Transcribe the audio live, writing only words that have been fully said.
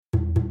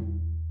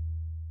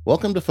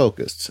Welcome to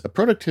Focused, a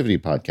productivity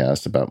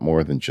podcast about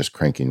more than just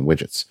cranking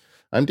widgets.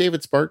 I'm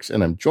David Sparks,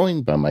 and I'm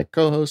joined by my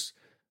co-host,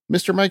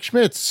 Mr. Mike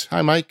Schmitz.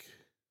 Hi, Mike.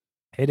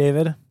 Hey,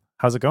 David.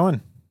 How's it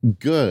going?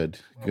 Good.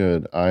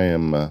 I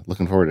am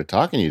looking forward to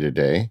talking to you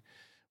today.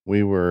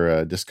 We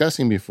were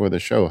discussing before the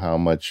show how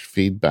much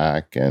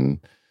feedback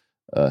and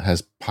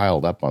has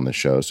piled up on the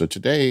show. So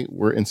today,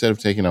 instead of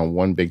taking on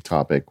one big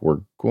topic, we're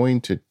going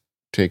to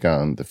take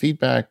on the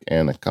feedback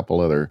and a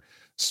couple other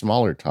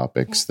smaller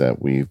topics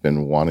that we've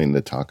been wanting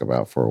to talk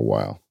about for a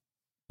while.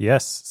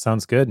 Yes,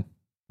 sounds good.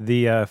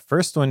 The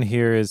first one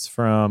here is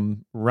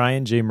from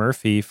Ryan J.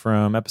 Murphy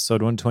from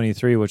episode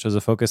 123, which was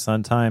a focus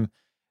on time.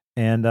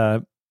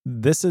 And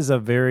this is a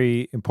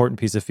very important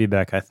piece of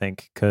feedback, I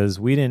think, because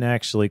we didn't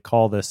actually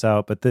call this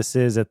out, but this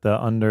is at the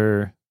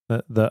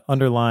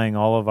underlying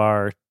all of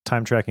our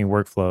time tracking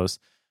workflows.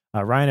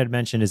 Ryan had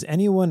mentioned, is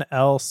anyone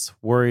else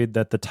worried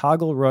that the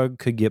toggle rug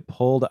could get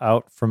pulled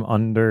out from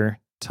under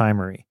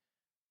Timery?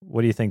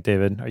 What do you think,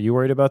 David? Are you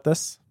worried about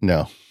this?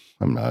 No,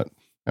 I'm not.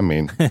 I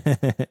mean,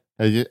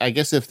 I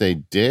guess if they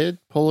did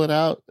pull it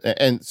out,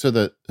 and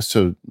so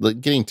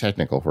getting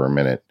technical for a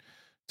minute,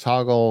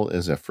 Toggle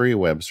is a free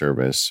web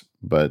service,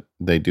 but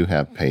they do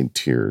have paid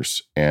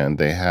tiers, and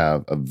they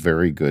have a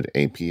very good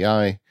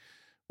API,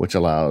 which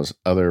allows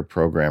other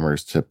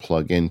programmers to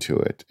plug into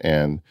it.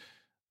 And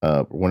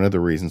one of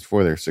the reasons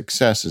for their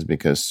success is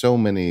because so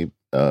many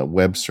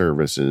web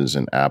services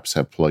and apps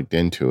have plugged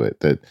into it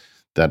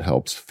that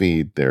helps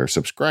feed their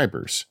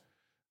subscribers.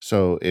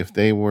 So if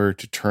they were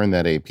to turn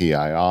that API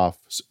off,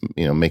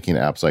 making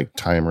apps like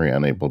Timery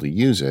unable to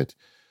use it,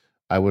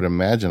 I would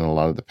imagine a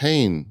lot of the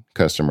paying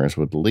customers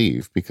would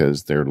leave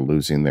because they're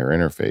losing their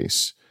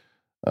interface.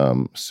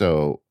 And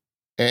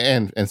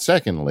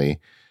secondly,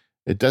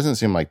 it doesn't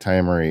seem like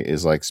Timery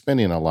is like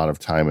spending a lot of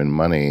time and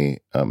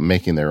money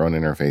making their own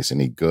interface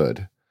any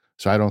good.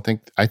 So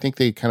I think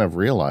they kind of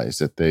realize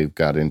that they've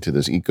got into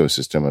this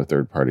ecosystem of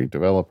third-party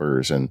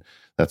developers, and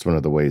that's one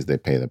of the ways they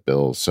pay the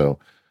bills. So,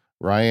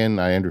 Ryan,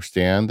 I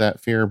understand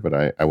that fear, but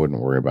I wouldn't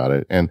worry about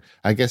it. And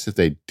I guess if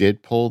they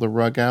did pull the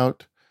rug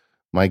out,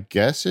 my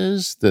guess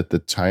is that the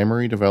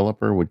Timery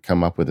developer would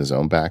come up with his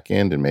own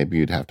backend, and maybe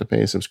you'd have to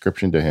pay a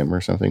subscription to him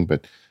or something.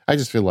 But I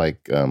just feel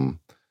like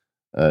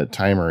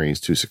Timery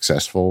is too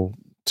successful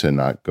to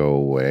not go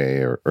away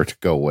or to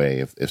go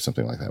away if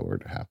something like that were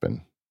to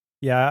happen.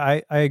 Yeah,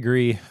 I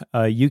agree.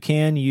 You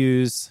can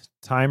use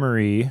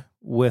Timery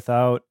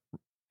without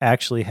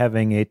actually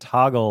having a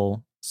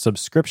toggle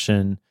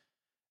subscription.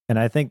 And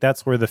I think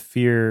that's where the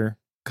fear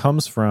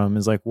comes from,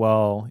 is like,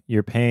 well,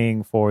 you're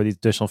paying for these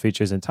additional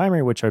features in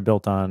Timery, which are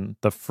built on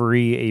the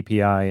free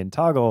API in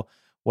Toggle.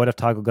 What if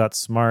Toggle got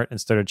smart and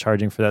started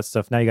charging for that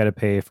stuff? Now you got to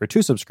pay for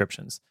 2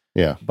 subscriptions.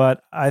 Yeah.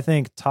 But I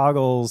think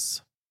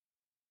Toggle's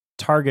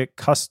target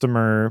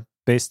customer,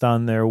 based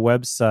on their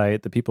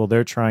website, the people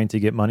they're trying to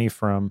get money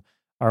from,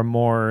 are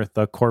more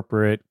the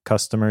corporate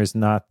customers,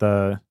 not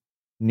the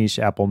niche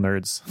Apple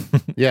nerds.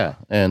 Yeah.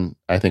 And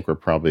I think we're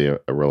probably a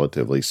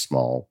relatively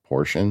small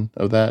portion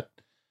of that.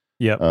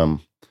 Yep.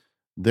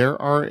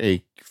 There are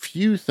a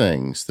few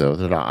things, though,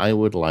 that I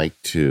would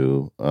like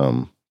to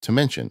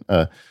mention.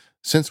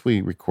 Since we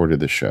recorded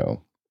the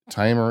show,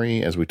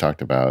 Timery, as we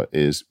talked about,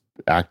 is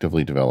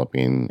actively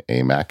developing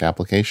a Mac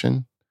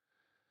application,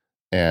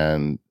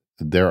 and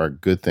there are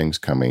good things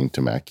coming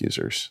to Mac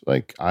users.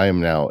 Like, I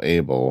am now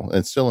able,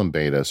 it's still in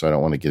beta, so I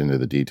don't want to get into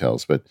the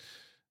details, but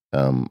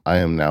I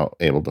am now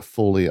able to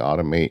fully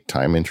automate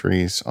time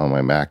entries on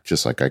my Mac,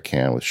 just like I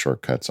can with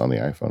shortcuts on the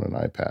iPhone and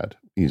iPad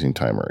using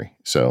Timery.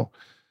 So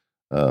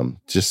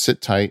just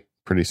sit tight.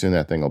 Pretty soon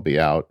that thing will be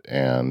out.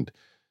 And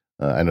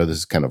I know this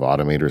is kind of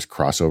Automator's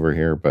crossover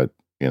here, but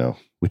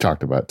we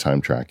talked about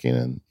time tracking,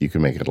 and you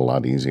can make it a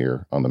lot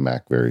easier on the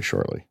Mac very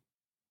shortly.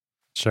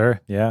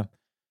 Sure. Yeah.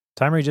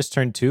 Timery just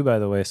turned 2, by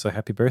the way. So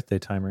happy birthday,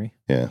 Timery.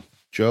 Yeah.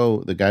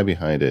 Joe, the guy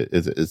behind it,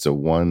 it's a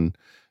one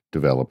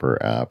developer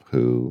app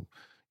who,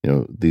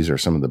 these are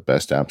some of the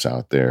best apps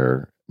out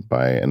there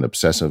by an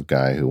obsessive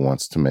guy who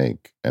wants to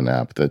make an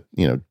app that,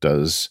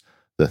 does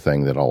the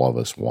thing that all of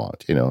us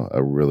want,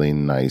 a really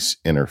nice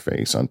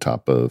interface on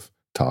top of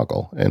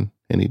Toggle. And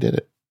he did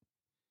it.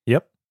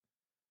 Yep.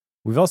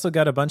 We've also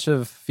got a bunch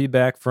of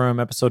feedback from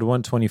episode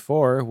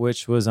 124,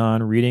 which was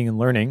on reading and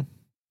learning.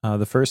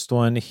 The first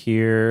one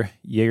here,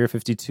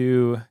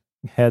 Jaeger52,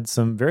 had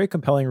some very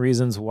compelling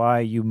reasons why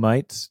you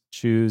might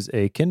choose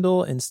a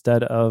Kindle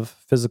instead of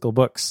physical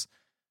books.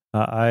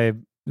 I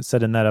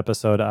said in that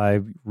episode, I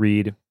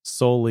read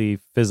solely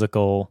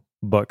physical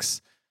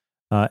books.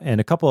 And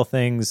a couple of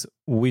things,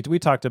 we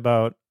talked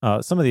about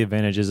some of the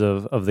advantages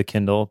of the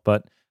Kindle,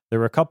 but there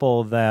were a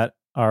couple that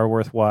are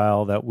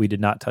worthwhile that we did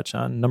not touch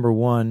on. Number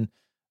one,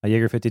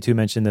 Jaeger52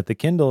 mentioned that the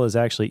Kindle is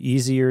actually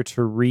easier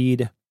to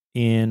read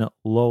in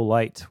low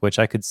light, which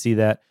I could see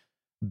that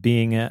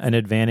being an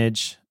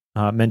advantage.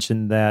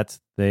 Mentioned that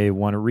they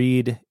want to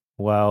read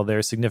while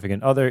their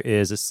significant other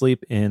is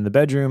asleep in the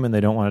bedroom and they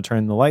don't want to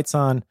turn the lights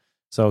on.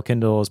 So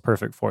Kindle is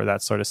perfect for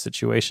that sort of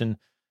situation.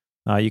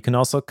 You can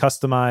also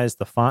customize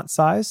the font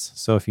size.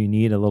 So if you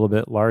need a little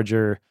bit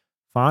larger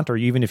font, or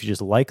even if you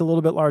just like a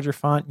little bit larger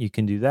font, you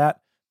can do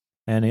that.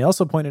 And he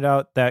also pointed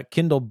out that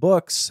Kindle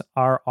books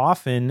are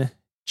often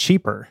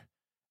cheaper.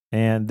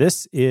 And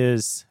this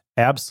is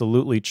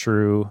absolutely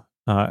true.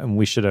 And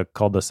we should have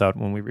called this out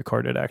when we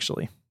recorded,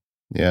 actually.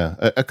 Yeah.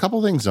 A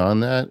couple things on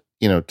that.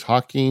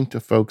 Talking to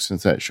folks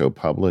since that show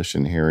published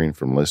and hearing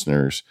from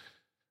listeners,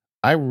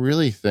 I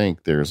really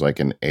think there's like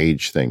an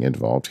age thing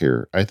involved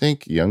here. I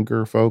think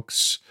younger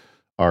folks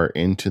are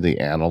into the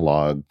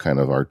analog kind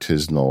of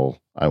artisanal,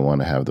 I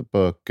want to have the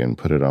book and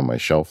put it on my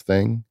shelf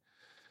thing.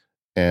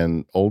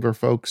 And older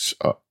folks,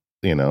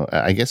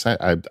 I guess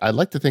I'd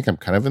like to think I'm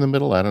kind of in the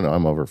middle. I don't know.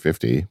 I'm over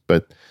 50,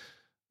 but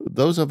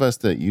those of us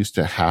that used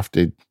to have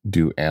to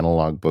do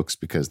analog books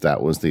because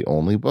that was the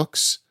only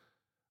books,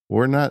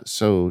 we're not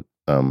so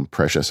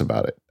precious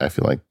about it. I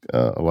feel like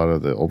a lot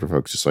of the older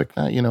folks just like,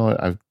 you know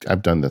what,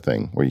 I've done the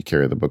thing where you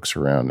carry the books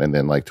around, and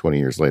then like 20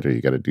 years later,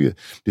 you got to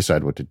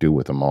decide what to do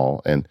with them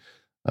all. And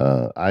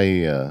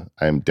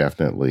I'm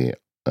definitely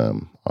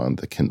on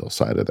the Kindle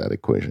side of that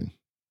equation.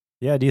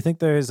 Yeah. Do you think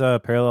there's a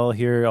parallel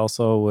here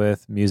also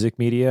with music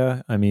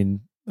media? I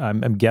mean,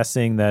 I'm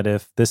guessing that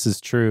if this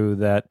is true,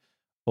 that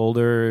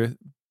older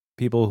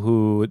people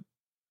who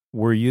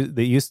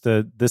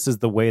this is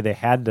the way they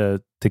had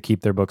to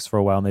keep their books for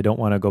a while, and they don't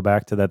want to go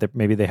back to that.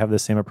 Maybe they have the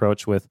same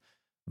approach with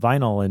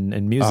vinyl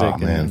and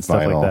music and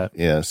stuff vinyl. like that.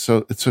 Yeah.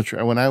 So it's so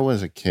true. When I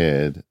was a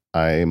kid,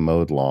 I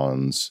mowed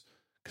lawns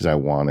because I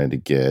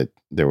wanted to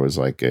there was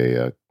like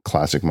a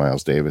classic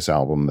Miles Davis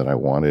album that I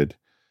wanted.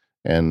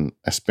 And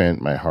I spent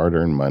my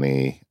hard-earned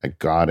money. I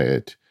got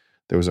it.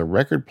 There was a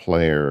record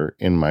player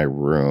in my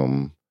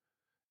room,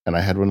 and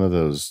I had one of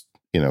those,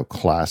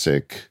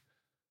 classic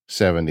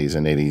 70s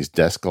and 80s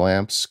desk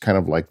lamps, kind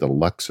of like the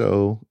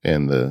Luxo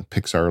and the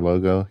Pixar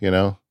logo,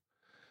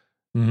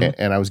 Mm-hmm.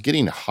 And I was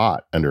getting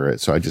hot under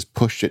it, so I just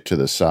pushed it to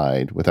the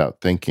side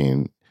without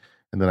thinking.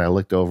 And then I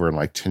looked over in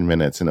like 10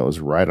 minutes, and it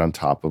was right on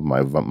top of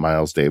my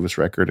Miles Davis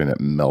record, and it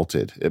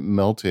melted. It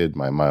melted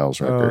my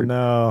Miles record.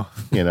 Oh,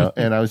 no.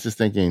 And I was just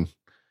thinking,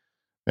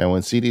 man,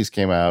 when CDs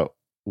came out,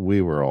 we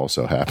were all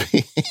so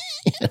happy.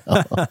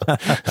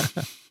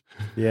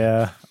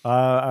 Yeah.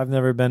 I've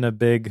never been a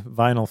big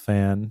vinyl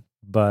fan,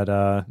 but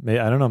I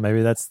don't know.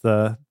 Maybe that's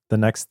the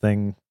next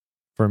thing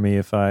for me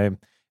if I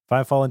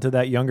fall into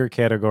that younger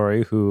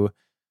category who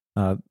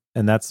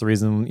and that's the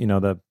reason,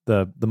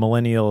 the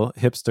millennial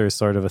hipster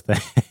sort of a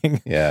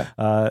thing. Yeah.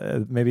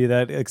 Maybe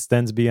that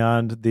extends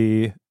beyond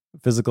the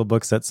physical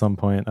books at some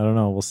point. I don't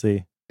know. We'll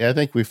see. Yeah, I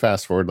think we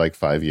fast forward like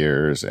 5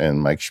 years,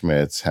 and Mike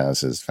Schmitz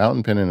has his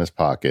fountain pen in his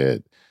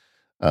pocket.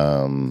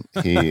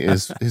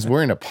 He's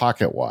wearing a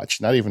pocket watch,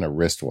 not even a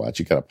wristwatch.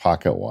 You got a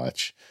pocket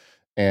watch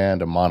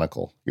and a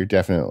monocle. You're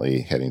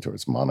definitely heading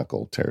towards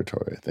monocle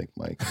territory, I think,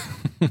 Mike.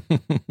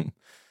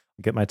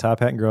 Get my top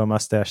hat and grow a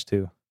mustache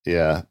too.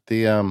 Yeah.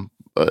 The on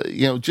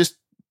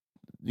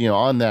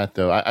that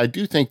though, I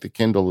do think the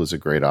Kindle is a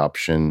great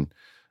option.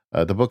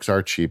 The books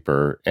are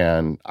cheaper,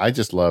 and I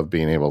just love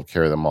being able to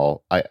carry them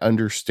all. I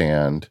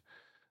understand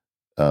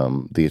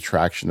the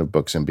attraction of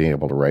books and being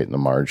able to write in the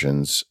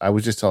margins. I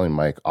was just telling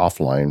Mike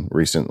offline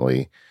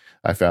recently,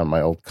 I found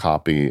my old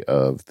copy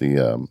of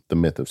the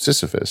Myth of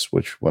Sisyphus,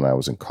 which when I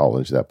was in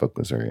college, that book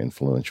was very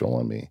influential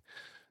on me.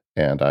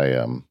 And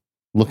I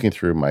looking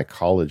through my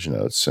college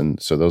notes,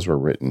 and so those were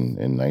written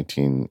in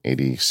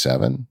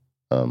 1987.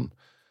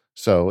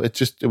 So it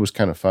was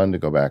kind of fun to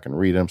go back and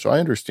read them. So I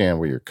understand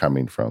where you're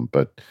coming from,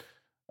 but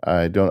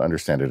I don't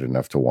understand it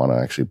enough to want to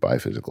actually buy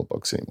physical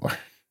books anymore.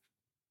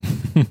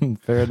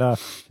 Fair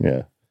enough.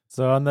 Yeah.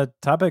 So on the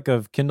topic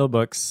of Kindle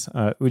books,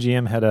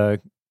 UGM had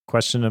a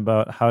question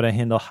about how to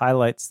handle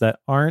highlights that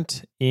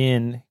aren't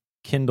in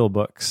Kindle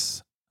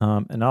books.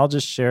 And I'll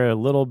just share a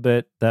little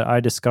bit that I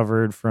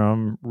discovered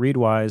from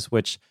Readwise,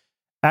 which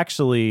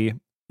actually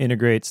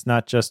integrates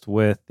not just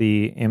with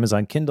the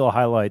Amazon Kindle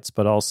highlights,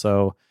 but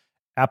also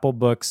Apple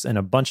Books and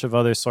a bunch of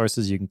other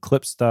sources. You can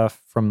clip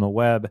stuff from the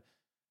web.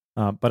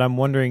 But I'm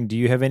wondering, do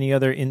you have any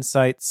other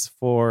insights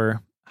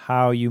for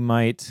how you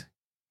might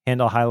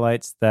handle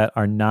highlights that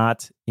are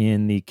not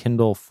in the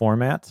Kindle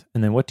format?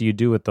 And then what do you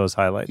do with those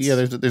highlights? Yeah,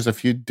 there's a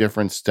few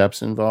different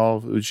steps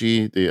involved,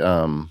 Uji.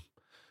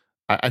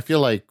 I feel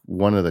like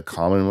one of the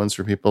common ones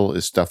for people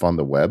is stuff on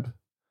the web.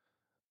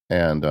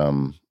 And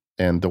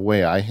the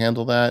way I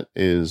handle that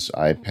is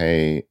I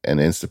pay an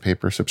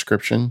Instapaper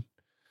subscription.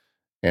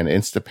 And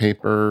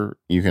Instapaper,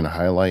 you can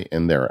highlight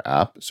in their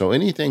app. So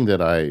anything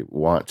that I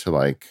want to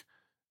like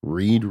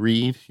read,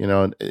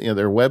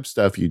 their web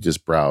stuff, you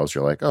just browse.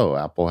 You're like, oh,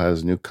 Apple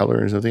has new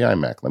colors of the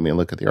iMac. Let me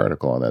look at the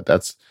article on that.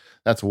 That's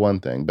one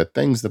thing. But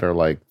things that are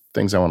like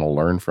things I want to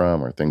learn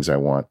from or things I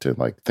want to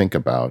like think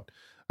about,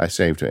 I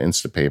save to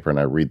Instapaper and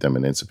I read them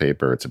in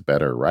Instapaper. It's a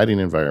better writing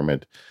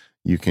environment.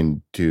 You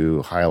can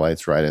do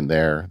highlights right in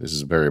there. This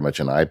is very much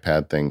an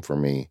iPad thing for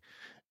me.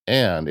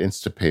 And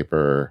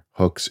Instapaper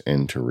hooks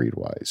into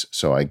Readwise.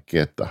 So I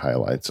get the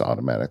highlights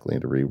automatically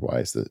into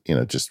Readwise,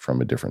 just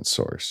from a different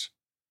source.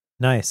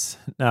 Nice.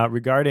 Now,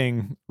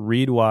 regarding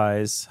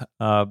Readwise,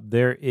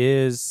 there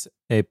is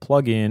a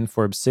plugin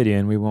for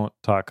Obsidian. We won't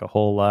talk a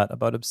whole lot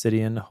about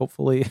Obsidian,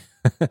 hopefully,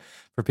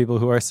 for people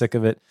who are sick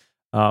of it.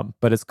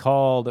 But it's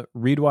called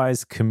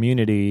Readwise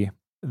Community,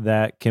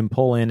 that can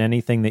pull in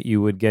anything that you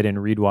would get in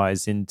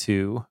Readwise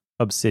into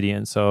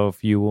Obsidian. So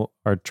if you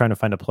are trying to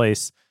find a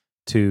place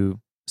to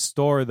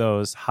store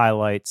those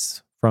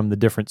highlights from the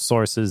different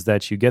sources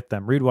that you get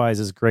them, Readwise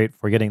is great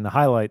for getting the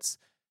highlights.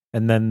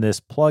 And then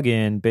this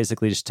plugin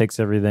basically just takes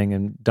everything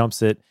and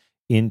dumps it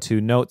into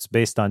notes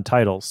based on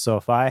titles. So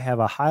if I have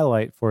a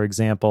highlight, for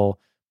example,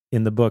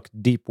 in the book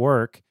Deep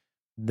Work,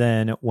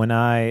 then when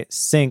I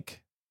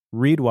sync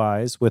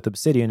Readwise with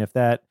Obsidian, if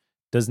that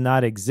does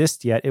not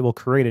exist yet, it will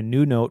create a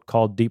new note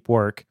called Deep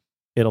Work.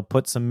 It'll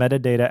put some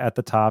metadata at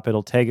the top.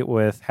 It'll tag it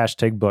with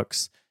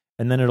 #books.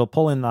 And then it'll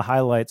pull in the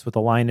highlights with a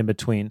line in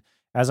between.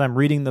 As I'm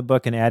reading the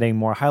book and adding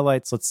more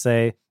highlights, let's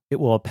say, it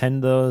will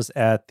append those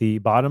at the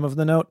bottom of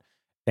the note.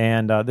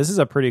 And this is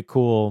a pretty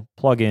cool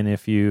plugin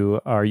if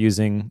you are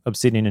using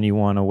Obsidian and you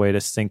want a way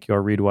to sync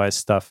your Readwise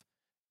stuff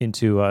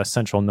into a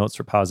central notes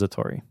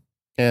repository.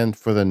 And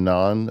for the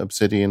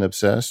non-Obsidian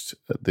obsessed,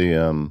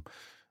 the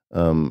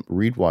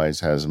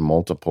Readwise has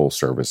multiple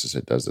services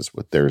it does this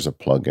with. There's a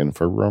plugin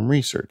for Roam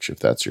Research, if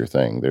that's your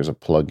thing. There's a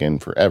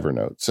plugin for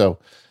Evernote. So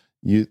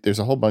there's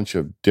a whole bunch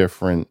of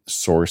different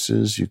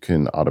sources you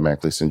can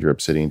automatically send your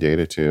Obsidian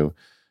data to.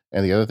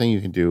 And the other thing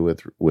you can do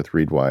with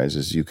Readwise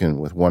is you can,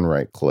 with one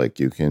right click,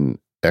 you can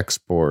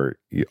export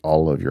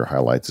all of your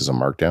highlights as a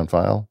markdown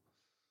file.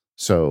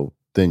 So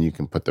then you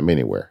can put them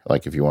anywhere.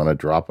 Like if you want to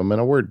drop them in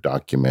a Word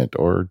document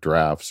or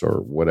drafts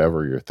or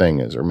whatever your thing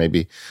is, or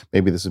maybe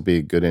this would be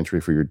a good entry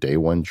for your day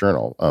one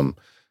journal.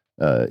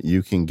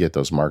 You can get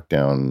those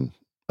markdown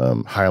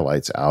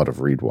highlights out of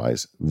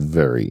Readwise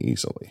very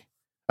easily.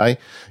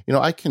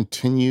 I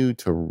continue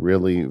to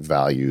really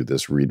value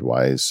this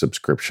Readwise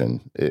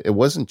subscription. It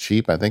wasn't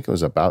cheap. I think it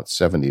was about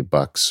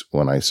 $70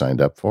 when I signed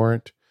up for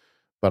it,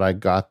 but I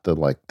got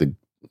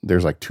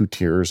there's like 2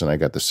 tiers, and I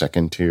got the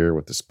second tier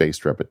with the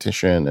spaced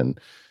repetition,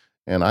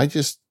 and I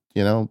just,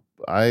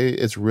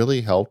 it's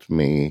really helped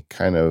me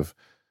kind of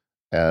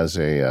as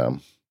a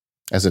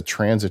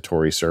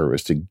transitory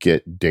service to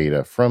get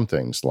data from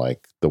things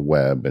like the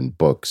web and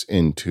books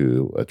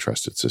into a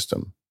trusted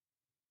system.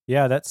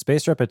 Yeah, that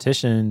spaced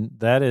repetition,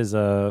 that is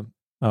a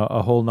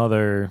whole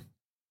nother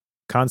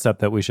concept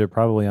that we should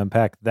probably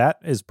unpack. That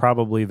is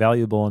probably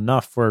valuable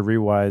enough for a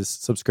Readwise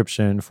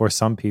subscription for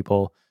some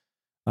people.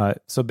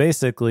 So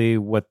basically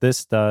what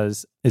this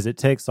does is it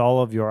takes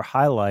all of your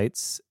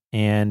highlights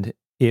and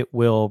it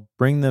will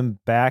bring them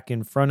back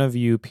in front of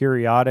you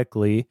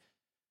periodically.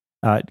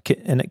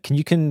 Can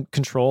you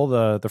control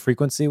the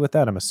frequency with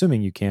that? I'm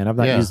assuming you can. I've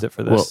not used it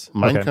for this.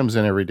 Well, mine comes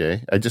in every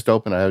day. I just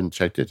opened. I haven't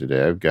checked it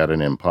today. I've got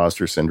an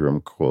imposter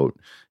syndrome quote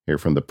here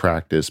from The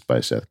Practice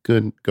by Seth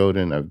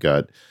Godin. I've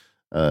got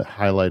a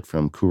highlight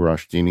from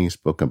Kourosh Dini's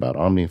book about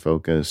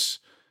OmniFocus.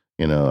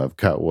 I've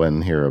got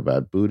one here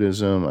about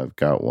Buddhism. I've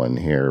got one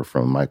here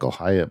from Michael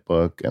Hyatt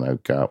book, and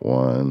I've got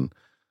one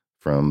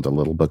from the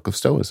Little Book of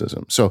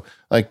Stoicism. So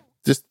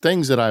just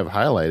things that I've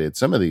highlighted.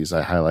 Some of these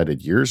I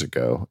highlighted years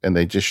ago, and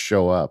they just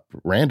show up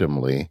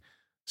randomly,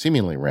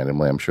 seemingly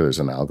randomly. I'm sure there's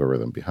an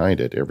algorithm behind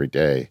it every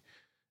day.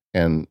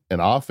 And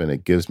often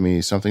it gives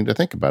me something to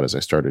think about as I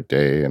start a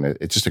day. And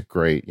it's just a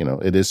great,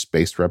 it is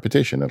spaced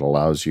repetition. It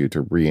allows you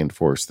to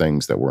reinforce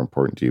things that were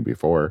important to you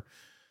before.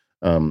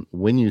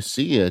 When you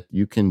see it,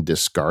 you can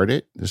discard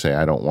it to say,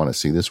 I don't want to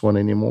see this one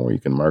anymore. You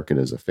can mark it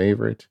as a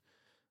favorite.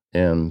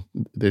 And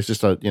there's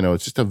just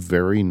it's just a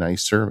very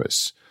nice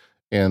service.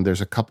 And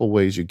there's a couple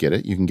ways you get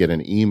it. You can get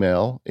an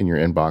email in your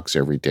inbox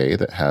every day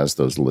that has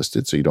those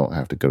listed, so you don't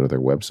have to go to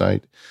their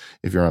website.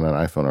 If you're on an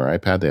iPhone or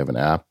iPad, they have an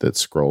app that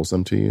scrolls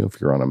them to you.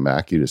 If you're on a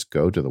Mac, you just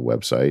go to the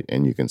website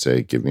and you can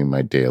say, give me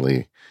my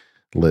daily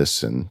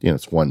lists. And,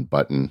 it's one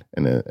button,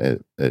 and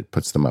it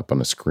puts them up on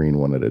a screen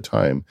one at a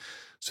time.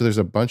 So there's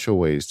a bunch of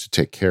ways to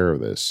take care of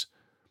this.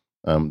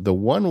 The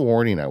one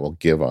warning I will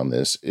give on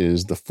this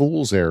is the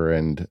fool's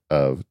errand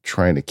of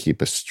trying to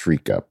keep a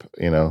streak up,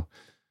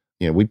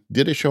 we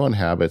did a show on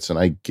habits, and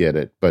I get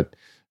it, but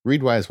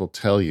Readwise will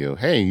tell you,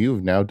 hey,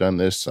 you've now done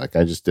this. Like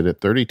I just did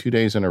it 32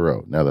 days in a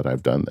row now that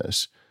I've done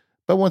this.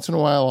 But once in a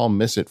while, I'll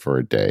miss it for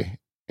a day,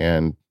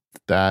 and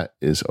that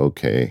is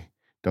okay.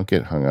 Don't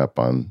get hung up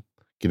on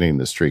getting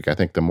the streak. I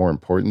think the more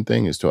important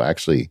thing is to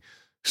actually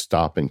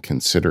stop and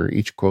consider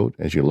each quote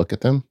as you look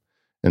at them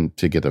and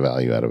to get the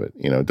value out of it.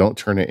 Don't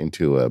turn it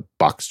into a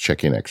box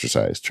checking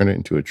exercise. Turn it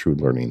into a true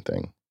learning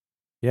thing.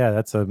 Yeah,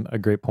 that's a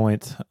great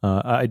point.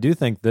 I do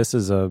think this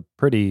is a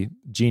pretty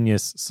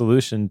genius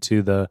solution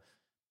to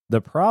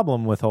the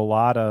problem with a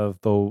lot of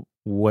the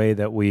way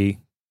that we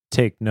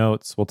take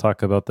notes. We'll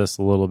talk about this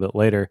a little bit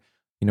later,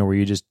 where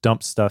you just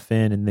dump stuff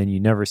in and then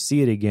you never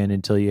see it again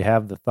until you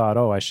have the thought,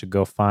 oh, I should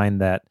go find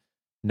that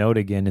note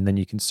again, and then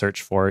you can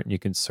search for it and you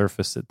can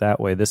surface it that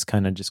way. This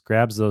kind of just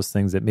grabs those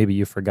things that maybe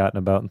you've forgotten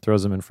about and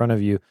throws them in front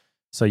of you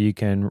so you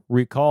can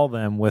recall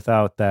them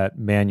without that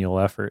manual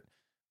effort.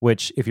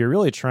 Which, if you're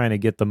really trying to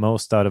get the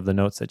most out of the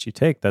notes that you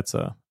take, that's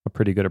a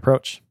pretty good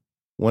approach.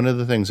 One of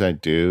the things I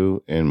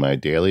do in my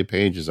daily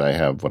page is I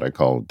have what I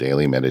call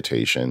daily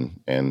meditation.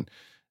 And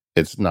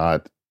it's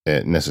not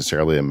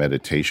necessarily a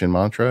meditation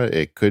mantra.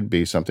 It could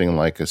be something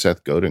like a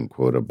Seth Godin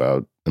quote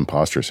about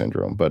imposter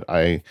syndrome. But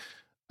I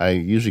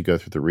usually go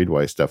through the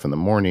Readwise stuff in the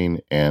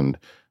morning, and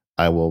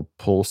I will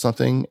pull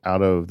something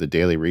out of the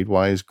daily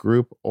Readwise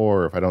group,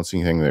 or if I don't see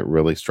anything that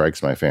really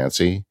strikes my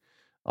fancy,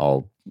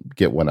 I'll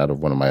get one out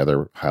of one of my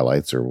other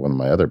highlights or one of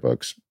my other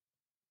books.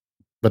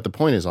 But the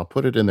point is, I'll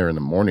put it in there in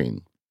the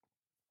morning.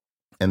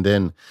 And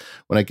then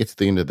when I get to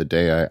the end of the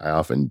day, I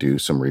often do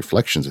some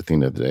reflections at the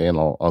end of the day, and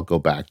I'll go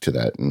back to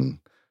that and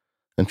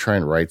try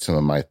and write some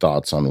of my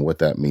thoughts on what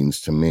that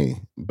means to me.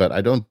 But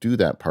I don't do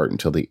that part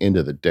until the end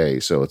of the day.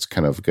 So it's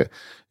kind of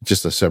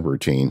just a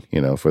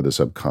subroutine, for the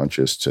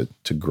subconscious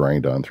to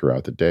grind on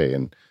throughout the day.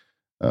 And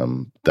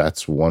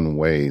that's one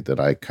way that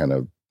I kind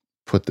of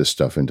put this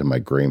stuff into my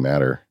gray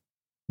matter.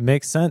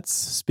 Makes sense.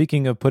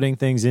 Speaking of putting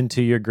things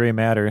into your gray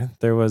matter,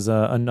 there was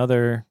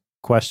another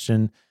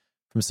question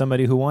from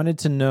somebody who wanted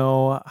to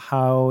know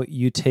how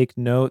you take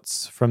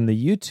notes from the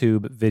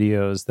YouTube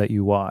videos that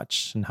you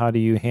watch, and how do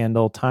you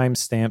handle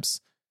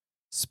timestamps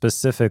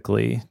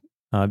specifically?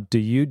 Do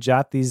you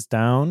jot these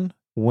down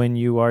when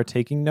you are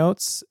taking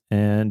notes,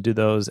 and do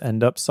those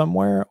end up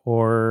somewhere,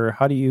 or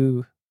how do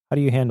you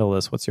handle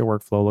this? What's your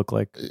workflow look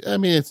like? I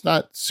mean, it's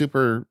not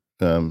super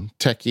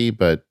techie,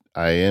 but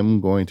I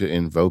am going to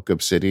invoke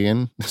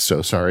Obsidian.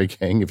 So sorry,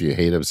 gang, if you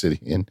hate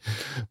Obsidian.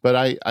 But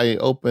I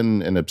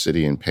open an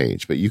Obsidian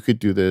page. But you could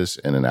do this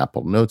in an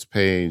Apple Notes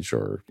page,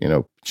 or,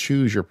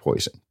 choose your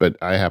poison. But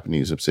I happen to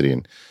use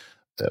Obsidian.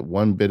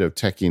 One bit of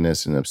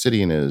techiness in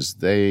Obsidian is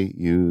they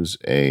use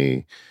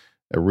a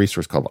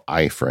resource called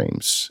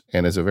iframes.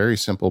 And it's a very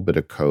simple bit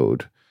of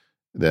code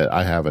that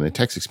I have in a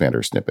text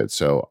expander snippet.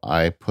 So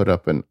I put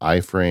up an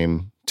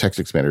iframe text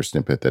expander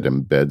snippet that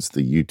embeds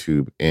the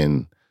YouTube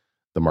in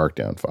the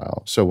markdown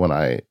file. So when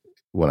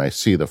I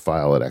see the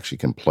file, it actually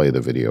can play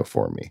the video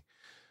for me.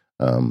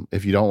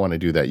 If you don't want to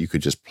do that, you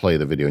could just play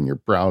the video in your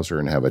browser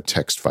and have a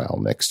text file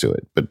next to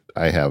it. But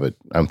I have it.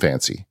 I'm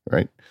fancy,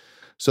 right?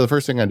 So the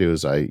first thing I do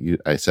is I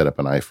set up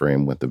an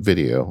iframe with the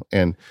video.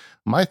 And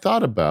my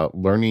thought about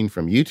learning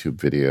from YouTube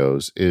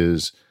videos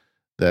is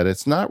that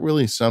it's not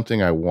really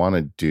something I want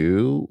to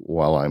do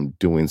while I'm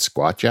doing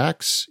squat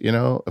jacks.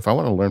 If I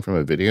want to learn from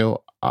a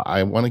video,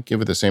 I want to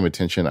give it the same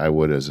attention I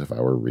would as if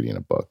I were reading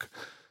a book.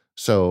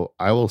 So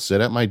I will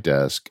sit at my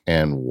desk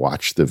and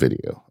watch the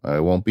video. I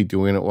won't be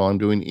doing it while I'm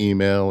doing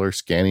email or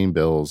scanning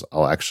bills.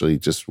 I'll actually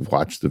just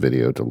watch the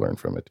video to learn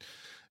from it.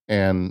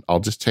 And I'll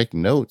just take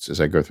notes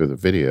as I go through the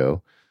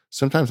video.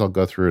 Sometimes I'll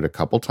go through it a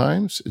couple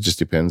times. It just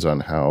depends on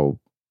how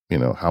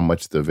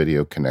much the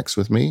video connects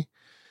with me.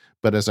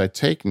 But as I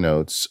take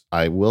notes,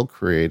 I will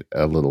create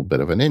a little bit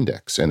of an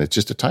index, and it's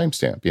just a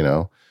timestamp,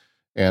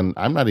 And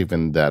I'm not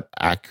even that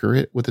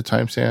accurate with the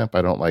timestamp.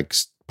 I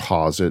don't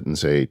pause it and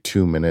say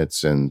 2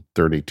 minutes and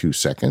 32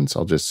 seconds.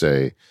 I'll just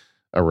say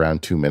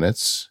around 2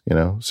 minutes,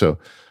 So,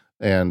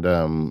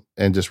 and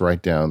just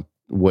write down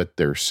what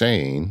they're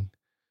saying,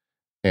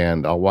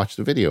 and I'll watch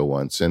the video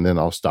once, and then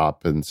I'll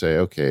stop and say,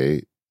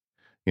 okay,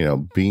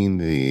 being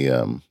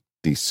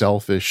the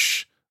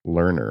selfish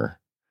learner,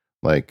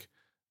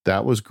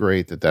 that was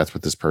great that's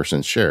what this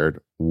person shared.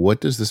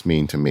 What does this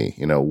mean to me?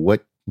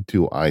 What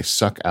do I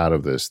suck out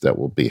of this that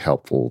will be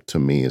helpful to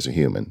me as a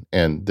human?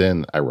 And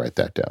then I write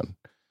that down.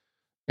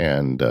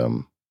 And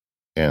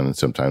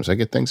sometimes I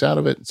get things out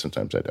of it, and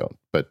sometimes I don't.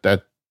 But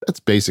that's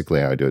basically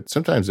how I do it.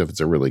 Sometimes if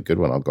it's a really good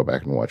one, I'll go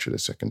back and watch it a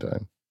second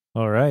time.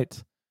 All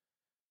right.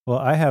 Well,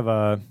 I have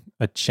a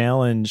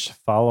challenge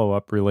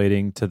follow-up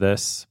relating to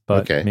this,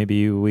 but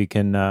maybe we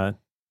can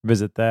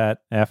visit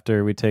that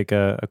after we take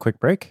a quick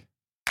break.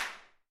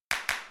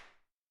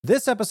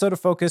 This episode of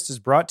Focused is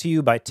brought to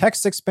you by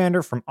Text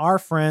Expander from our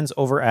friends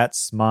over at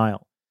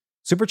Smile.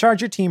 Supercharge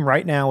your team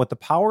right now with the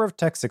power of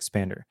Text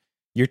Expander.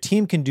 Your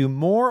team can do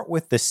more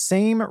with the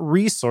same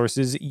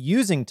resources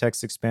using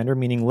Text Expander,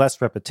 meaning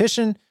less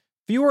repetition,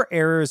 fewer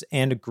errors,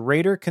 and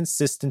greater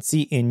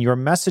consistency in your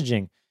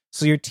messaging.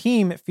 So your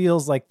team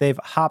feels like they've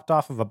hopped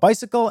off of a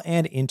bicycle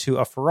and into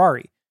a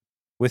Ferrari.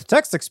 With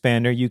Text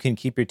Expander, you can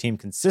keep your team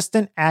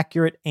consistent,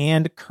 accurate,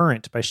 and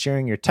current by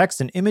sharing your text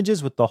and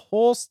images with the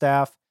whole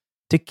staff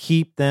to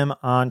keep them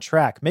on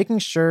track, making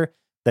sure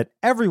that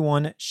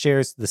everyone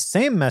shares the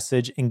same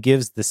message and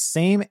gives the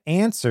same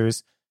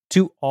answers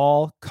to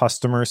all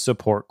customer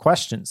support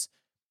questions.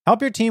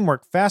 Help your team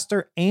work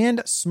faster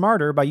and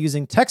smarter by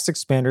using Text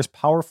Expander's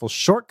powerful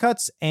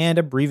shortcuts and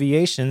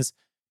abbreviations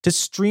to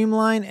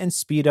streamline and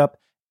speed up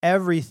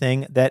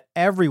everything that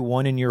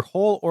everyone in your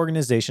whole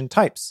organization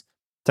types.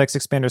 Text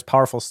Expander's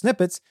powerful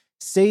snippets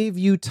save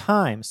you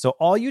time, so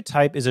all you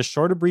type is a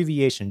short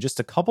abbreviation, just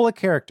a couple of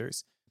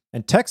characters.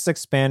 And Text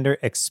Expander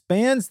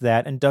expands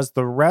that and does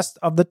the rest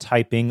of the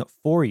typing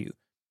for you.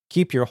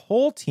 Keep your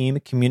whole team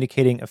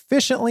communicating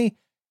efficiently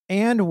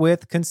and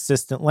with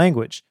consistent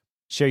language.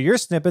 Share your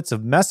snippets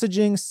of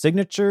messaging,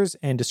 signatures,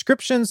 and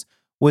descriptions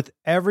with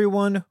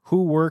everyone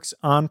who works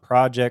on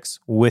projects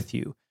with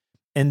you.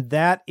 And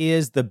that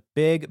is the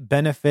big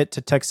benefit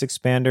to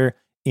TextExpander.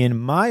 In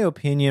my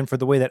opinion, for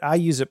the way that I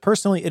use it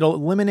personally, it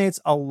eliminates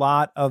a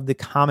lot of the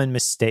common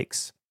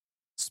mistakes.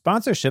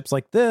 Sponsorships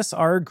like this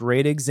are a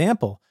great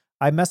example.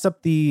 I mess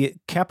up the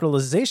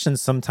capitalization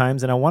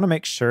sometimes, and I want to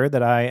make sure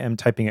that I am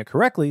typing it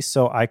correctly,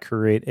 so I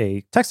create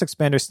a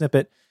TextExpander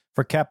snippet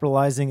for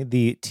capitalizing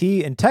the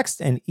T in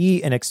text and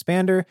E in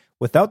expander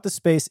without the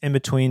space in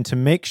between to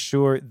make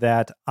sure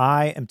that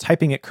I am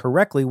typing it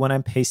correctly when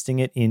I'm pasting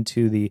it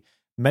into the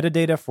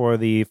metadata for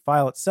the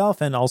file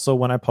itself, and also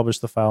when I publish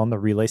the file on the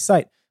Relay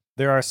site.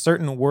 There are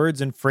certain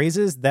words and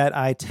phrases that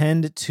I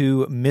tend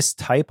to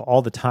mistype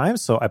all the time,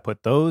 so I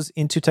put those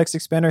into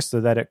TextExpander so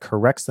that it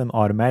corrects them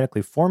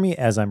automatically for me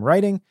as I'm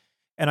writing.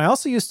 And I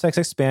also use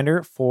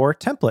TextExpander for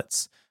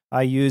templates.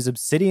 I use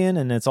Obsidian,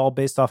 and it's all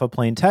based off of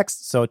plain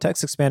text, so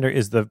TextExpander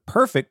is the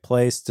perfect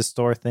place to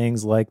store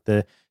things like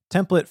the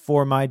template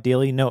for my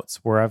daily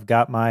notes, where I've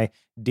got my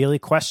daily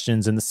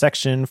questions in the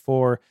section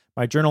for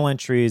my journal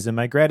entries and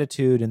my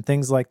gratitude and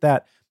things like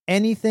that.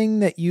 Anything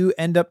that you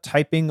end up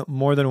typing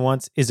more than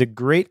once is a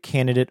great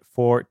candidate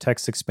for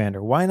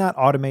TextExpander. Why not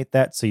automate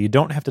that so you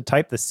don't have to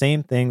type the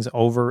same things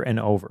over and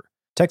over?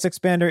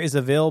 TextExpander is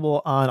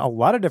available on a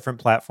lot of different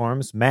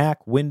platforms: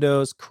 Mac,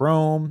 Windows,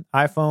 Chrome,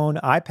 iPhone,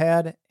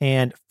 iPad,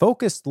 and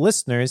focused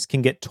listeners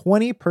can get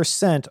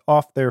 20%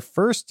 off their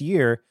first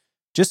year.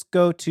 Just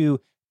go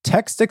to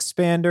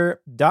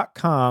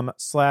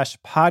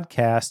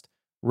textexpander.com/podcast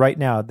right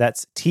now.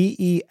 That's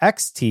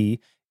TEXTEXPANDER.com/PODCAST.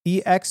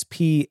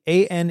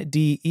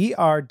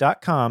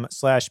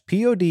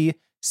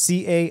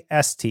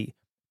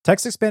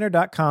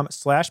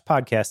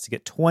 TextExpander.com/podcast to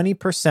get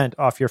 20%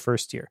 off your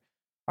first year.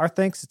 Our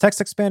thanks to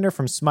TextExpander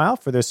from Smile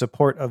for their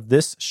support of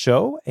this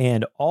show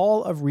and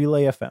all of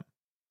Relay FM.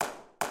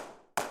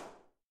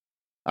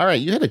 All right,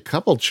 you had a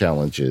couple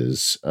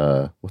challenges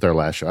with our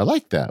last show. I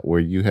like that, where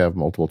you have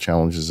multiple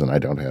challenges and I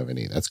don't have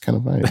any. That's kind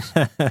of nice.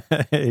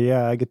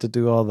 Yeah, I get to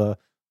do all the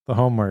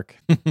homework.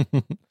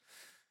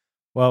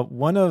 Well,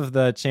 one of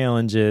the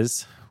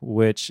challenges,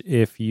 which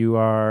if you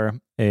are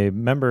a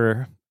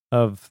member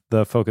of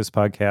the Focus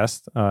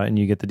podcast and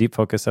you get the Deep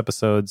Focus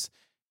episodes,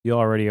 you're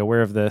already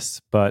aware of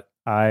this, but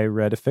I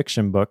read a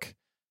fiction book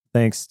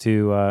thanks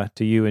to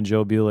you and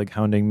Joe Bulig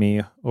hounding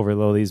me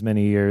over these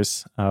many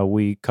years.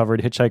 We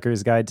covered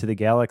Hitchhiker's Guide to the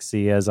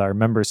Galaxy as our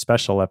member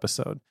special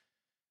episode,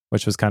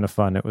 which was kind of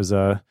fun. It was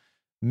a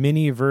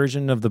mini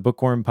version of the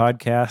Bookworm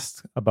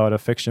podcast about a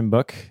fiction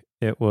book.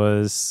 It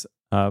was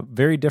a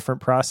very different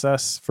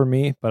process for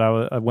me, but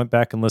I went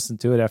back and listened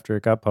to it after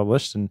it got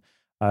published, and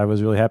I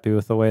was really happy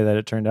with the way that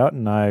it turned out,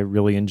 and I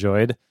really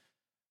enjoyed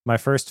my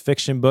first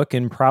fiction book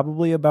in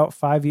probably about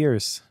 5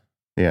 years.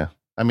 Yeah.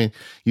 I mean,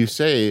 you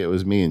say it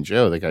was me and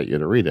Joe that got you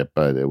to read it,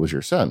 but it was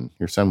your son.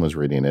 Your son was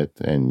reading it,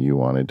 and you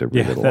wanted to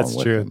read it along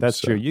with him. That's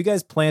true. You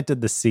guys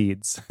planted the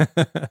seeds.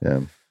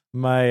 Yeah.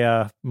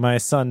 My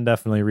son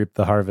definitely reaped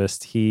the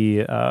harvest.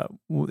 He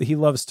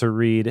loves to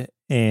read,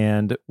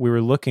 and we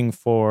were looking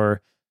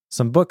for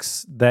some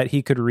books that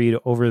he could read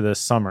over the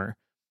summer.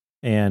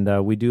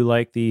 And we do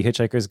like the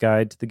Hitchhiker's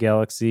Guide to the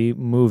Galaxy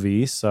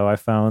movie, so I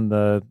found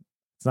the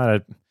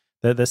set.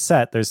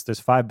 There's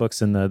 5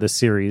 books in the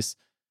series.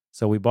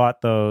 So we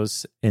bought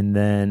those, and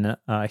then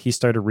he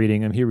started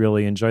reading them. He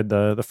really enjoyed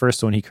the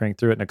first one. He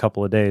cranked through it in a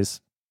couple of days,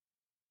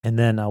 and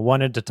then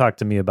wanted to talk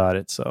to me about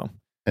it. So,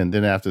 and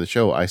then after the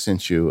show, I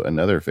sent you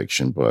another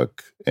fiction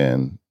book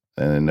and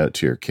a note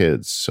to your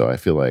kids. So I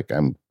feel like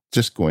I'm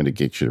just going to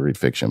get you to read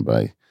fiction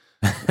by,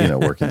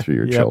 working through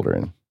your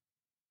children.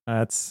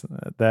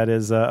 That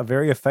is a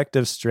very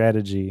effective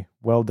strategy.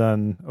 Well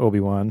done,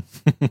 Obi-Wan.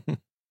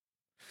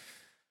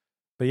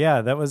 But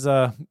yeah, that was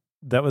a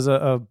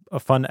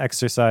fun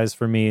exercise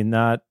for me.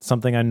 Not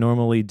something I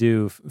normally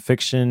do.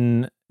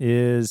 Fiction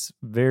is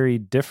very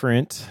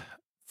different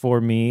for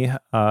me.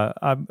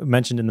 I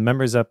mentioned in the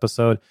members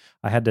episode,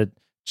 I had to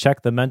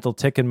check the mental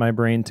tick in my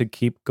brain to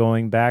keep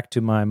going back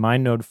to my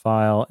MindNode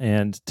file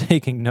and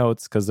taking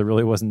notes, because there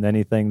really wasn't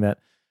anything that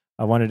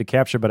I wanted to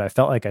capture, but I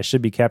felt like I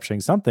should be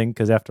capturing something,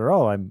 because after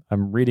all, I'm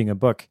reading a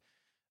book.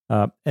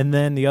 And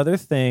then the other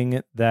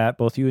thing that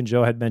both you and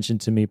Joe had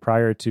mentioned to me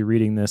prior to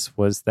reading this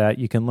was that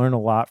you can learn a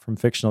lot from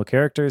fictional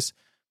characters.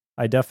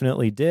 I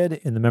definitely did.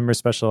 In the member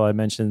special, I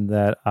mentioned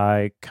that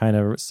I kind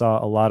of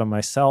saw a lot of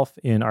myself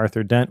in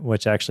Arthur Dent,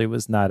 which actually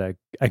was not a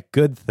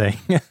good thing.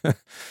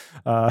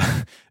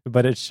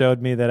 But it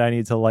showed me that I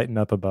need to lighten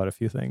up about a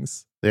few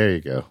things. There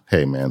you go.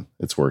 Hey, man,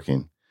 it's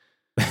working.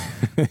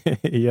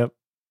 Yep.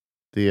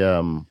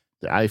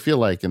 I feel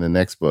like in the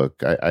next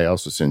book, I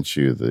also sent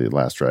you The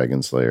Last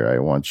Dragon Slayer. I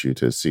want you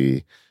to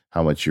see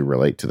how much you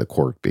relate to the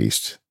Quark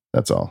Beast.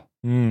 That's all.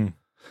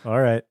 All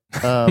right.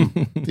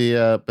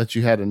 But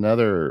you had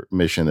another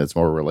mission that's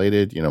more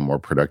related, more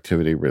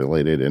productivity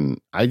related. And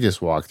I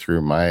just walked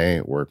through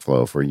my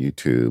workflow for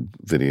YouTube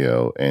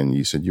video, and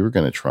you said you were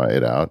going to try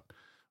it out.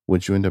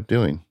 What'd you end up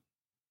doing?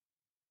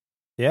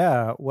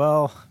 Yeah,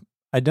 well,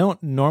 I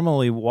don't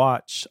normally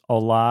watch a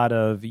lot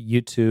of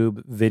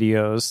YouTube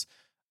videos.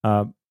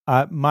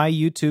 My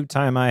YouTube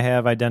time I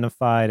have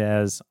identified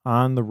as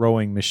on the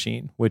rowing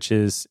machine, which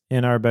is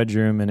in our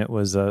bedroom, and it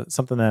was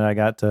something that I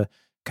got to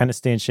kind of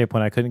stay in shape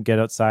when I couldn't get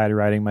outside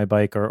riding my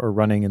bike or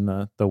running in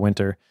the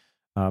winter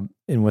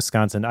in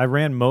Wisconsin. I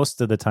ran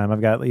most of the time.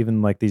 I've got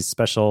even like these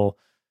special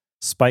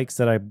spikes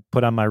that I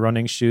put on my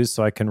running shoes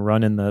so I can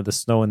run in the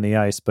snow and the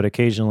ice, but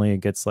occasionally it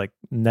gets like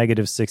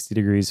negative 60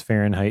 degrees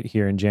Fahrenheit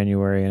here in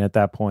January. And at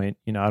that point,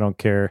 I don't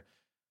care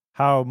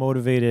how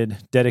motivated,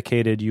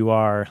 dedicated you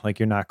are, like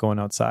you're not going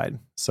outside.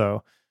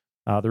 So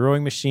the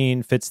rowing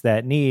machine fits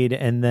that need.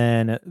 And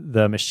then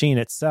the machine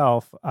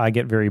itself, I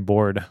get very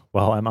bored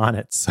while I'm on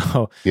it.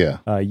 So Yeah.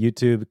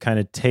 YouTube kind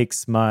of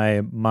takes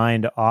my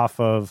mind off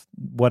of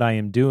what I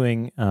am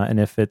doing. And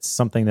if it's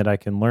something that I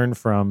can learn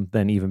from,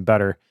 then even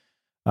better.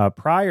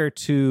 Prior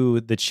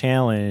to the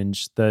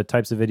challenge, the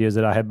types of videos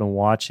that I had been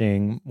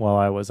watching while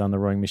I was on the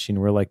rowing machine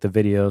were like the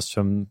videos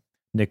from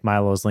Nick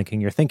Milo's Linking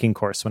Your Thinking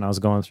course when I was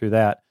going through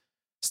that.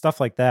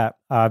 Stuff like that.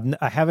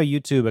 I have a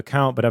YouTube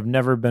account, but I've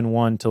never been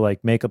one to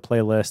like make a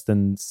playlist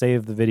and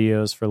save the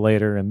videos for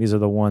later. And these are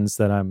the ones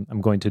that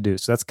I'm going to do.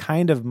 So that's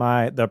kind of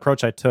the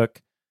approach I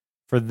took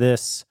for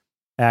this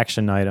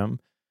action item.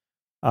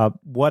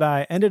 What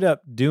I ended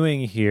up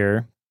doing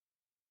here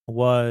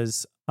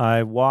was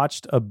I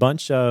watched a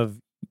bunch of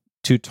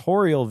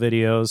tutorial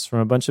videos from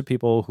a bunch of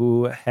people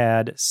who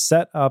had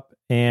set up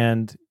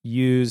and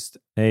used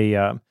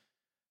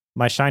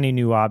my shiny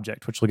new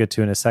object, which we'll get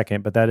to in a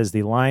second, but that is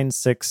the Line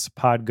 6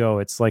 Pod Go.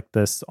 It's like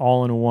this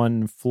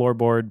all-in-one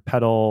floorboard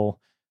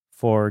pedal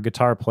for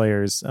guitar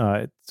players.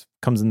 It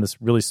comes in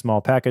this really small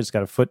package. It's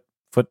got a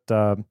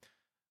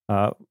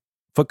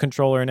foot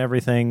controller and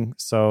everything.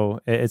 So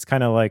it's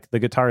kind of like the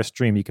Guitarist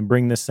Dream. You can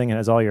bring this thing and it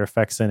has all your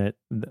effects in it,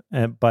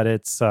 but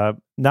it's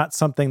not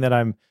something that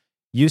I'm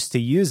used to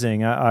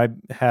using. I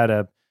had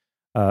a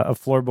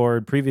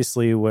floorboard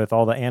previously with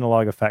all the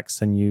analog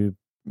effects, and you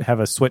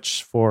have a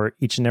switch for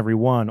each and every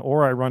one,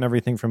 or I run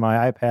everything from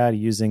my iPad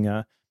using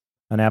an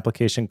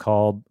application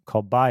called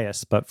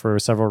Bias, but for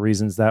several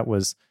reasons that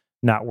was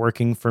not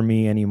working for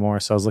me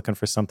anymore. So I was looking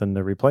for something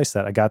to replace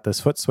that. I got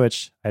this foot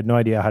switch. I had no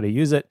idea how to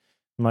use it.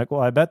 I'm like,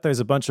 well, I bet there's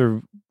a bunch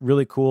of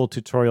really cool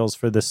tutorials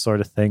for this sort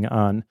of thing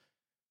on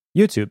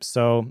YouTube.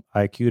 So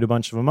I queued a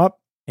bunch of them up,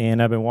 and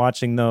I've been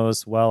watching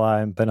those while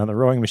I've been on the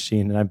rowing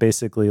machine. And I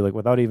basically, like,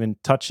 without even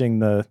touching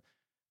the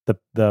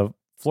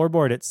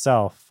floorboard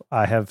itself,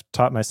 I have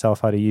taught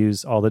myself how to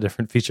use all the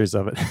different features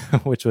of it,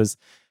 which was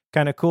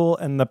kind of cool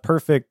and the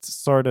perfect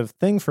sort of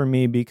thing for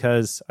me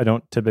because I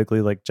don't typically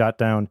like jot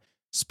down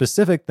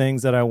specific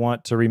things that I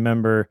want to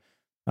remember.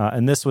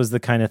 And this was the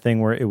kind of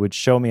thing where it would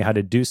show me how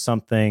to do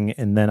something,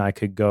 and then I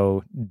could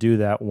go do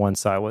that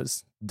once I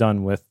was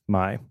done with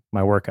my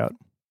workout.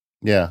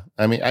 Yeah.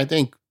 I mean, I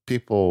think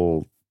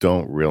people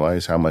don't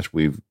realize how much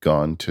we've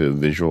gone to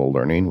visual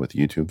learning with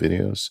YouTube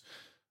videos.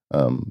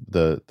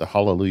 The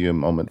hallelujah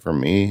moment for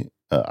me,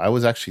 I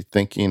was actually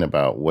thinking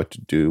about what to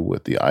do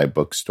with the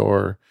iBook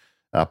store.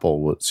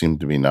 Apple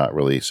seemed to be not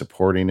really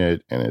supporting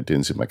it, and it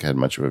didn't seem like it had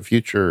much of a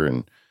future.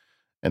 And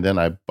then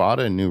I bought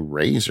a new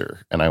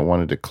razor, and I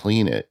wanted to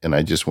clean it, and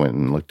I just went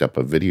and looked up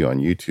a video on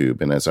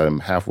YouTube. And as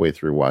I'm halfway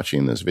through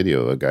watching this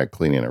video, a guy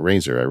cleaning a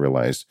razor, I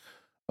realized,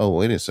 oh,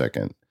 wait a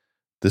second,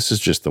 this is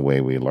just the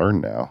way we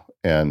learn now.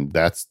 And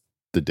that's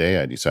the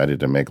day I decided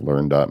to make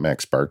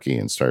Learn.MacSparky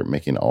and start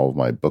making all of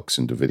my books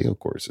into video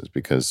courses,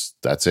 because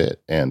that's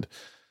it. And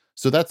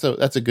so that's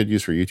a good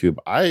use for YouTube.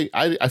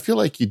 I feel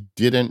like you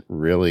didn't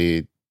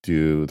really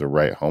do the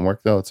right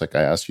homework though. It's like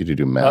I asked you to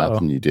do math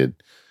and you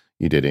did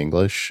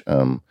English.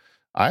 I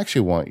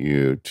actually want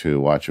you to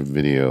watch a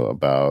video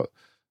about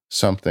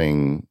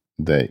something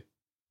that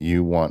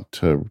you want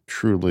to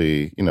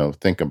truly,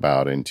 think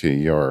about into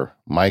your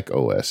Mic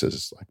OS,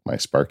 is like my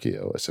Sparky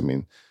OS. I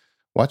mean,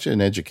 watch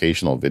an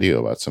educational video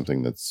about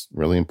something that's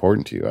really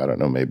important to you. I don't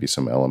know, maybe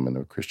some element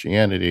of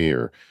Christianity,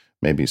 or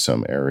maybe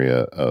some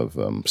area of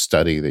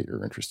study that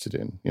you're interested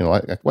in.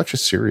 Like watch a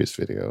serious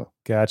video.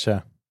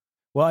 Gotcha.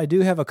 Well, I do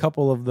have a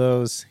couple of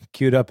those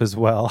queued up as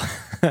well.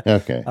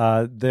 Okay.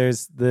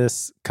 There's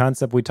this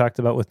concept we talked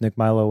about with Nick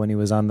Milo when he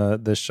was on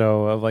the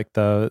show of like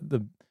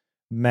the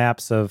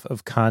maps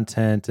of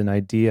content and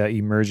idea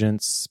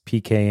emergence,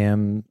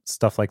 PKM,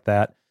 stuff like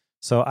that.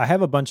 So I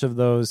have a bunch of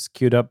those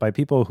queued up by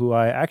people who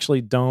I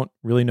actually don't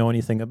really know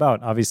anything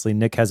about. Obviously,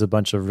 Nick has a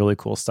bunch of really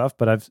cool stuff,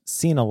 but I've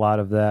seen a lot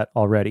of that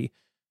already.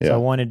 Yeah. So I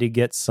wanted to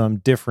get some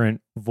different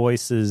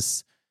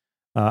voices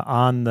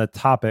on the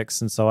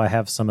topics. And so I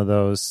have some of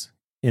those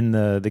in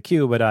the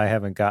queue, but I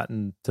haven't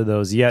gotten to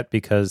those yet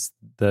because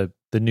the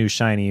new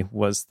shiny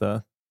was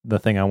the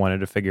thing I wanted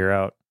to figure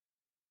out.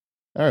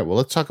 All right, well,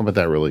 let's talk about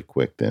that really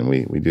quick then.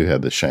 We do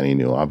have the shiny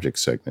new object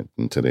segment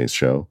in today's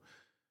show.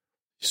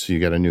 So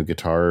you got a new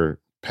guitar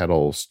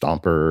pedal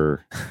stomper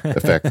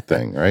effect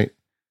thing, right?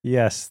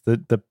 Yes,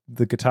 the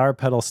guitar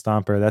pedal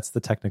stomper. That's the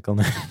technical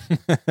name.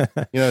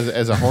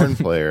 As a horn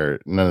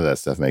player, none of that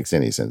stuff makes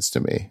any sense to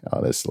me,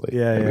 honestly.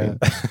 Yeah.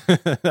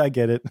 I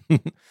get it.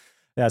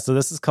 Yeah, so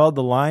this is called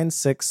the Line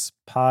 6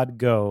 Pod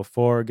Go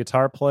for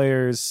guitar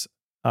players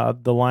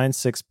the Line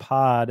 6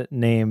 pod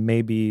name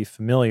may be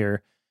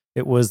familiar.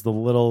 It was the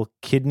little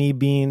kidney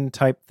bean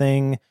type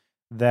thing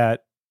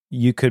that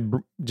you could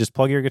just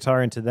plug your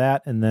guitar into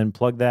that and then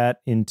plug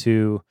that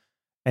into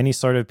any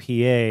sort of PA,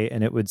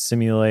 and it would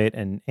simulate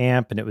an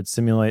amp and it would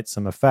simulate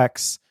some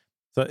effects.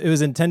 So it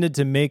was intended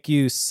to make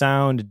you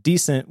sound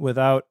decent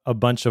without a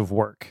bunch of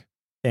work.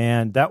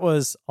 And that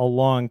was a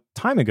long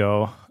time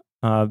ago.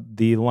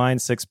 The Line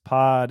 6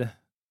 pod,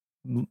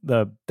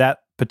 that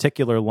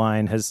particular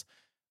line has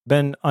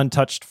been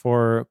untouched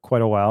for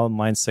quite a while. And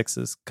Line 6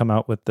 has come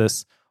out with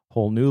this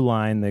whole new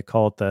line. They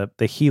call it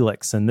the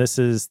Helix. And this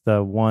is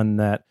the one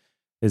that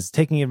is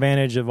taking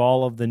advantage of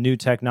all of the new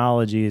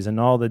technologies and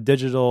all the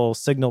digital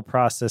signal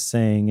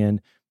processing.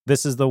 And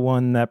this is the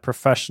one that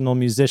professional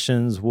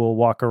musicians will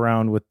walk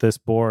around with this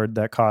board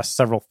that costs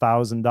several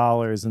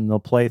 $1,000s, and they'll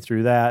play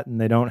through that,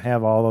 and they don't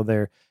have all of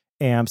their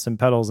amps and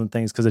pedals and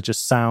things because it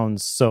just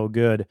sounds so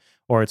good,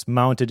 or it's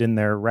mounted in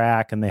their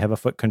rack and they have a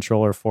foot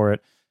controller for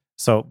it.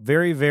 So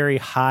very, very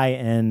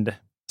high-end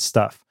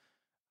stuff.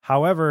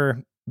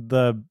 However,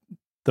 the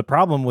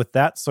problem with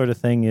that sort of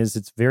thing is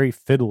it's very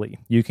fiddly.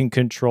 You can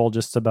control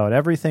just about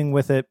everything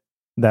with it.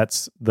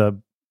 That's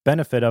the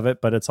benefit of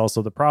it, but it's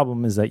also the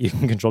problem is that you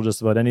can control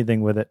just about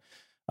anything with it.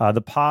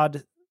 The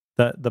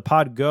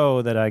Pod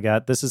Go that I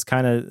got, this is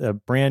kind of a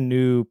brand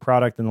new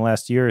product in the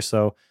last year or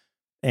so,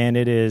 and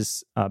it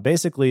is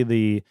basically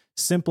the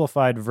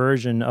simplified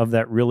version of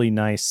that really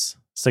nice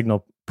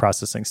signal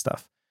processing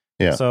stuff.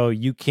 Yeah. So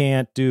you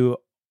can't do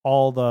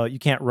you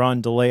can't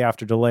run delay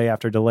after delay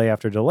after delay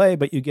after delay,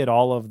 but you get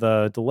all of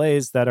the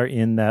delays that are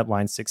in that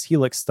Line 6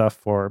 Helix stuff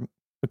for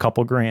a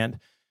couple grand.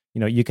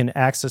 You can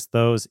access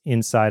those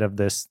inside of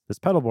this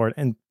pedal board.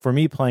 And for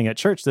me playing at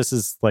church, this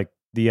is like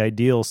the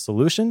ideal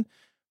solution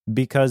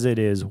because it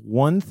is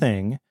one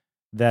thing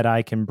that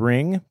I can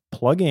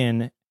plug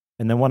in,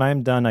 and then when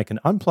I'm done, I can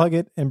unplug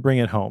it and bring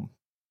it home.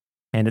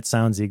 And it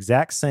sounds the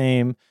exact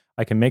same.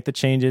 I can make the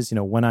changes,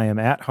 when I am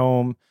at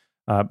home,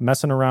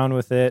 messing around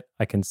with it.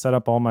 I can set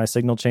up all my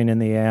signal chain in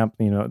the amp,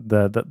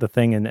 the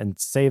thing and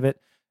save it,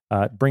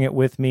 bring it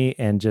with me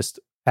and just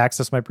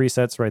access my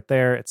presets right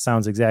there. It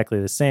sounds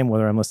exactly the same,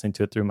 whether I'm listening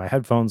to it through my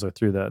headphones or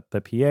through the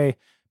PA,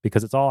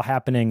 because it's all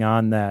happening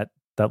on that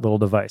little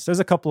device. There's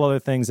a couple other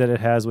things that it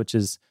has, which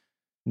is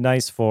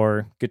nice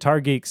for guitar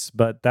geeks,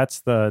 but that's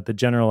the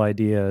general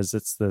idea is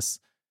it's this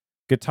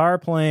guitar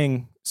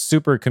playing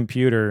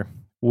supercomputer,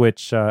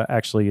 which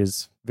actually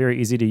is very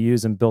easy to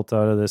use and built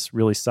out of this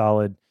really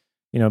solid,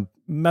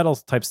 metal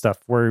type stuff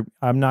where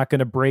I'm not going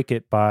to break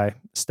it by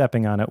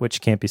stepping on it,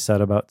 which can't be said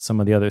about some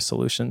of the other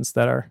solutions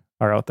that are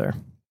out there.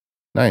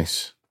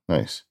 Nice.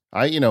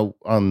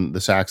 On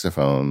the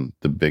saxophone,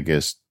 the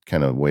biggest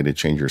kind of way to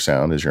change your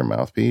sound is your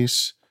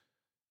mouthpiece.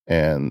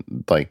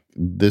 And like,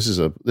 this is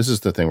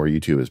the thing where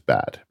YouTube is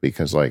bad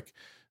because like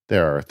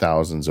there are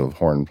thousands of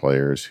horn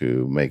players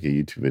who make a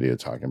YouTube video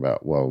talking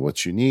about, well,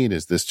 what you need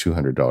is this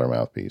 $200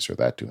 mouthpiece or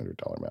that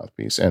 $200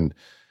 mouthpiece. And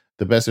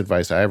the best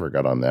advice I ever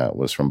got on that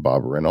was from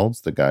Bob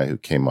Reynolds, the guy who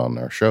came on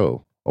our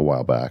show a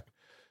while back.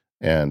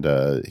 And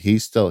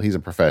he's a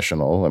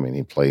professional. I mean,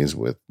 he plays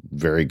with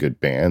very good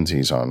bands.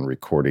 He's on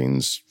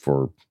recordings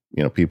for,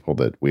 people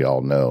that we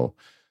all know.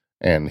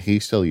 And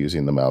he's still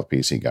using the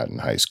mouthpiece he got in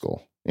high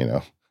school.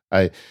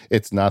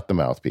 It's not the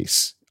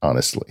mouthpiece,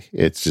 honestly.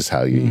 It's just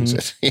how you use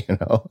it,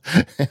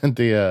 And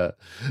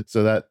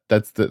so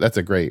that's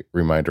a great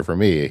reminder for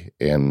me,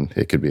 and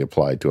it could be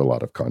applied to a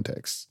lot of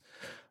contexts.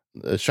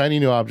 A shiny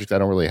new object, I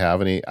don't really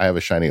have any. I have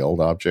a shiny old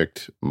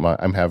object.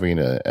 I'm having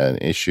an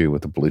issue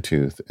with the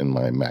Bluetooth in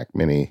my Mac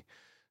Mini,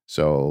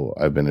 so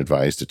I've been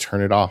advised to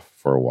turn it off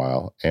for a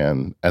while.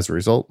 And as a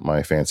result,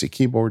 my fancy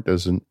keyboard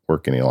doesn't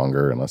work any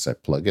longer unless I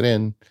plug it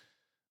in.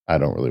 I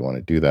don't really want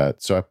to do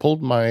that. So I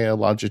pulled my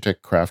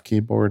Logitech Craft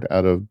keyboard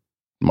out of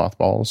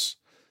mothballs,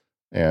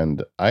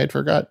 and I had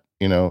forgot,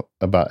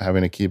 about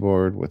having a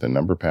keyboard with a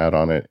number pad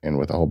on it and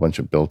with a whole bunch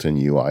of built-in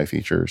UI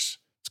features.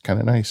 It's kind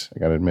of nice. I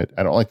got to admit,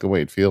 I don't like the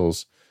way it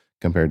feels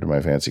compared to my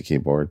fancy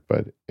keyboard,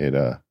 but it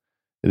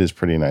is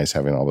pretty nice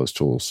having all those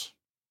tools.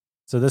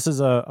 So this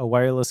is a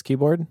wireless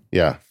keyboard?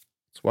 Yeah,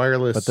 it's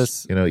wireless. But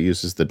this, it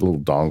uses the little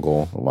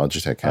dongle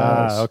Logitech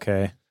has.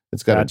 Okay.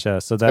 It's got gotcha.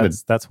 So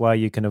that's why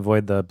you can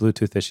avoid the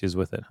Bluetooth issues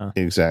with it, huh?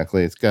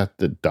 Exactly. It's got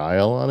the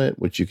dial on it,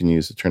 which you can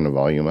use to turn the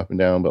volume up and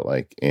down. But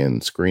like in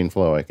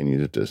ScreenFlow, I can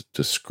use it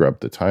to scrub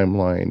the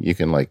timeline. You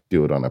can like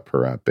do it on a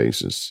per app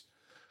basis.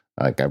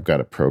 Like I've got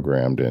it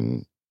programmed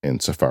in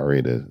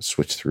Safari to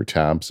switch through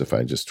tabs if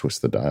I just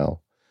twist the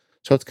dial.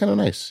 So it's kind of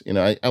nice.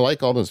 I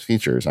like all those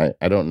features. I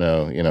don't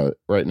know,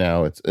 right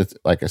now it's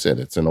like I said,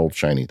 it's an old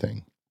shiny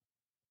thing.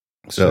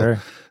 So sure.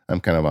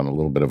 I'm kind of on a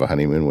little bit of a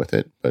honeymoon with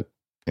it, but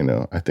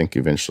I think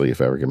eventually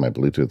if I ever get my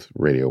Bluetooth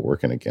radio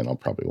working again, I'll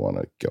probably want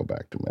to go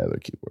back to my other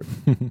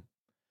keyboard.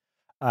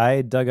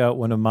 I dug out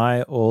one of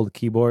my old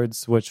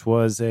keyboards, which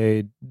was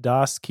a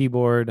DOS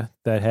keyboard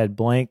that had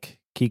blank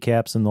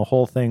keycaps and the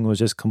whole thing was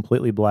just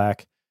completely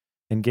black,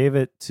 and gave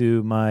it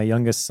to my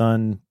youngest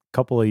son a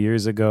couple of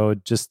years ago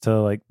just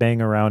to like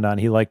bang around on.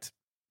 He liked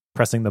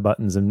pressing the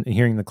buttons and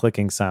hearing the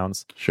clicking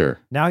sounds. Sure.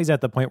 Now he's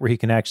at the point where he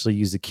can actually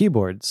use a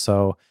keyboard.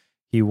 So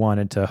he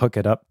wanted to hook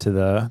it up to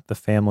the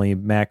family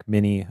Mac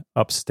Mini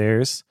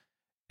upstairs,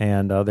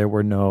 and there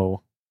were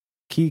no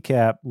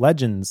keycap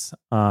legends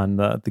on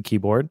the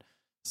keyboard.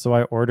 So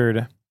I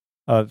ordered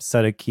a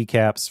set of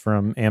keycaps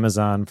from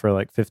Amazon for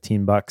like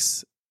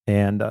 $15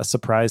 and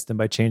surprised him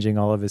by changing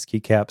all of his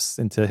keycaps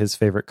into his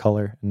favorite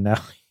color. And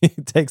now he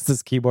takes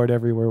this keyboard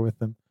everywhere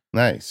with him.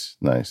 Nice.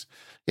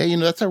 Yeah,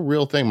 that's a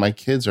real thing. My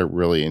kids are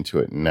really into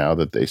it now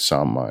that they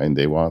saw mine.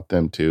 They want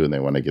them to, and they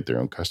want to get their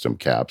own custom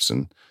caps,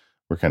 and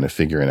we're kind of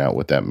figuring out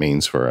what that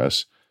means for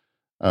us.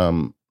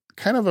 Kind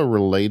of a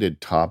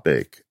related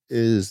topic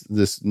is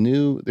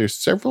there's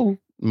several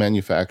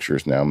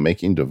manufacturers now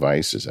making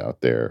devices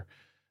out there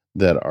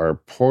that are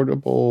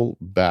portable,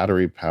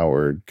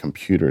 battery-powered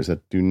computers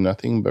that do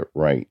nothing but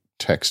write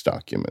text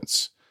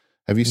documents.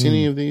 Have you seen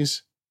any of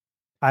these?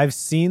 I've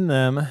seen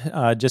them,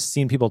 just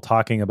seen people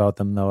talking about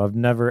them, though. I've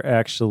never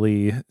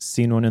actually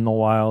seen one in the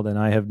wild, and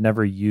I have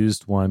never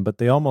used one, but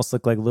they almost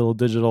look like little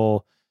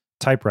digital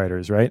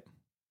typewriters, right?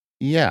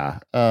 Yeah.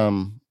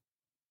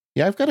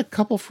 Yeah, I've got a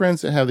couple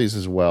friends that have these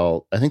as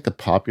well. I think the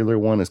popular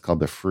one is called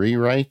the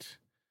FreeWrite,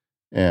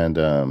 and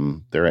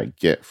they're at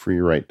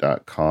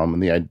getfreewrite.com.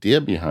 And the idea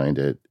behind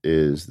it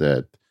is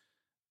that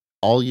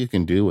all you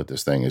can do with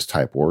this thing is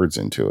type words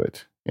into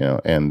it,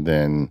 and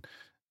then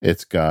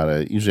it's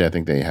got usually I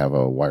think they have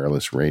a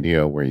wireless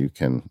radio where you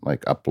can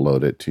like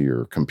upload it to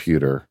your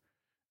computer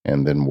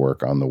and then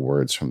work on the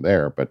words from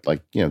there. But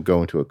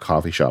go into a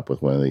coffee shop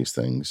with one of these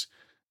things,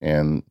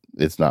 and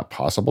it's not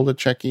possible to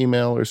check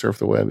email or surf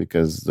the web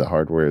because the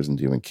hardware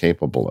isn't even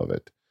capable of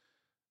it.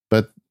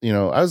 But,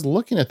 I was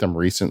looking at them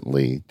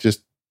recently,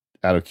 just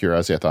out of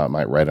curiosity. I thought I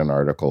might write an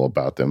article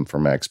about them for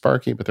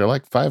MacSparky, but they're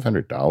like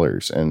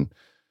 $500. And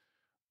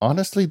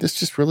honestly, this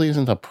just really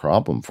isn't a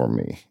problem for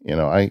me.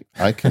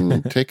 I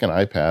can take an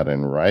iPad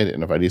and write it.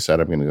 And if I decide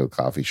I'm going to go to a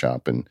coffee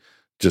shop and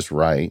just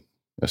write,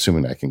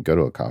 assuming I can go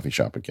to a coffee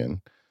shop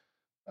again,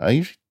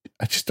 I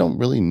just don't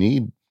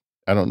need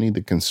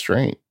the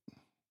constraint.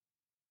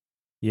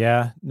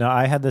 Yeah, no,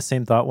 I had the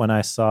same thought when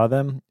I saw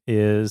them,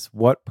 is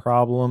what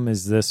problem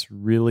is this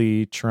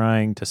really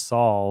trying to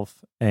solve?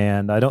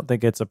 And I don't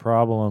think it's a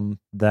problem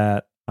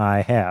that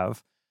I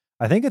have.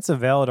 I think it's a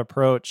valid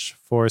approach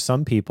for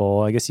some people.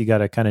 I guess you got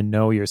to kind of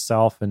know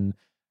yourself and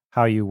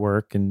how you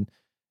work, and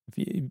if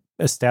you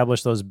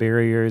establish those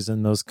barriers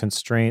and those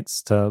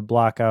constraints to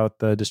block out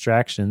the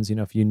distractions,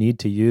 if you need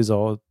to use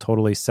a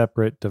totally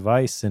separate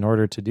device in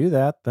order to do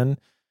that, then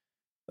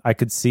I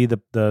could see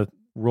the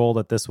role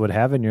that this would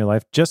have in your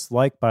life. Just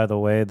like, by the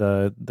way,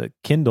 the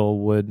Kindle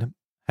would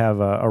have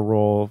a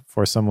role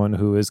for someone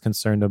who is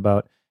concerned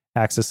about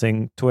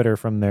accessing Twitter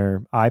from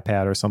their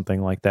iPad or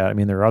something like that. I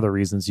mean, there are other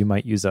reasons you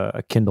might use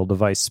a Kindle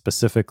device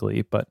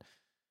specifically, but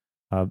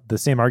the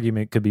same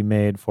argument could be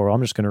made for,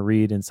 I'm just going to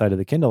read inside of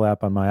the Kindle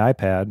app on my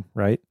iPad,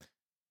 right?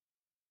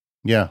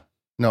 Yeah.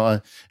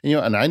 No,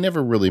 and I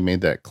never really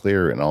made that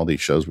clear in all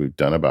these shows we've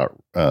done about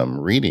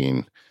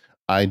reading.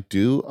 I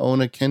do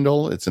own a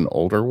Kindle. It's an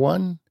older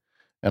one,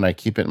 and I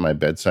keep it in my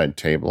bedside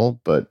table,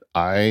 but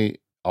I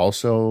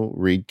also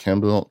read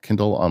Kindle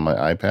on my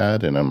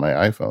iPad and on my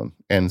iPhone,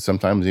 and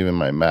sometimes even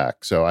my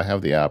Mac. So I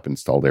have the app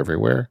installed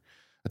everywhere.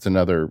 That's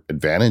another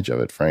advantage of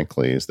it,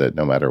 frankly, is that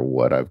no matter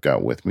what I've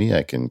got with me,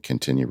 I can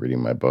continue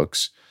reading my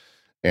books.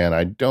 And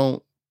I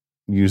don't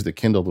use the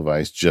Kindle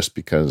device just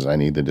because I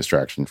need the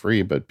distraction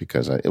free, but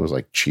because it was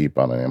like cheap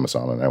on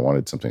Amazon and I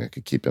wanted something I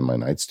could keep in my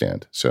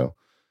nightstand. So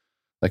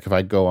like if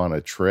I go on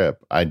a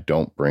trip, I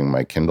don't bring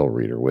my Kindle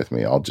reader with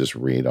me. I'll just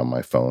read on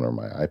my phone or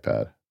my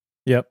iPad.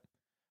 Yep.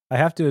 I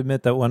have to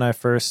admit that when I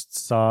first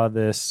saw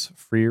this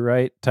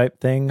FreeWrite type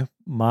thing,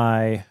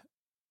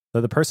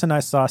 the person I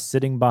saw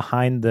sitting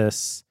behind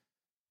this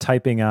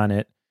typing on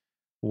it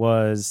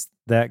was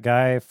that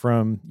guy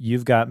from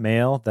You've Got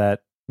Mail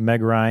that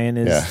Meg Ryan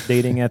is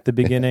dating at the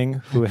beginning,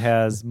 who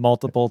has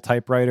multiple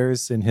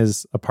typewriters in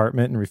his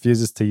apartment and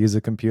refuses to use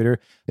a computer.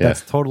 Yeah.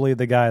 That's totally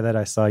the guy that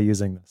I saw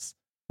using this.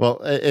 Well,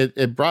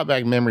 it brought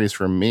back memories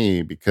for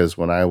me because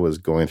when I was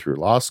going through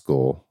law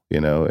school,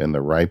 in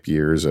the ripe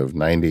years of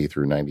 90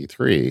 through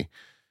 93,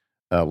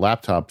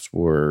 laptops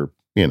were,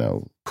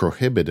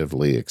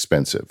 prohibitively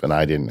expensive, and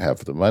I didn't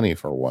have the money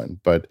for one.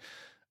 But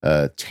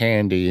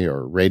Tandy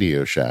or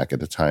Radio Shack at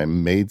the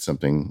time made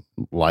something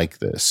like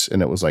this,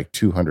 and it was like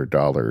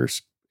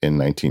 $200 in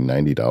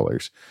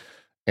 $1990.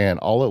 And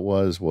all it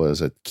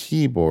was a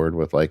keyboard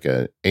with like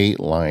a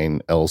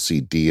 8-line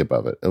LCD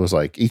above it. It was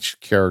like each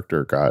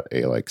character got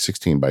a like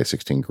 16 by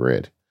 16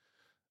 grid.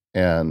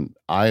 And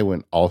I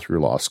went all through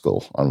law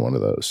school on one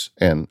of those.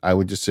 And I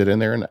would just sit in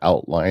there and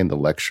outline the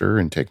lecture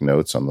and take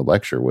notes on the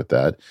lecture with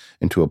that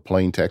into a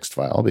plain text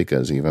file,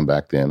 because even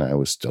back then I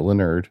was still a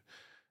nerd.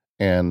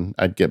 And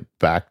I'd get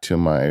back to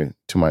my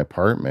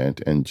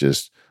apartment and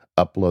just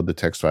upload the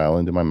text file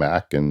into my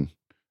Mac and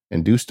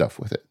do stuff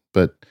with it.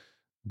 But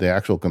the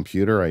actual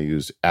computer I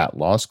used at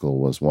law school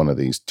was one of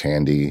these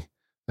Tandy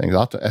things.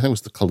 I think it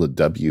was called a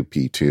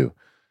WP2.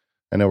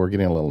 I know we're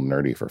getting a little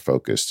nerdy for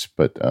Focused,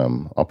 but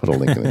I'll put a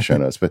link in the show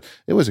notes. But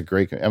it was a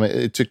great. I mean,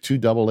 it took 2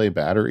 AA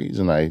batteries,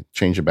 and I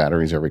changed the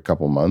batteries every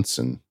couple months,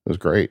 and it was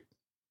great.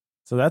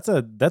 So that's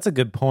a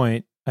good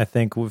point. I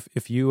think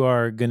if you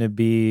are going to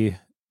be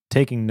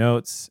taking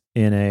notes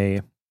in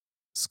a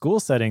school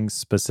setting,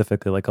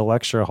 specifically like a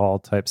lecture hall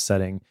type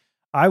setting,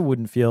 I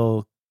wouldn't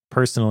feel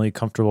personally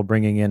comfortable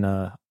bringing in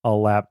a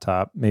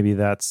laptop. Maybe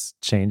that's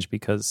changed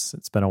because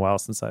it's been a while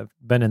since I've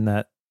been in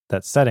that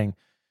setting.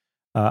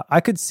 I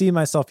could see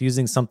myself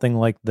using something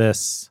like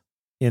this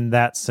in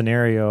that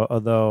scenario,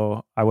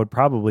 although I would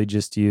probably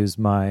just use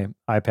my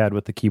iPad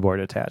with the keyboard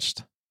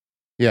attached.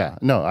 Yeah,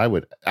 no, I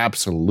would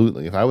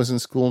absolutely. If I was in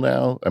school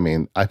now, I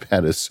mean,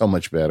 iPad is so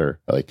much better.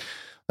 Like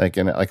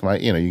my,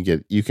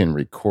 you can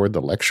record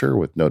the lecture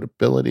with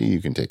Notability.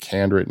 You can take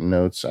handwritten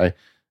notes.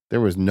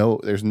 There's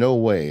no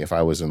way if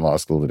I was in law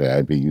school today,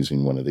 I'd be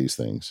using one of these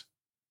things.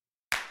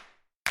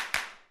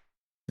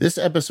 This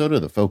episode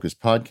of the Focus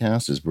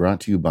Podcast is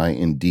brought to you by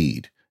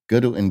Indeed. Go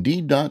to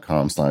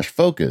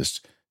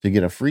Indeed.com/focused to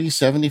get a free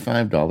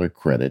 $75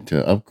 credit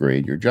to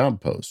upgrade your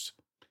job post.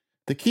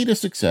 The key to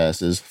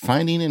success is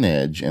finding an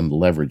edge and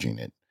leveraging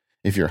it.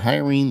 If you're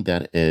hiring,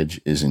 that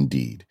edge is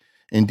Indeed.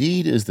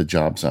 Indeed is the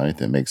job site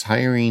that makes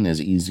hiring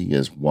as easy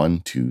as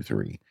 1, 2,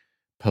 3.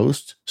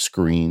 Post,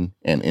 screen,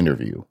 and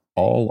interview,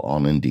 all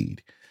on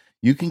Indeed.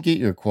 You can get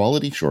your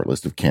quality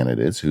shortlist of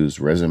candidates whose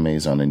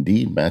resumes on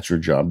Indeed match your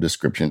job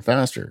description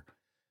faster.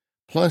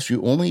 Plus,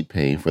 you only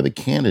pay for the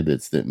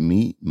candidates that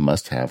meet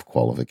must-have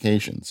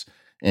qualifications,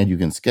 and you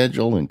can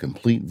schedule and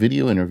complete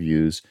video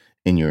interviews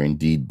in your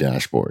Indeed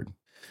dashboard.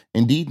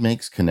 Indeed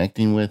makes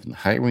connecting with and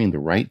hiring the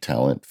right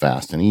talent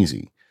fast and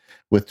easy.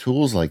 With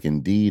tools like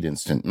Indeed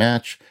Instant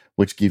Match,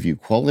 which give you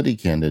quality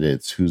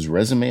candidates whose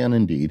resume on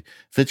Indeed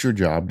fits your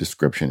job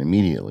description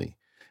immediately.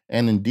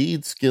 And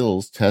Indeed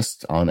skills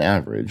tests on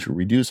average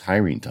reduce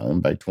hiring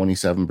time by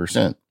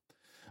 27%.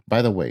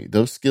 By the way,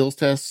 those skills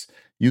tests,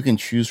 you can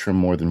choose from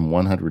more than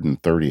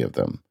 130 of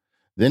them.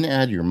 Then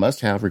add your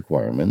must-have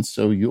requirements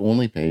so you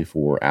only pay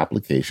for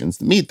applications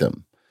that meet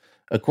them.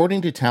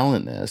 According to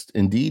Talent Nest,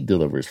 Indeed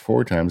delivers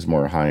 4 times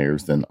more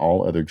hires than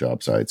all other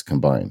job sites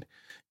combined.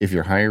 If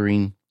you're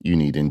hiring, you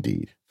need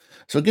Indeed.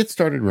 So get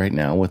started right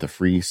now with a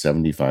free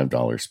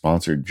 $75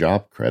 sponsored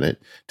job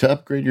credit to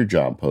upgrade your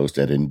job post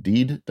at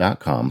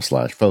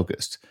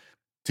Indeed.com/focused.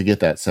 To get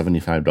that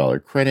 $75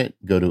 credit,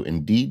 go to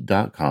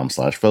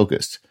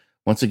Indeed.com/focused.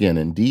 Once again,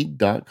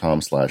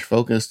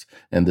 Indeed.com/focused,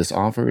 and this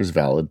offer is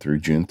valid through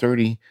June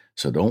 30,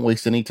 so don't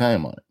waste any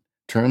time on it.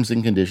 Terms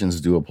and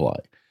conditions do apply.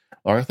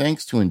 Our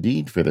thanks to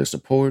Indeed for their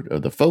support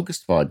of the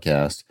Focused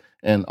Podcast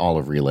and all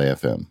of Relay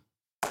FM.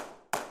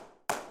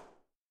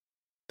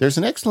 There's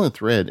an excellent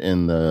thread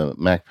in the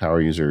Mac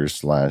Power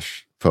Users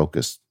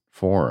 /Focus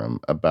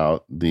forum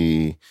about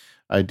the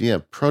idea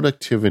of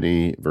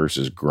productivity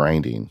versus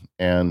grinding.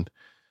 And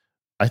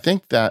I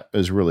think that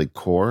is really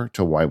core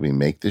to why we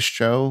make this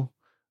show.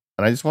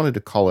 And I just wanted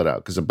to call it out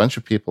because a bunch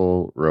of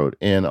people wrote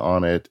in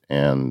on it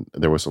and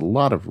there was a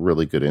lot of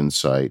really good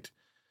insight.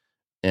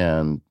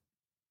 And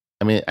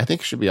I mean, I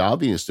think it should be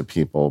obvious to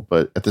people,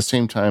 but at the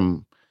same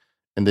time,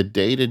 in the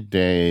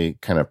day-to-day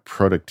kind of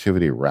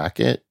productivity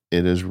racket,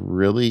 it is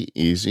really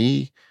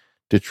easy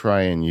to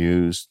try and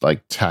use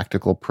like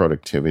tactical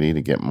productivity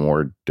to get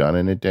more done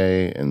in a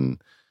day.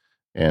 And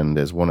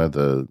as one of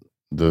the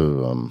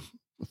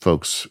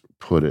folks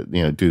put it,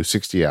 do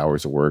 60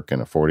 hours of work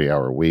in a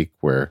 40-hour week,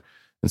 where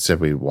instead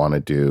we want to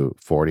do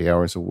 40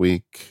 hours a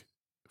week,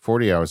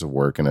 40 hours of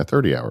work in a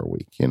 30-hour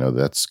week.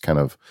 That's kind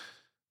of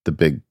the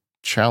big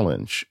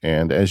challenge.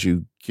 And as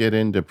you get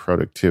into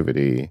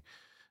productivity,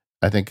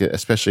 I think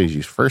especially as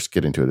you first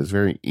get into it, it's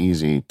very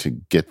easy to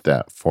get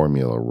that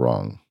formula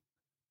wrong.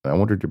 And I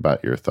wondered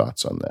about your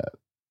thoughts on that.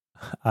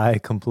 I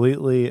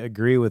completely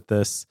agree with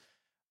this.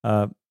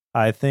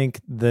 I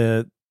think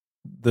the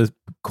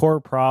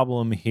core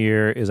problem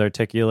here is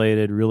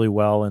articulated really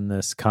well in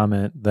this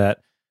comment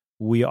that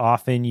we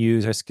often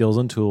use our skills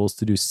and tools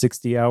to do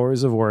 60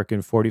 hours of work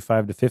in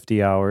 45 to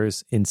 50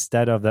 hours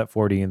instead of that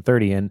 40 and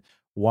 30. And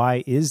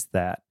why is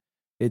that?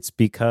 It's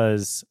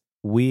because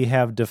we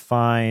have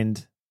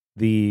defined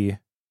the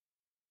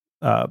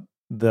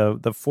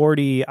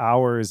 40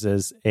 hours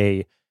as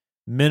a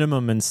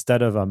minimum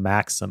instead of a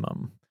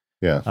maximum.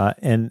 Yeah.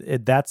 And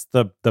that's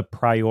the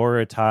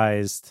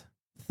prioritized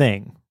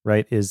thing,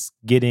 right? Is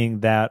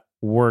getting that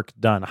work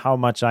done. How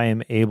much I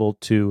am able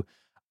to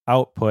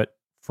output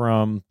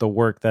from the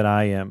work that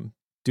I am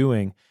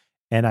doing.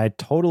 And I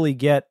totally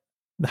get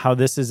how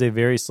this is a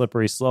very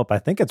slippery slope. I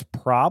think it's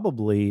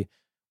probably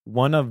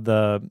one of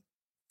the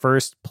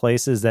first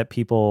places that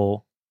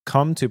people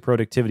come to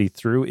productivity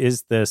through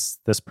is this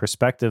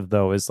perspective,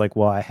 though, is like,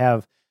 well, I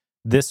have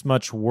this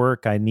much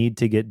work I need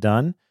to get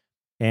done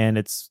and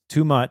it's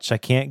too much. I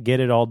can't get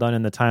it all done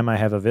in the time I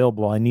have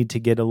available. I need to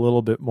get a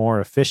little bit more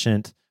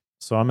efficient.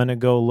 So I'm going to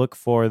go look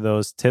for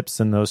those tips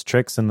and those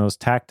tricks and those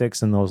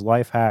tactics and those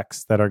life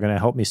hacks that are going to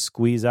help me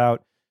squeeze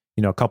out,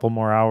 a couple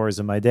more hours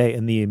of my day.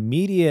 And the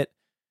immediate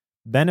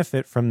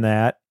benefit from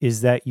that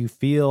is that you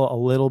feel a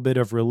little bit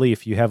of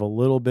relief. You have a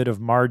little bit of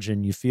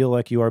margin. You feel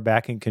like you are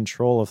back in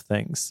control of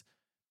things.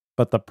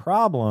 But the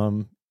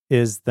problem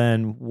is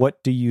then where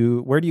do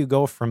you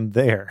go from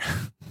there?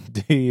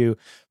 Do you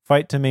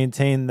fight to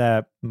maintain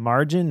that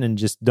margin and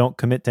just don't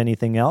commit to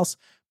anything else?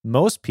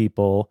 Most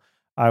people,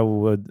 I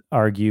would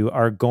argue,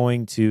 are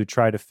going to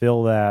try to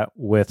fill that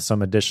with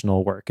some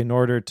additional work in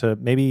order to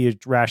maybe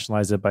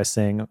rationalize it by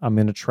saying, I'm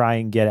going to try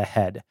and get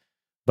ahead.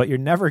 But you're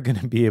never going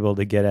to be able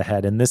to get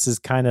ahead. And this is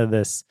kind of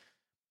this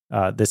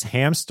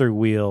hamster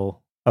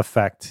wheel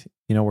effect,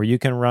 where you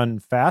can run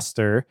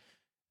faster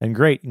and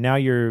great. Now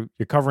you're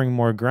covering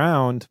more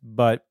ground,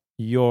 but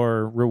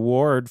your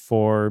reward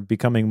for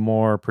becoming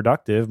more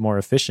productive, more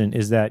efficient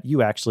is that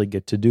you actually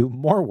get to do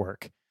more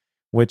work,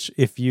 which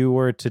if you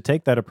were to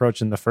take that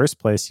approach in the first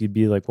place, you'd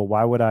be like, well,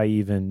 why would I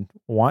even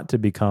want to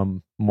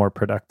become more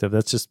productive?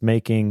 That's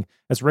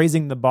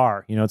raising the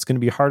bar. It's going to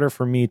be harder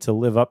for me to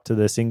live up to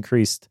this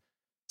increased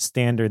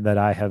standard that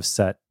I have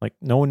set. Like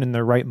no one in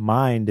their right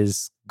mind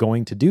is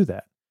going to do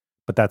that.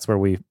 But that's where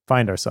we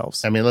find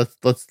ourselves. I mean,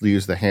 let's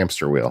use the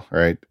hamster wheel,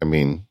 right? I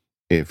mean,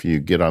 if you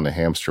get on the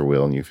hamster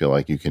wheel and you feel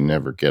like you can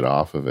never get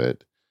off of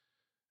it,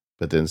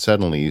 but then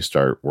suddenly you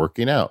start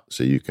working out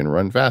so you can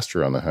run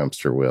faster on the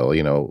hamster wheel.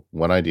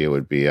 One idea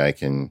would be I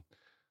can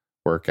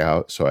work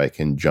out so I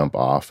can jump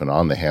off and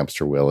on the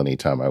hamster wheel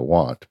anytime I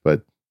want.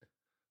 But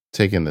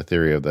taking the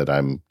theory of that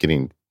I'm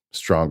getting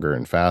stronger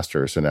and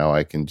faster, so now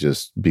I can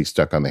just be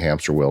stuck on the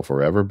hamster wheel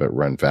forever, but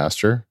run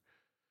faster.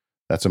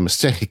 That's a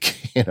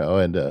mistake, and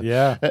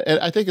and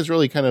I think it's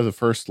really kind of the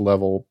first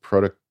level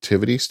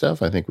productivity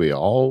stuff. I think we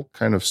all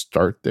kind of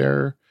start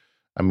there.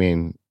 I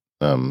mean,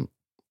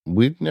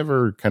 we've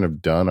never kind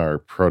of done our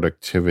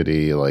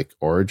productivity like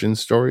origin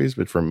stories,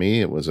 but for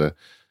me, it was a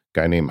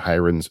guy named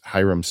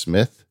Hiram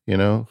Smith,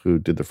 who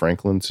did the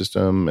Franklin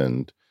system,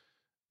 and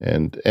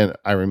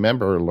I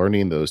remember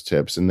learning those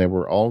tips, and they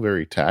were all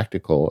very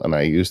tactical, and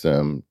I used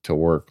them to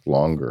work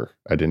longer.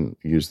 I didn't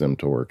use them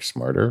to work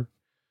smarter.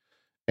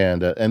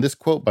 And this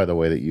quote, by the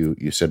way, that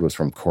you said was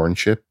from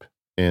Cornship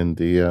in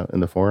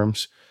the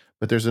forums.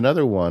 But there's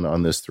another one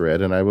on this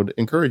thread, and I would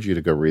encourage you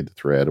to go read the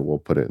thread. We'll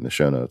put it in the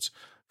show notes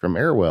from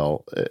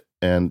Airwell.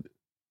 And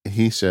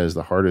he says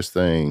the hardest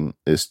thing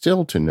is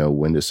still to know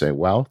when to say,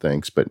 wow,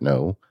 thanks, but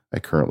no, I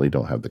currently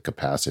don't have the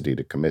capacity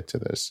to commit to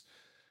this.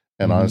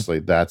 And honestly,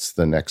 that's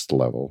the next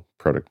level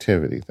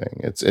productivity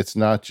thing. It's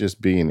not just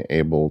being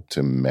able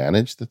to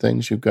manage the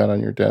things you've got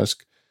on your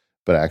desk,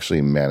 but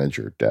actually manage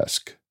your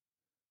desk.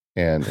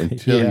 And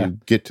until you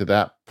get to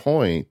that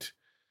point,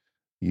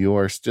 you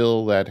are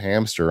still that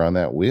hamster on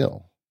that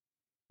wheel.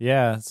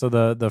 Yeah. So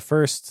the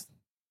first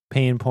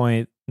pain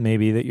point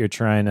maybe that you're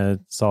trying to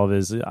solve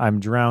is I'm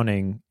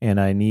drowning and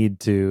I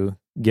need to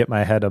get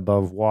my head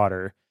above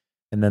water.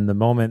 And then the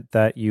moment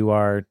that you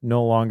are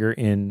no longer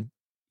in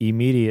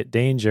immediate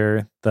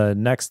danger, the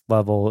next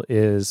level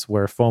is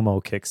where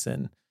FOMO kicks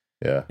in.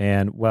 Yeah.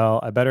 And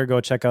I better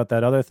go check out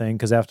that other thing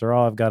because after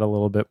all, I've got a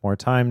little bit more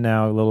time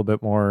now, a little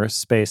bit more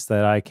space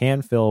that I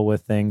can fill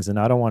with things. And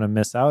I don't want to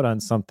miss out on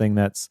something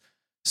that's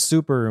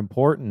super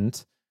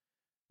important.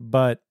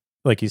 But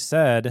like you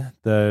said,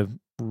 the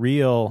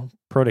real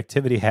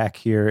productivity hack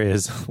here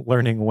is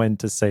learning when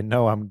to say,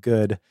 no, I'm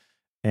good.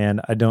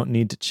 And I don't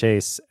need to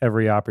chase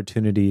every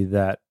opportunity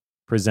that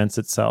presents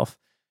itself.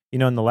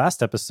 In the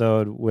last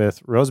episode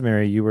with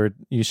Rosemary,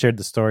 you shared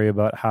the story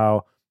about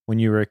how when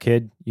you were a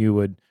kid, you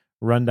would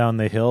run down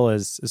the hill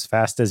as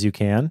fast as you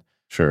can.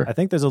 Sure. I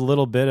think there's a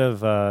little bit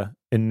of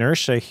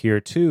inertia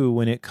here too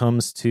when it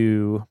comes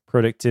to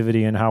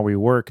productivity and how we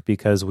work,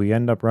 because we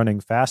end up running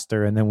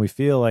faster and then we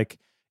feel like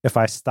if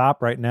I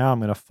stop right now, I'm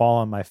going to fall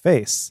on my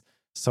face.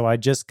 So I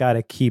just got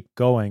to keep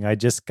going. I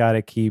just got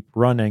to keep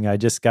running. I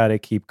just got to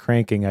keep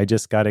cranking. I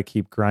just got to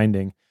keep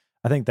grinding.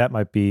 I think that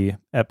might be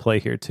at play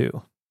here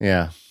too.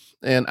 Yeah.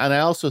 And I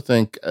also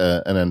think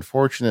an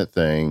unfortunate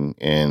thing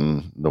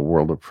in the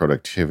world of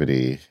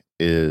productivity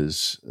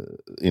is,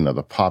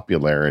 the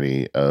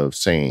popularity of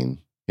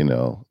saying,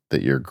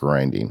 that you're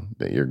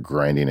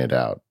grinding it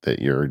out, that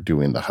you're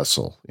doing the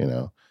hustle,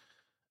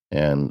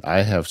 And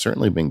I have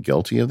certainly been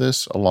guilty of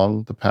this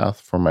along the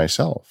path for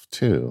myself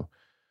too.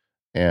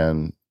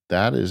 And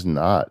that is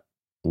not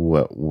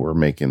what we're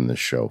making this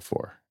show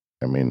for.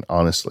 I mean,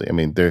 honestly,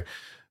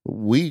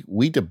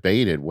 we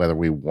debated whether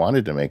we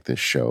wanted to make this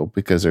show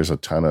because there's a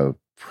ton of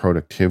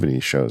productivity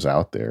shows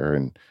out there.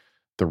 And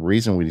the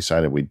reason we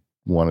decided we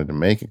wanted to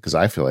make it, because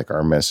I feel like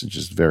our message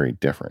is very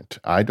different.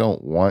 I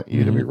don't want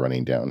you to be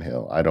running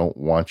downhill. I don't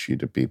want you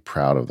to be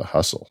proud of the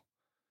hustle.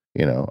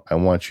 I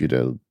want you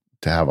to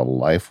have a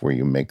life where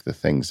you make the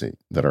things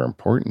that are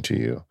important to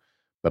you,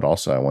 but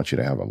also I want you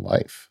to have a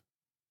life.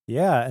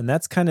 Yeah, and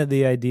that's kind of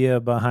the idea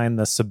behind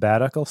the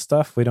sabbatical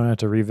stuff. We don't have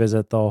to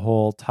revisit the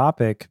whole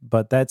topic,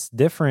 but that's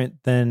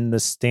different than the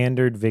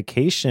standard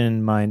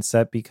vacation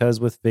mindset, because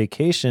with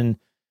vacation,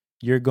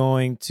 you're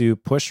going to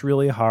push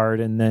really hard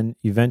and then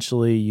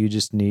eventually you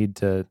just need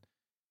to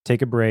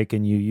take a break,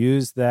 and you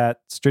use that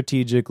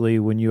strategically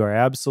when you are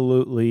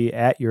absolutely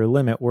at your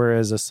limit.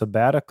 Whereas a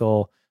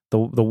sabbatical,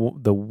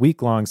 the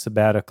week-long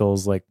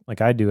sabbaticals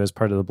like I do as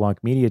part of the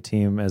Blanc Media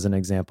team, as an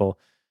example,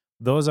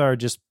 those are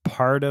just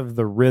part of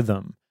the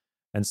rhythm.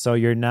 And so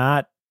you're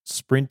not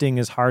sprinting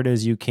as hard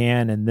as you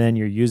can and then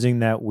you're using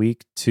that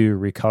week to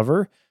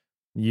recover.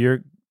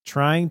 You're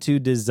trying to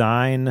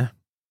design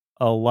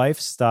a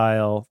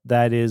lifestyle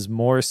that is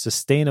more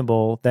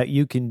sustainable, that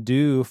you can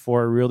do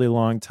for a really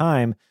long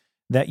time,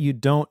 that you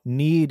don't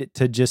need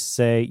to just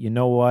say, you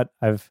know what,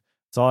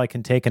 it's all I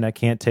can take and I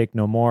can't take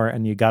no more.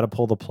 And you got to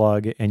pull the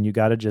plug and you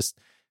got to just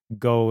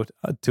go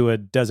to a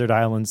desert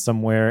island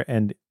somewhere.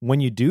 And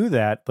when you do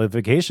that, the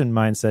vacation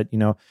mindset,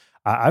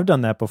 I've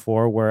done that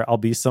before, where I'll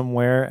be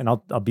somewhere and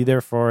I'll be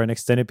there for an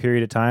extended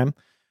period of time.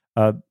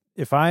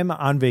 If I'm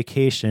on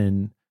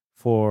vacation,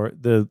 for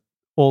the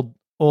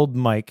old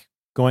Mike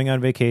going on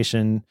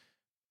vacation,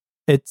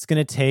 it's going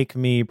to take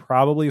me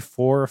probably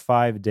 4 or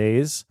 5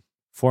 days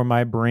for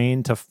my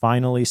brain to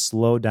finally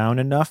slow down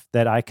enough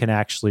that I can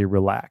actually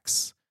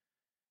relax.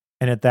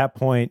 And at that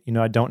point,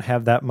 I don't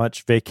have that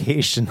much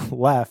vacation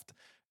left,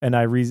 and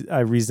I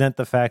resent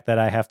the fact that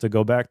I have to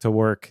go back to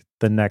work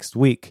the next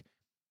week.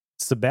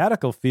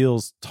 Sabbatical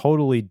feels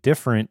totally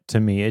different to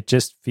me. It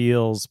just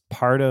feels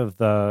part of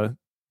the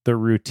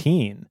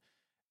routine.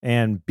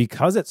 And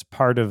because it's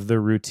part of the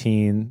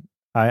routine,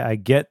 I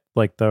get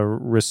like the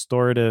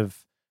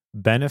restorative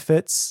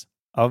benefits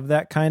of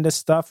that kind of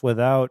stuff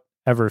without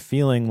ever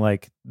feeling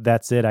like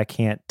that's it, I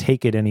can't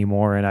take it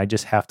anymore, and I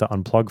just have to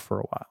unplug for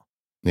a while.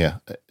 Yeah.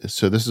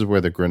 So this is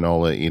where the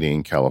granola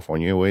eating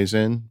California weighs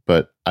in.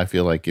 But I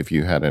feel like if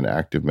you had an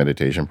active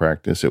meditation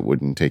practice, it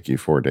wouldn't take you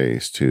 4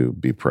 days to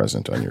be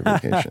present on your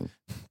vacation.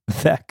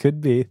 That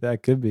could be. I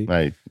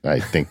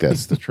think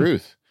that's the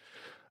truth.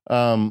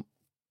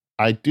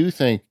 I do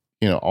think,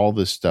 all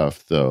this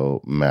stuff,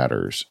 though,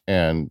 matters.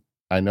 And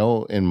I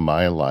know in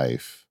my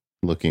life,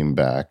 looking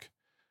back,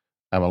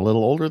 I'm a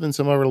little older than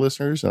some of our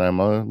listeners and I'm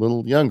a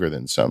little younger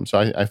than some. So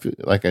I feel,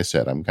 like I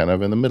said, I'm kind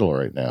of in the middle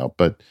right now.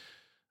 But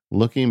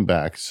looking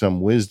back,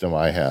 some wisdom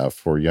I have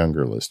for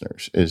younger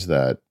listeners is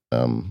that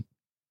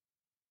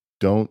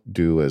don't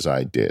do as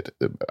I did.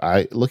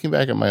 Looking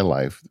back at my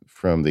life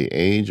from the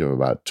age of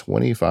about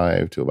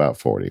 25 to about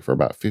 40, for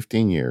about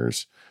 15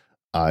 years,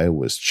 I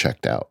was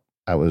checked out.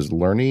 I was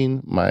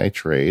learning my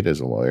trade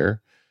as a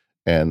lawyer,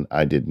 and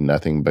I did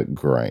nothing but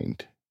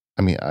grind.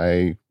 I mean,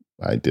 I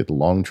did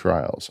long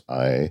trials.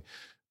 I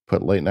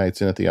put late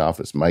nights in at the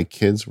office. My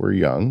kids were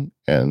young,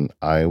 and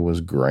I was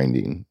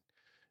grinding.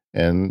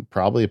 And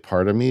probably a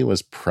part of me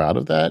was proud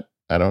of that.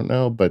 I don't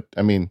know. But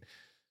I mean,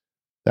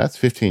 that's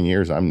 15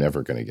 years I'm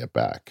never going to get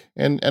back.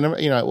 And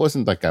it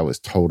wasn't like I was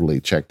totally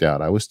checked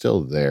out. I was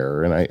still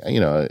there. And I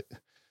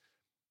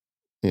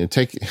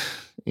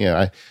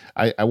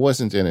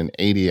wasn't in an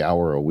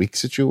 80-hour-a-week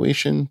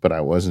situation, but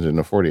I wasn't in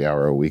a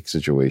 40-hour-a-week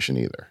situation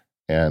either.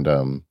 And,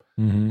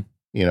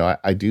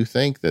 I do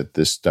think that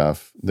this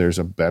stuff, there's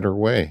a better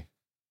way.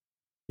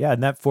 Yeah.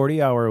 And that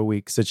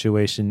 40-hour-a-week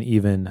situation,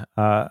 even,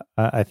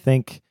 I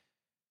think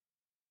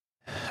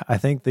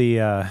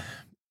the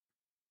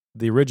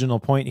original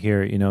point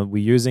here,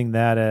 we using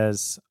that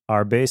as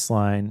our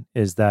baseline.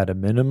 Is that a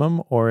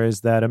minimum or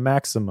is that a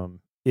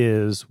maximum?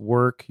 Is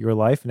work your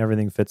life and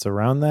everything fits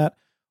around that?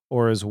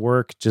 Or is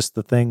work just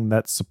the thing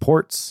that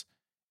supports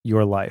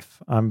your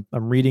life? I'm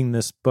reading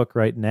this book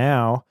right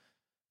now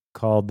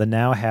called The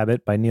Now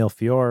Habit by Neil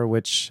Fiore,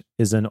 which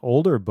is an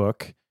older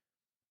book,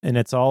 and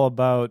it's all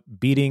about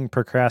beating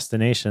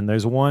procrastination.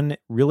 There's one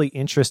really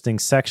interesting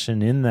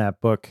section in that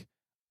book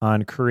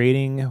on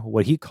creating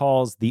what he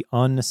calls the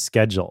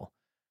unschedule.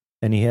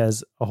 And he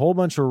has a whole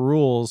bunch of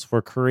rules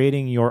for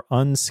creating your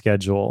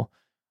unschedule.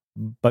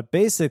 But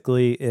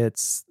basically,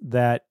 it's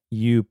that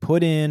you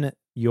put in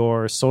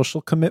your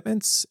social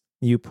commitments,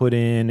 you put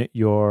in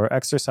your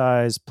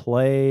exercise,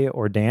 play,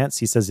 or dance.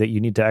 He says that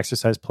you need to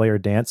exercise, play, or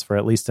dance for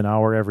at least an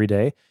hour every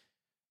day.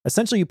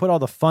 Essentially, you put all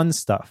the fun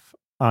stuff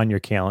on your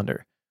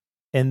calendar.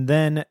 And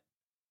then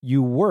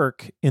you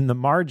work in the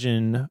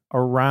margin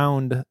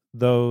around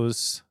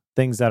those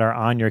things that are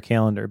on your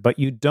calendar. But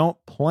you don't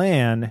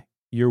plan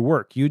your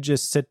work. You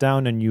just sit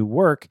down and you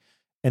work,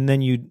 and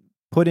then you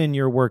put in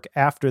your work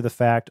after the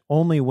fact,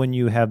 only when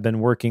you have been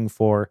working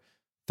for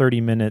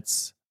 30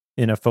 minutes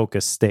in a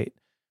focused state.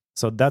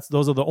 So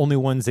those are the only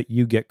ones that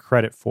you get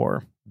credit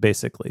for,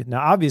 basically.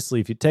 Now, obviously,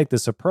 if you take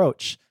this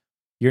approach,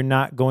 you're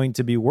not going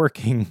to be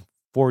working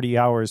 40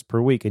 hours per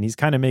week. And he's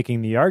kind of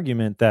making the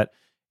argument that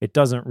it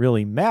doesn't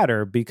really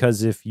matter,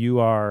 because if you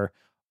are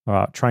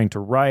trying to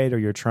write or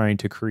you're trying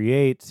to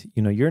create,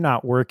 you're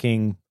not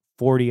working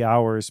 40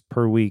 hours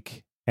per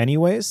week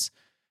anyways.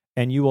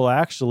 And you will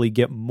actually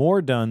get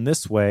more done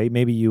this way.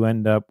 Maybe you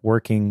end up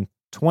working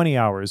 20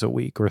 hours a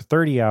week or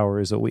 30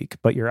 hours a week,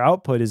 but your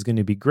output is going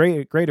to be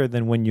greater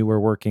than when you were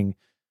working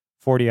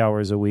 40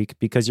 hours a week,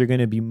 because you're going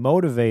to be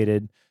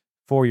motivated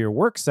for your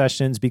work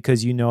sessions,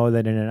 because you know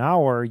that in an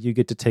hour you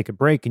get to take a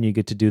break and you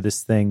get to do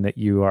this thing that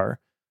you are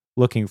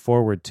looking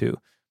forward to.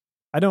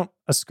 I don't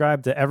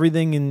ascribe to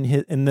everything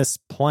in this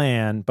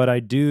plan, but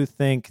I do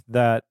think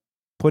that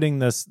putting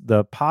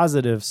the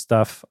positive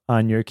stuff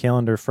on your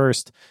calendar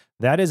first,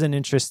 That is an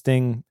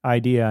interesting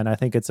idea, and I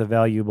think it's a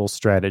valuable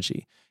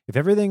strategy. If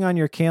everything on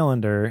your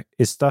calendar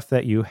is stuff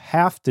that you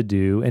have to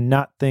do and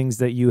not things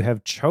that you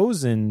have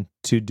chosen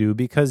to do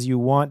because you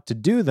want to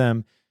do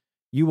them,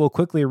 you will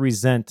quickly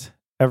resent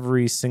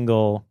every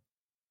single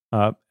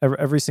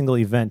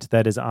event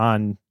that is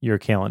on your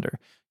calendar.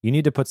 You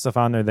need to put stuff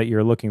on there that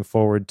you're looking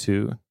forward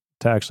to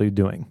actually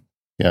doing.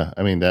 Yeah,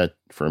 I mean, that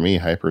for me,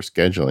 hyper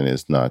scheduling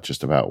is not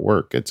just about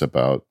work. It's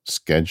about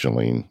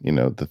scheduling,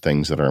 the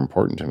things that are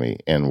important to me.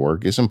 And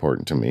work is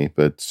important to me,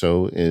 but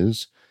so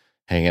is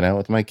hanging out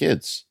with my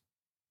kids.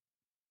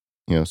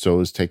 So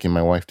is taking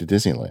my wife to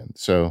Disneyland.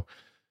 So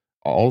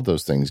all of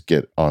those things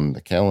get on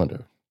the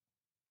calendar.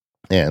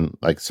 And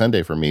like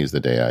Sunday for me is the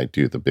day I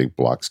do the big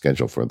block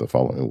schedule for the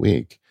following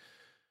week.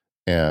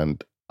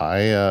 And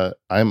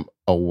I'm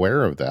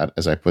aware of that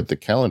as I put the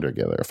calendar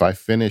together. If I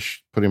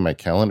finish putting my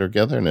calendar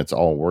together and it's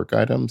all work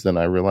items, then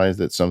I realize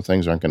that some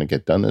things aren't going to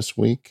get done this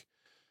week.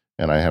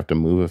 And I have to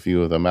move a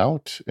few of them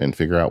out and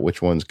figure out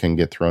which ones can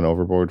get thrown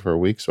overboard for a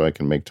week so I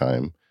can make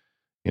time,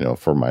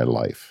 for my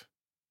life.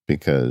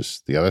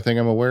 Because the other thing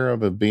I'm aware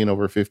of being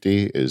over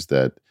 50 is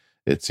that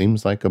it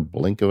seems like a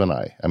blink of an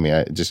eye. I mean,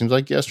 it just seems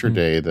like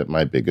yesterday that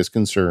my biggest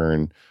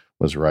concern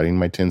was riding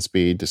my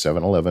 10-speed to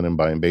 7-Eleven and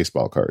buying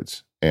baseball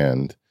cards.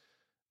 And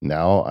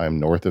now I'm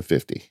north of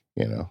 50,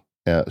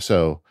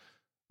 So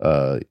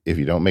if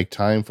you don't make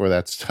time for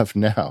that stuff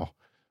now,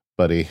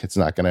 buddy, it's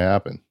not going to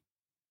happen.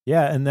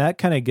 Yeah, and that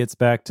kind of gets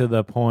back to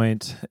the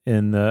point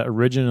in the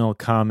original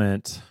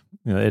comment.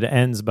 It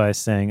ends by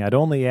saying, I'd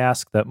only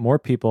ask that more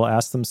people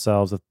ask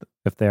themselves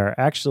if they are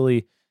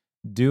actually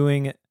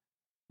doing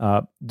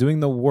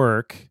the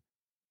work,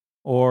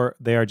 or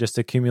they are just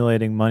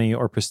accumulating money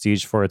or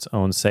prestige for its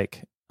own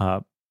sake.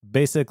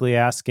 Basically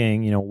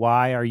asking,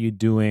 why are you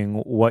doing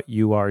what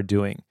you are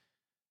doing?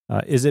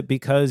 Is it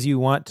because you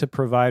want to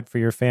provide for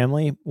your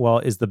family? Well,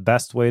 is the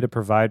best way to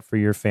provide for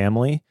your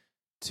family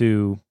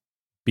to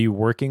be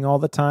working all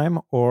the time?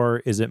 Or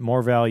is it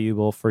more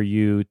valuable for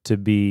you to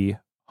be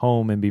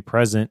home and be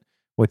present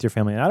with your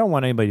family? And I don't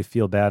want anybody to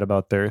feel bad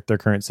about their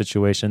current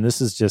situation.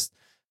 This is just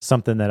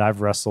something that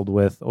I've wrestled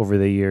with over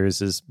the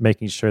years, is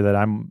making sure that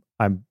I'm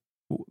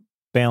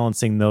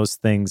balancing those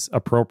things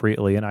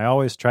appropriately. And I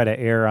always try to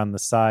err on the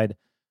side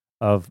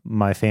of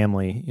my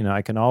family.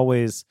 I can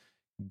always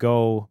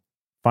go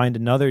find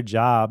another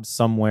job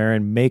somewhere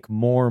and make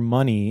more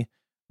money,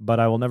 but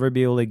I will never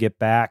be able to get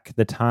back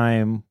the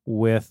time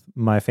with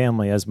my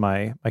family as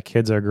my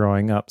kids are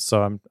growing up.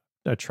 So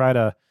I try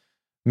to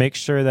make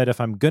sure that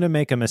if I'm going to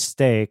make a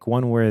mistake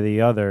one way or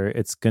the other,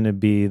 it's going to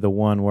be the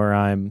one where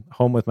I'm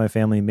home with my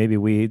family. Maybe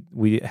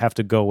we have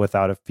to go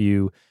without a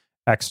few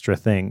extra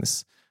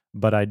things,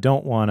 but I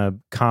don't want to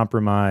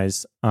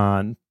compromise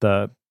on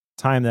the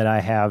time that I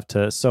have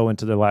to sow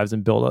into their lives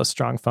and build a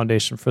strong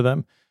foundation for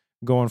them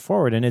going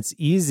forward. And it's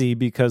easy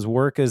because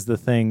work is the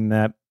thing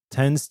that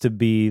tends to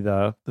be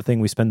the thing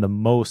we spend the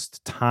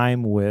most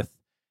time with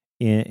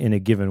in a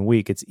given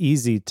week. It's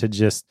easy to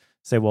just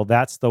say, well,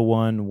 that's the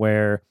one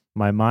where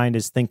my mind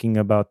is thinking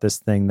about this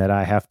thing that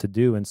I have to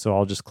do. And so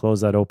I'll just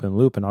close that open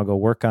loop and I'll go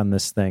work on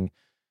this thing.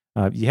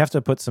 You have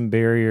to put some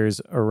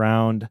barriers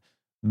around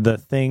the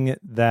thing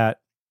that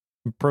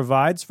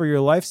provides for your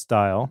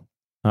lifestyle,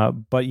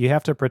 but you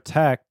have to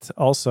protect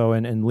also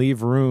and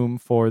leave room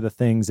for the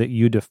things that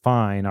you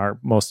define are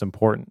most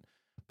important.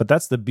 But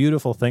that's the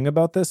beautiful thing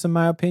about this, in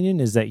my opinion,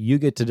 is that you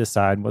get to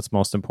decide what's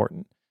most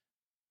important.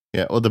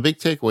 Yeah, well, the big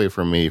takeaway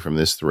for me from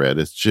this thread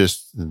is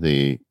just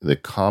the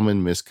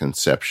common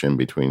misconception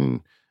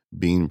between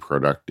being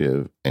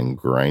productive and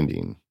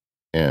grinding.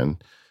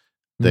 And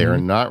they are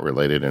not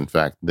related. In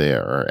fact, they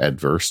are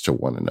adverse to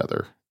one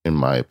another, in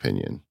my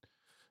opinion.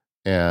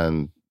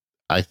 And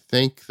I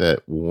think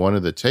that one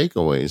of the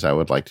takeaways I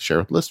would like to share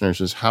with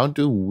listeners is, how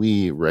do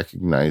we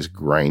recognize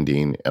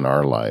grinding in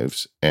our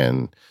lives?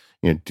 And,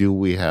 do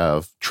we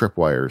have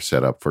tripwires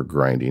set up for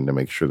grinding to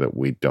make sure that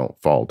we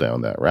don't fall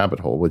down that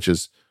rabbit hole, which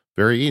is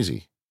very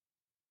easy?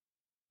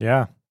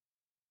 Yeah.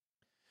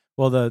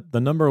 Well,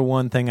 the number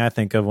one thing I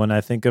think of when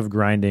I think of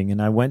grinding,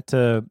 and I went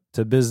to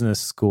business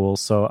school,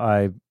 so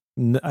I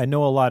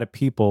know a lot of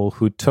people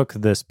who took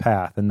this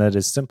path, and that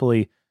is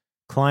simply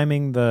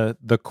climbing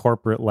the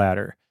corporate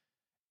ladder.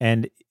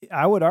 And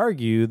I would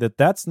argue that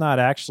that's not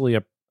actually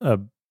a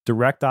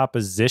direct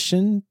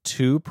opposition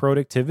to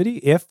productivity.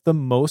 If the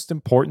most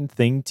important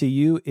thing to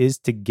you is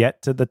to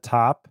get to the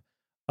top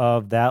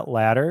of that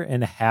ladder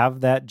and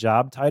have that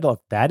job title, if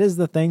that is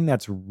the thing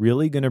that's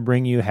really going to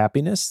bring you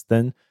happiness,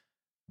 then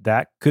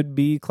that could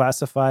be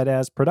classified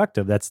as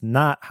productive. That's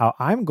not how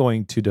I'm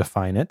going to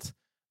define it.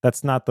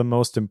 That's not the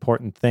most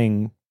important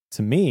thing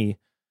to me.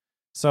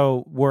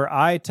 So where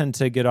I tend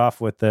to get off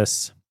with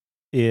this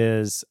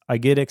is I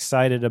get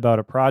excited about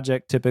a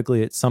project.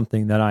 Typically, it's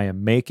something that I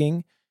am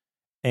making,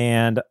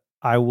 and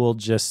I will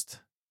just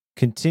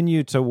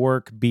continue to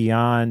work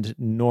beyond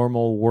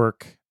normal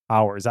work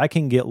hours. I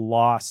can get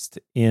lost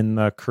in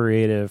the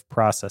creative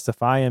process.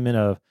 If I am in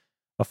a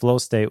flow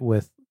state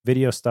with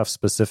video stuff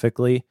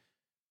specifically,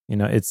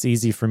 it's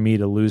easy for me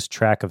to lose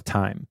track of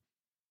time.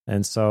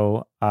 And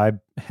so I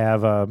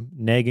have a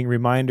nagging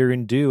reminder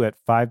and due at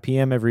 5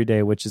 p.m. every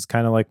day, which is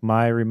kind of like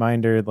my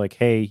reminder, like,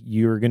 hey,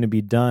 you're going to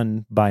be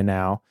done by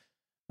now,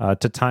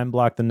 to time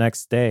block the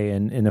next day.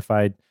 And if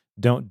I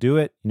don't do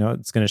it,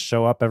 it's going to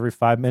show up every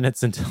 5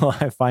 minutes until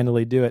I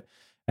finally do it.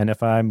 And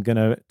if I'm going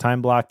to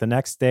time block the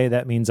next day,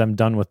 that means I'm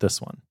done with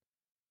this one.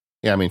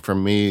 Yeah, I mean, for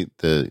me,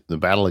 the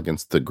battle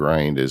against the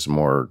grind is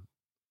more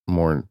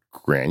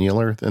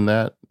granular than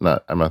that.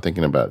 I'm not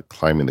thinking about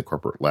climbing the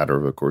corporate ladder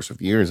over the course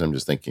of years. I'm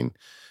just thinking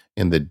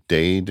in the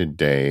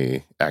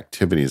day-to-day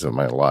activities of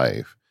my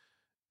life,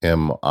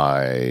 am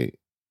I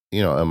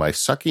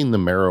sucking the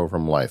marrow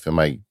from life? Am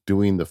I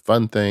doing the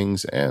fun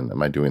things, and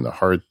am I doing the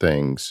hard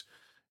things?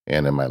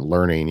 And am I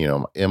learning?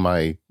 Am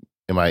I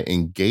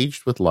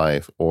engaged with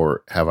life,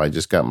 or have I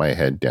just got my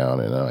head down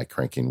and am I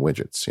cranking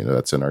widgets?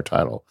 That's in our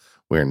title.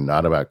 We're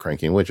not about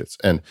cranking widgets.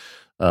 And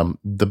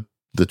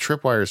the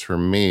tripwires for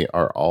me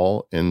are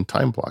all in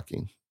time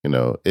blocking.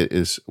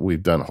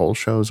 We've done whole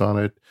shows on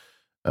it.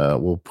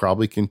 We'll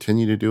probably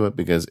continue to do it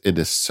because it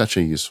is such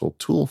a useful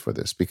tool for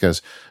this,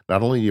 because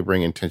not only do you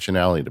bring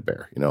intentionality to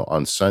bear,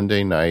 on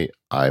Sunday night,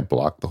 I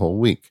block the whole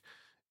week.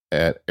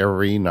 At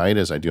every night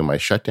as I do my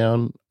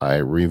shutdown, I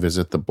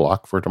revisit the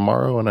block for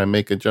tomorrow and I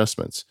make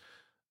adjustments.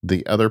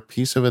 The other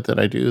piece of it that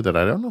I do that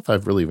I don't know if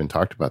I've really even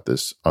talked about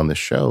this on the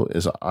show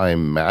is I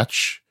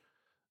match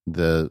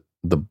the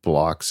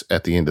blocks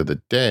at the end of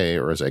the day,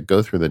 or as I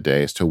go through the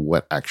day, as to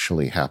what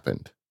actually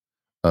happened.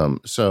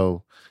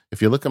 So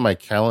if you look at my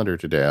calendar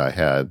today, I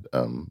had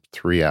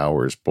 3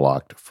 hours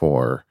blocked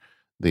for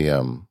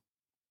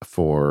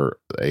for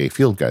a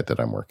field guide that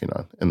I'm working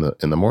on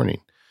in the morning.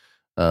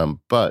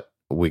 But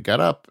we got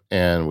up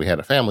and we had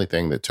a family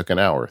thing that took an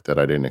hour that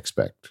I didn't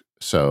expect.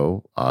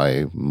 So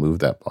I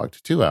moved that block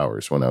to 2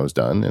 hours when I was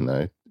done.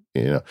 And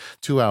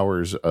 2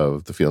 hours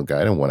of the field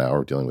guide and 1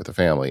 hour dealing with the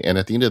family. And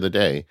at the end of the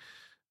day,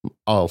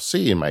 I'll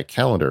see in my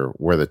calendar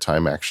where the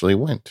time actually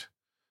went.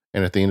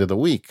 And at the end of the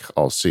week,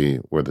 I'll see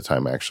where the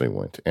time actually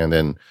went. And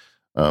then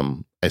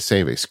I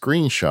save a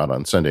screenshot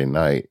on Sunday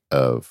night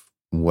of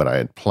what I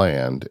had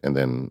planned. And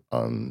then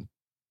when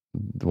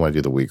I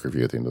do the week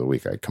review at the end of the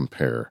week, I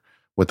compare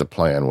what the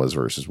plan was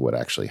versus what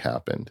actually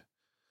happened.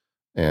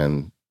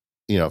 And,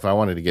 if I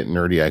wanted to get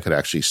nerdy, I could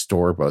actually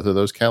store both of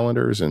those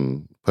calendars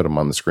and put them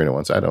on the screen at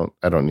once. I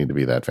don't need to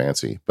be that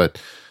fancy,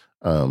 but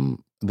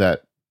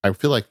that I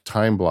feel like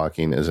time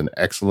blocking is an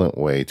excellent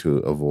way to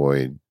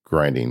avoid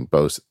grinding,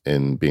 both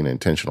in being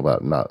intentional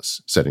about not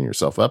setting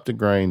yourself up to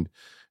grind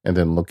and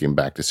then looking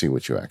back to see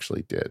what you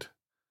actually did.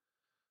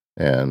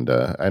 And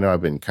I know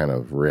I've been kind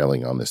of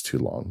railing on this too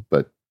long,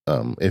 but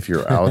if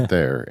you're out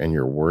there and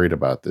you're worried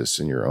about this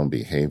in your own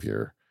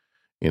behavior,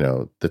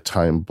 the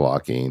time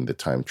blocking, the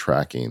time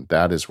tracking,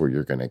 that is where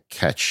you're going to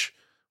catch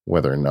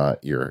whether or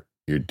not you're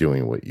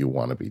doing what you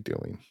want to be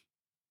doing.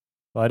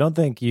 Well, I don't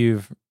think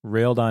you've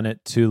railed on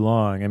it too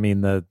long. I mean,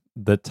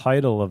 the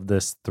title of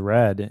this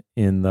thread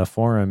in the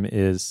forum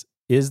is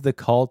the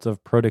cult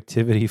of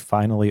productivity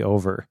finally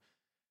over?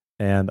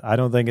 And I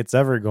don't think it's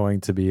ever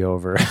going to be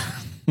over.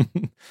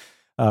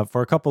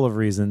 For a couple of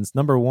reasons.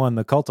 Number one,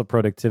 the cult of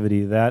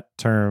productivity, that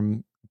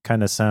term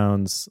kind of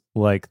sounds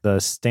like the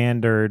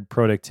standard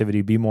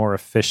productivity, be more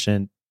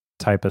efficient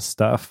type of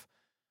stuff.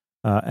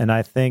 And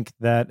I think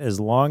that as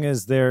long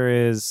as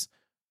there is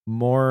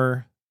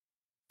more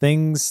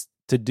things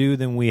to do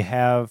than we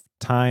have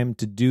time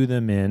to do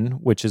them in,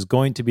 which is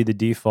going to be the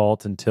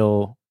default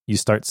until you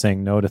start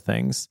saying no to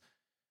things,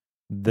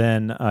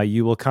 then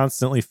you will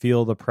constantly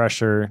feel the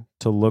pressure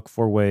to look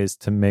for ways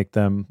to make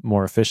them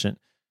more efficient.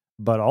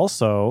 But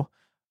also,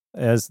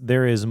 as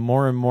there is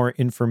more and more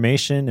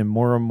information and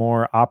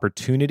more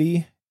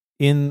opportunity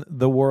in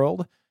the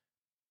world,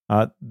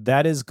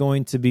 that is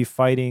going to be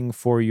fighting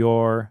for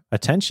your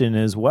attention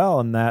as well.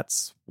 And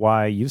that's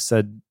why you've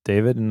said,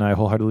 David, and I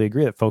wholeheartedly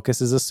agree, that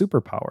focus is a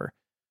superpower.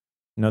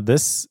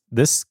 This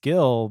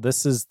skill,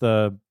 this is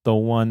the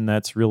one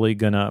that's really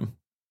going to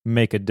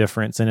make a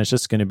difference. And it's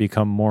just going to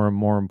become more and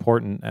more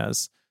important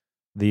as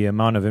the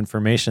amount of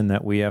information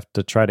that we have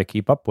to try to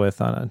keep up with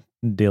on a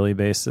daily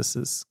basis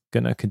is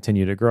going to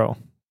continue to grow.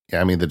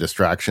 Yeah, I mean, the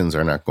distractions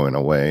are not going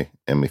away.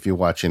 And if you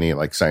watch any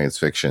like science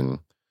fiction,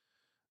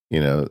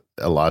 a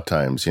lot of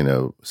times,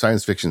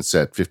 science fiction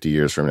set 50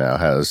 years from now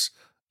has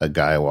a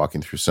guy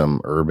walking through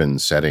some urban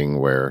setting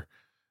where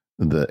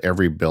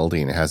every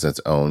building has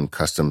its own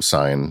custom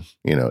sign,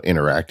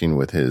 interacting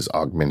with his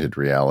augmented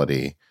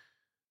reality,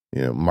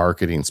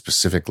 marketing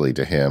specifically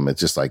to him.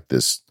 It's just like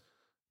this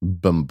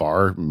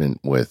bombardment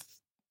with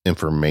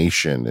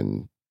information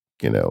and,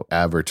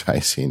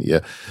 advertising.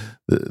 Yeah.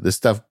 This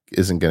stuff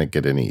isn't going to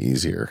get any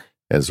easier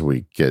as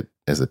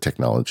the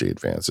technology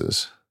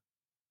advances.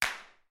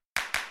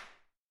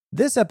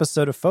 This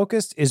episode of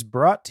Focused is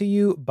brought to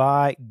you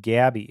by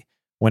Gabi.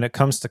 When it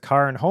comes to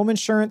car and home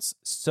insurance,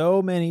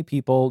 so many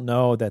people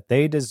know that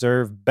they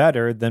deserve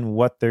better than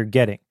what they're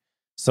getting.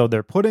 So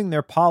they're putting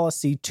their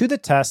policy to the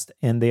test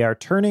and they are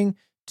turning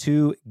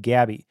to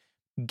Gabi.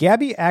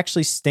 Gabi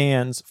actually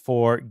stands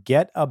for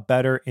Get a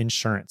Better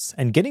Insurance.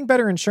 And getting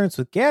better insurance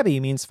with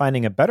Gabi means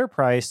finding a better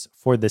price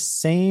for the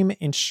same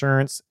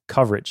insurance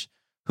coverage.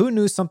 Who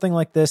knew something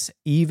like this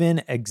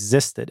even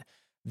existed?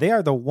 They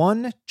are the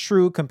one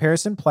true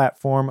comparison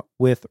platform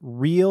with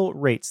real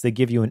rates. They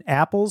give you an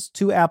apples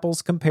to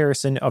apples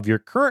comparison of your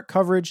current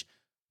coverage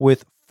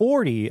with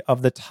 40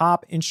 of the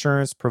top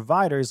insurance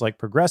providers like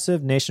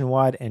Progressive,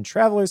 Nationwide, and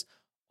Travelers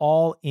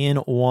all in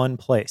one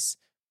place.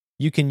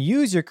 You can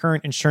use your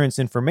current insurance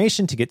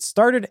information to get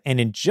started, and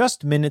in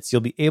just minutes,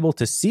 you'll be able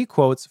to see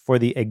quotes for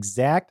the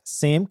exact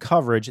same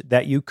coverage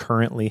that you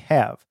currently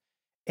have.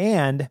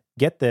 And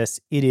get this,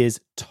 it is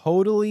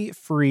totally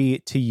free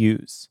to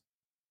use.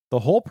 The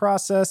whole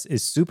process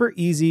is super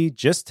easy,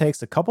 just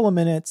takes a couple of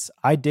minutes.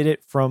 I did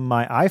it from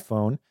my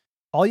iPhone.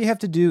 All you have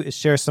to do is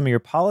share some of your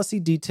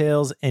policy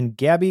details, and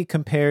Gabi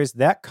compares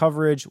that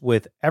coverage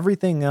with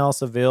everything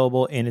else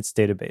available in its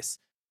database.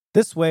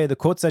 This way, the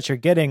quotes that you're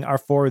getting are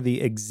for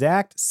the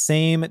exact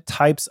same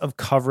types of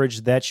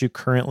coverage that you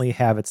currently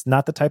have. It's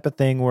not the type of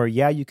thing where,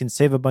 yeah, you can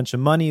save a bunch of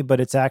money, but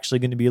it's actually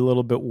going to be a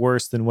little bit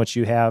worse than what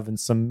you have in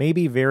some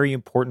maybe very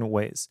important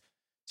ways.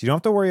 So you don't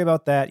have to worry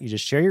about that. You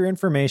just share your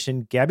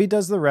information. Gabi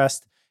does the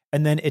rest,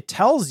 and then it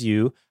tells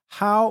you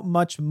how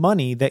much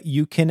money that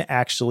you can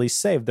actually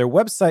save. Their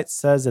website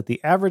says that the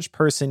average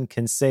person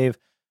can save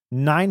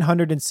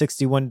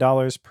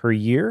 $961 per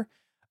year.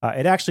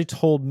 It actually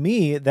told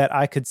me that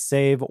I could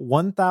save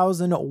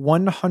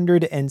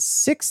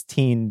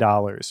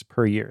 $1,116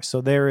 per year.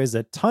 So there is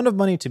a ton of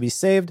money to be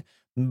saved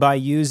by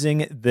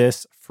using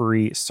this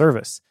free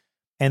service.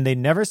 And they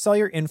never sell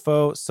your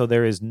info, so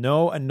there is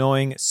no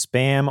annoying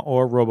spam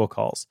or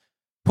robocalls.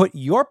 Put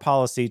your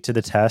policy to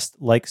the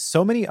test like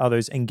so many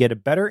others and get a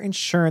better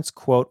insurance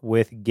quote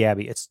with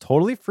Gabi. It's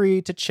totally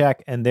free to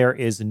check and there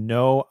is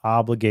no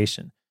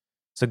obligation.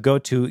 So go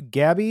to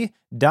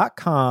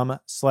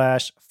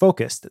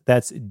gabi.com/focused.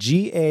 That's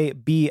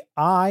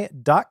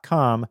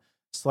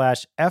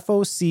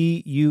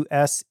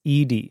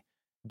gabi.com/FOCUSED.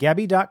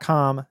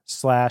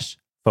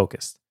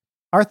 Gabi.com/focused.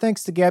 Our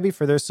thanks to Gabi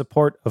for their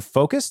support of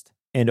Focused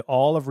and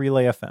all of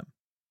Relay FM.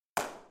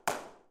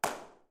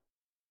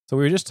 So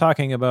we were just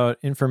talking about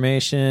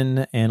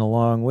information, and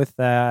along with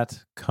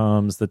that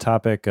comes the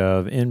topic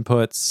of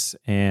inputs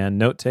and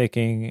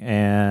note-taking.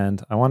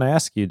 And I want to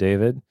ask you,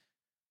 David,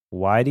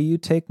 why do you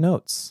take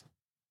notes?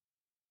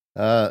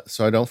 So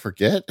I don't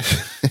forget. What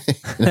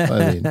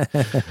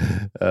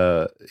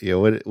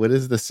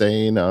is the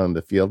saying on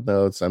the field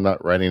notes? I'm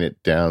not writing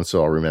it down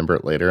so I'll remember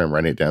it later. I'm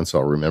writing it down so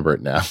I'll remember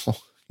it now.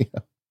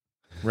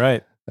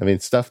 Right. I mean,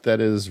 stuff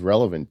that is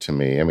relevant to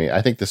me. I mean,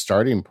 I think the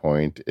starting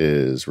point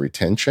is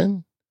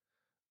retention,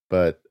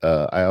 but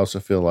I also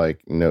feel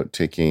like note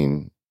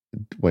taking,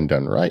 when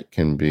done right,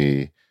 can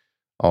be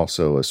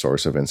also a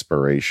source of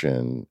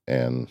inspiration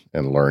and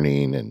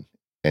learning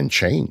and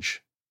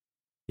change.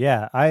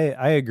 Yeah,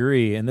 I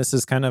agree. And this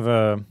is kind of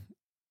an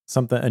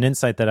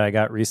insight that I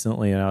got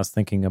recently, and I was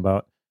thinking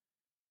about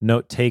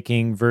note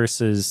taking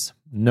versus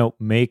note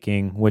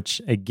making,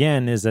 which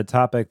again is a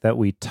topic that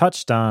we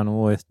touched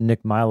on with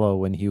Nick Milo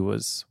when he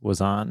was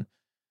on.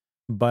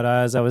 But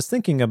as I was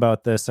thinking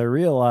about this, I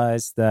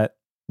realized that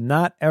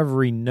not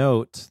every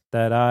note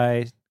that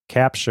I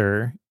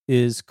capture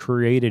is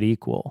created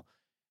equal.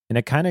 And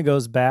it kind of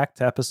goes back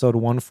to episode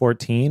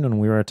 114 when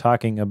we were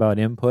talking about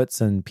inputs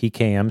and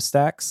PKM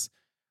stacks.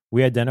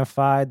 We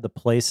identified the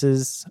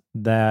places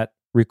that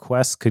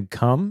requests could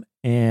come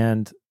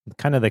and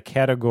kind of the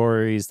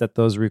categories that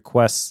those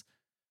requests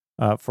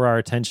for our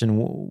attention,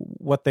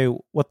 what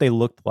they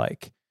looked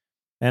like.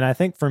 And I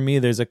think for me,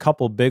 there's a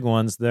couple big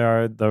ones. There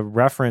are the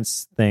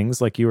reference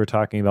things like you were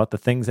talking about, the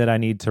things that I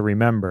need to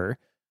remember.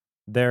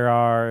 There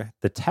are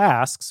the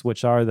tasks,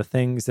 which are the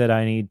things that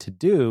I need to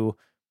do.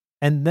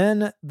 And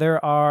then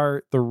there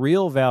are the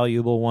real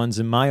valuable ones,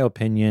 in my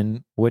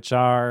opinion, which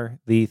are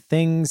the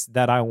things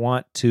that I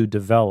want to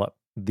develop,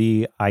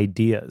 the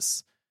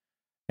ideas.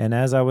 And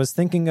as I was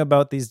thinking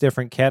about these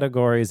different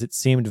categories, it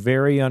seemed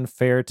very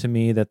unfair to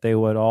me that they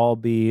would all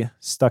be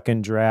stuck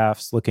in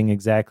drafts looking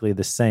exactly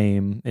the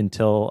same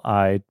until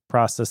I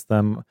processed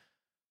them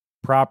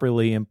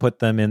properly and put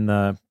them in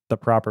the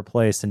proper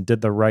place and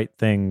did the right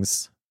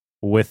things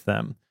with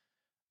them.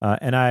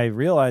 And I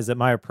realized that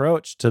my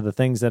approach to the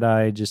things that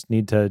I just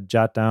need to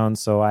jot down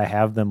so I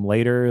have them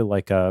later,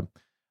 like a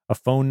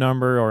phone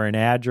number or an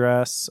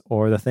address,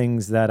 or the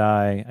things that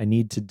I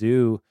need to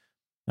do,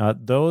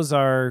 those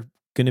are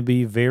going to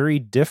be very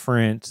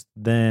different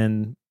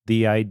than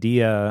the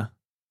idea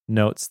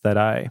notes that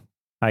I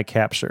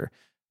capture.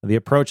 The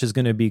approach is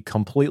going to be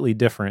completely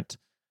different.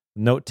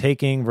 Note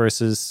taking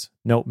versus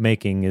note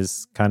making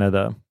is kind of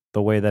the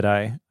way that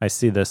I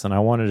see this. And I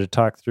wanted to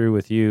talk through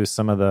with you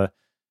some of the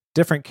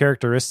different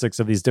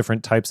characteristics of these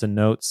different types of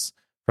notes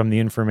from the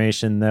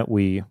information that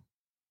we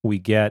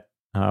get,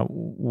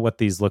 what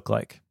these look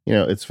like. You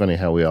know, it's funny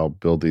how we all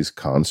build these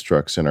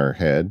constructs in our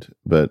head,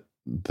 but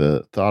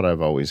the thought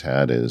I've always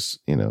had is,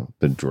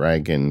 the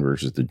dragon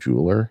versus the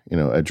jeweler.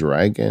 A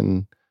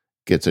dragon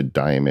gets a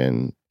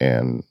diamond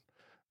and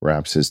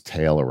wraps his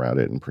tail around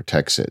it and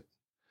protects it.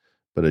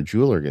 But a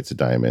jeweler gets a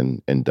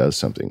diamond and does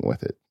something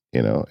with it,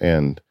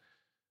 and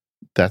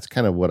that's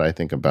kind of what I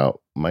think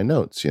about my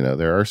notes.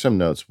 There are some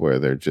notes where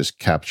they're just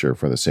capture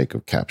for the sake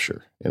of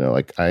capture.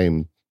 Like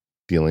I'm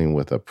dealing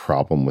with a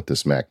problem with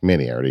this Mac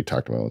Mini. I already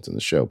talked about what's in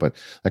the show, but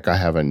like I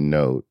have a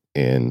note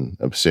in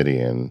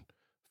Obsidian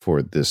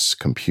for this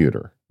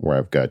computer where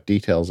I've got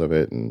details of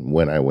it and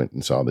when I went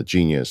and saw the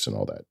Genius and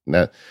all that.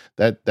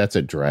 And that's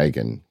a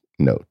Dragon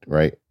note,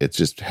 right? It's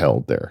just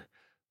held there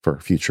for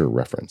future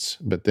reference.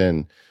 But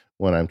then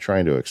when I'm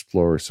trying to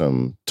explore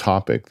some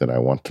topic that I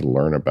want to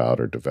learn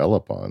about or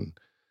develop on,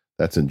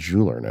 that's a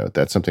jeweler note.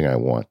 That's something I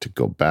want to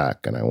go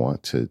back and I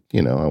want to,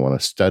 I want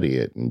to study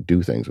it and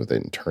do things with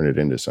it and turn it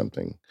into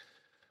something.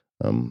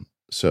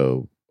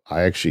 So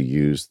I actually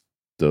use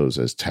those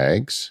as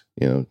tags,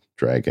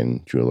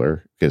 Dragon,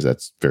 jeweler, because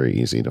that's very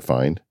easy to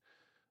find.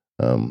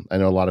 I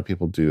know a lot of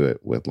people do it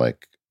with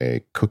like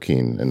a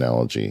cooking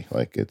analogy,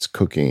 like it's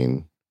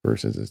cooking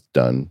versus it's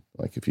done.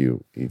 Like if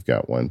you've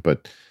got one,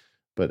 but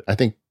I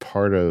think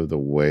part of the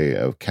way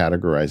of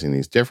categorizing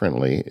these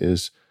differently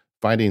is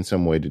finding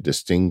some way to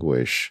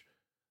distinguish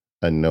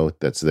a note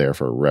that's there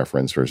for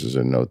reference versus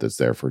a note that's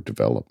there for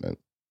development.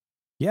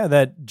 Yeah,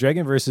 that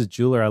Dragon versus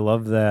jeweler, I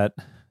love that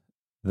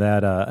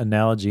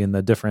analogy and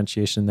the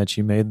differentiation that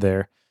you made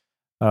there.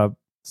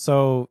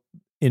 So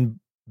in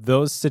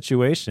those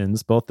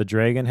situations, both the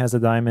dragon has a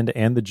diamond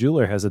and the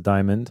jeweler has a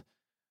diamond.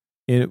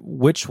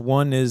 Which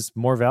one is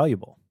more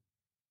valuable?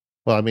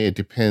 Well, I mean, it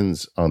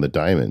depends on the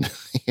diamond.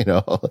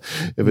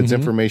 If it's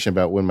information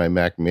about when my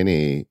Mac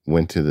Mini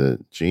went to the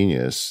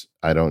Genius,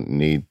 I don't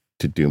need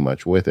to do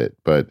much with it.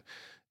 But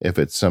if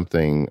it's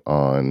something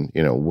on,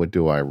 what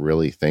do I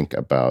really think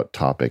about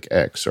topic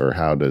X, or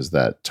how does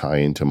that tie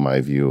into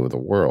my view of the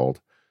world,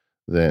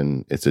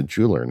 then it's a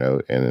jeweler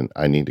note, and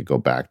I need to go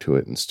back to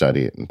it and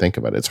study it and think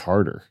about it. It's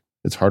harder.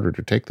 It's harder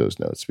to take those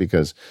notes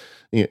because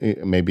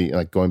maybe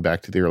like going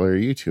back to the earlier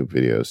YouTube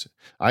videos,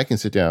 I can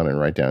sit down and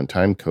write down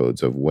time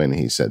codes of when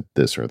he said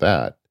this or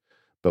that.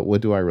 But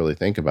what do I really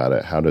think about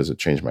it? How does it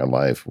change my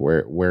life?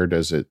 Where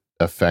does it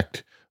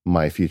affect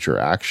my future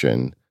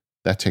action?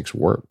 That takes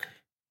work.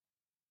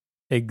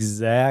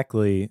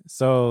 Exactly.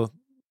 So,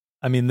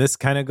 I mean, this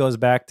kind of goes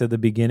back to the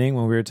beginning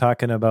when we were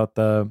talking about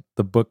the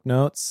book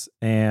notes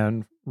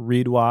and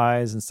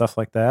Readwise and stuff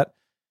like that.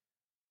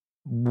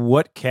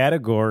 What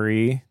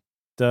category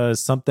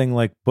does something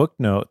like book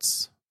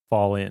notes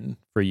fall in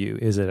for you?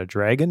 Is it a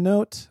dragon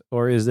note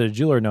or is it a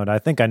jeweler note? I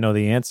think I know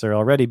the answer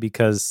already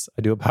because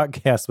I do a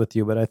podcast with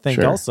you, but I think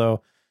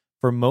also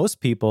for most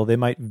people, they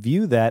might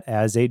view that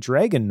as a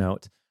dragon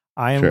note.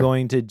 I am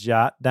going to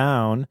jot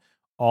down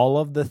all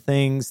of the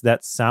things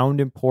that sound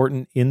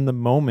important in the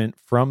moment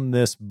from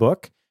this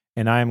book,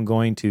 and I am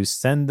going to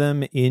send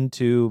them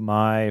into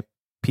my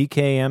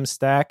PKM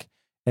stack,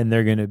 and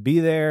they're going to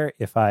be there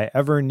if I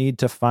ever need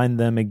to find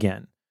them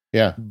again.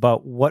 Yeah.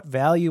 But what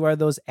value are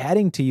those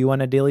adding to you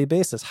on a daily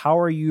basis? How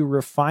are you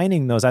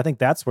refining those? I think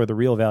that's where the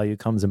real value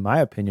comes, in my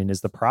opinion,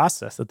 is the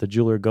process that the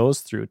jeweler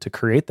goes through to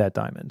create that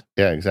diamond.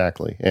 Yeah,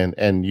 exactly.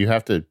 And you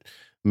have to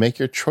make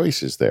your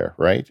choices there,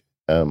 right?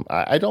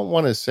 I don't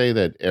want to say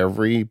that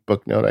every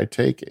book note I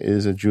take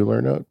is a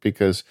jeweler note,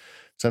 because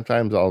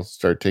sometimes I'll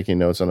start taking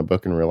notes on a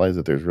book and realize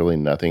that there's really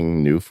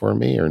nothing new for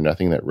me or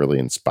nothing that really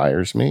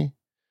inspires me.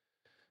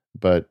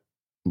 But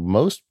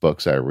most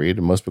books I read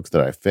and most books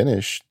that I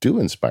finish do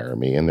inspire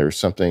me, and there's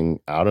something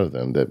out of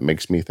them that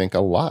makes me think a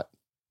lot.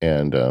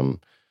 And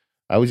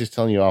I was just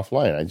telling you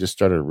offline, I just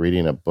started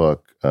reading a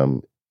book,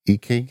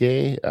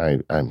 Ikigai.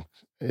 I'm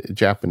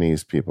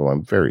Japanese people.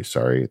 I'm very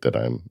sorry that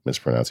I'm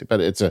mispronouncing, but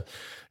it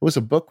was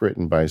a book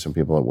written by some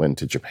people that went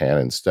to Japan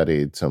and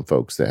studied some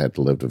folks that had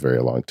lived a very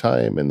long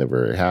time and they're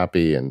very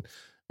happy,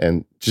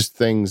 and just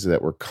things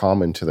that were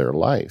common to their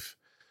life.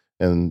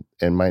 And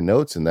my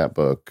notes in that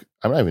book,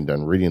 I'm not even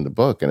done reading the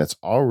book, and it's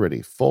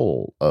already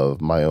full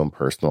of my own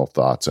personal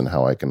thoughts and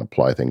how I can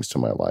apply things to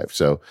my life.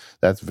 So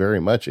that's very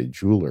much a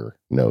jeweler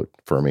note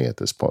for me at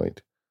this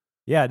point.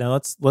 Yeah, now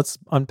let's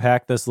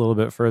unpack this a little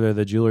bit further.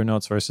 The jeweler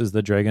notes versus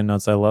the dragon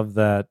notes. I love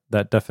that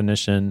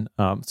definition.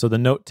 So the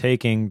note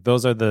taking,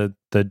 those are the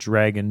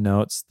dragon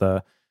notes,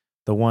 the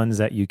ones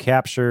that you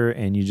capture,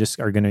 and you just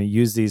are going to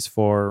use these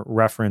for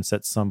reference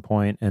at some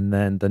point. And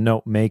then the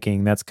note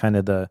making, that's kind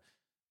of the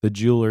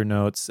jeweler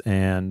notes,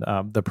 and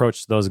the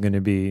approach to those are going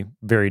to be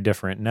very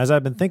different. And as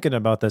I've been thinking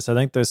about this, I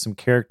think there's some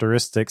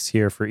characteristics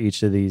here for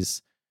each of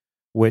these,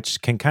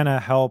 which can kind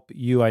of help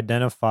you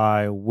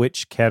identify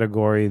which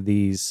category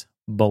these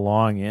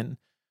belong in.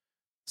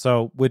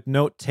 So with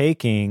note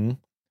taking,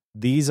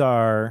 these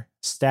are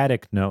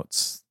static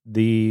notes.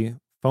 The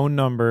phone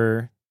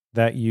number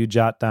that you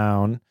jot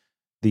down,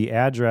 the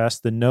address,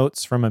 the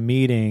notes from a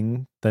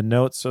meeting, the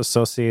notes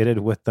associated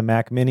with the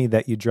Mac Mini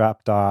that you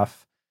dropped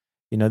off,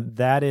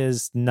 that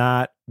is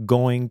not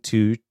going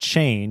to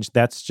change.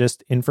 That's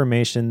just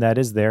information that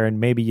is there. And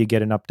maybe you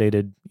get an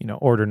updated,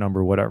 order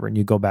number, whatever, and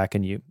you go back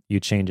and you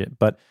change it.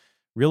 But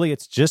really,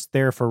 it's just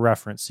there for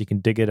reference. You can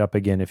dig it up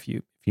again if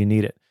you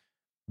need it.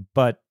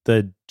 But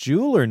the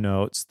jeweler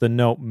notes, the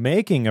note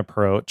making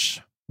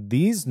approach,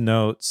 these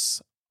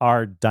notes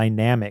are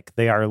dynamic.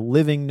 They are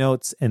living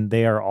notes and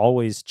they are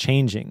always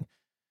changing.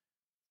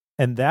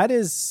 And that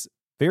is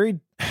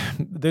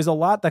there's a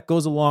lot that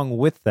goes along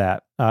with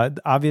that.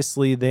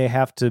 Obviously, they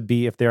have to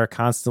be, if they are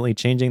constantly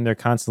changing, they're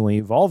constantly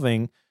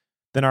evolving,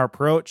 then our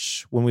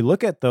approach when we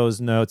look at those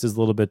notes is a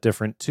little bit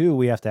different too.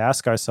 We have to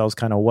ask ourselves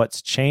kind of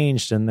what's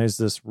changed. And there's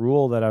this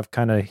rule that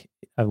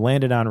I've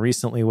landed on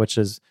recently, which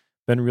has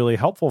been really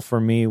helpful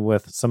for me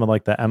with some of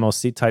like the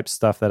MOC type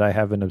stuff that I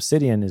have in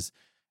Obsidian, is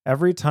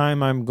every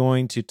time I'm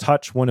going to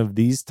touch one of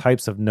these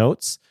types of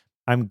notes,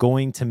 I'm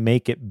going to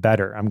make it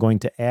better. I'm going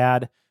to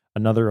add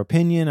another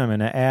opinion. I'm going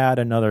to add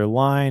another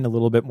line, a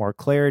little bit more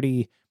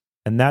clarity.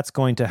 And that's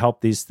going to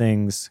help these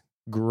things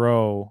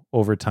grow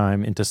over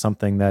time into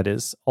something that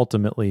is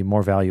ultimately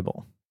more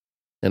valuable.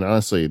 And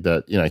honestly,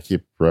 that, I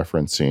keep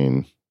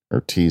referencing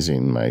or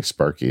teasing my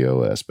Sparky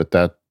OS, but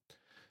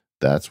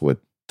that's what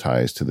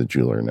ties to the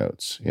jeweler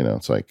notes.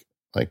 It's like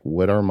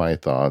what are my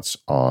thoughts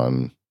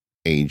on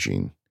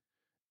aging?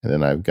 And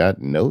then I've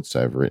got notes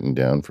I've written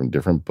down from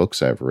different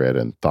books I've read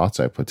and thoughts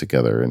I put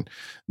together. And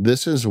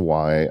this is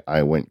why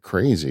I went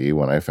crazy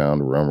when I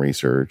found Realm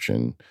Research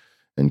and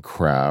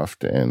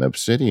Craft and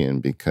Obsidian,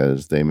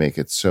 because they make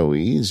it so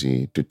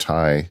easy to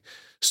tie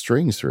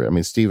strings through. I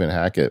mean, Stephen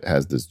Hackett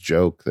has this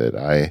joke that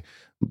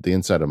the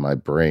inside of my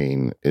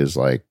brain is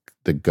like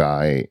the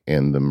guy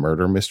in the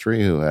murder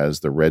mystery who has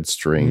the red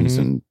strings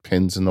and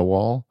pins in the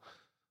wall.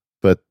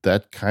 But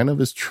that kind of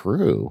is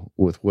true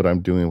with what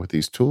I'm doing with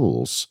these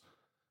tools.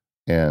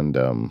 And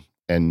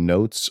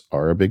notes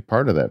are a big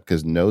part of that,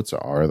 because notes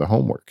are the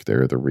homework.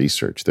 They're the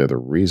research. They're the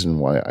reason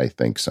why I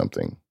think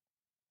something.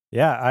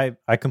 Yeah,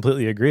 I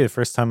completely agree. The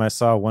first time I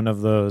saw one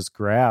of those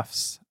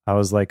graphs, I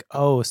was like,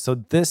 oh, so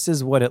this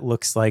is what it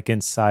looks like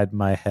inside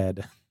my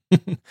head.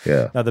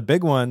 Yeah. Now the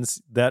big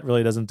ones, that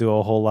really doesn't do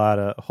a whole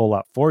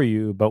lot for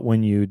you. But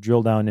when you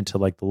drill down into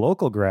like the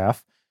local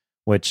graph,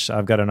 which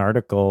I've got an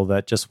article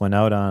that just went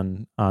out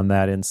on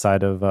that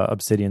inside of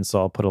Obsidian, so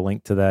I'll put a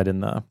link to that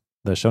in the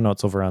show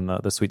notes over on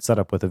the Sweet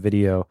Setup with a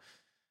video.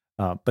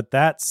 But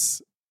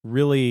that's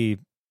really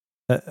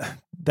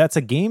that's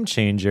a game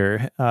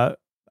changer.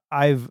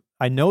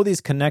 I know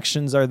these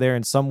connections are there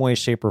in some way,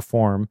 shape, or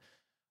form,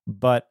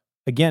 but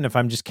again, if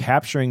I'm just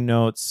capturing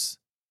notes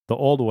the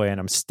old way and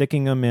I'm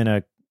sticking them in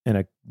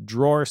a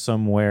drawer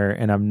somewhere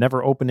and I'm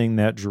never opening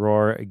that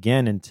drawer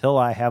again until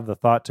I have the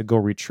thought to go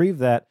retrieve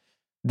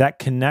that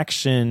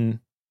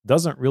connection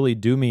doesn't really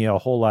do me a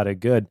whole lot of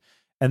good.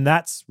 And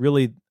that's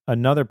really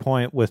another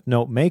point with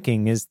note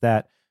making, is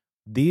that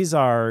these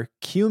are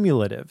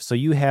cumulative. So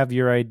you have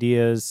your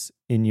ideas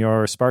in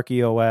your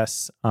Sparky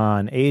OS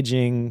on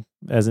aging.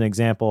 As an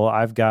example,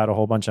 I've got a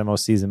whole bunch of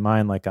MOCs in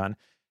mind, like on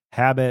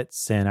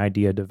habits and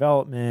idea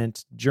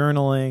development,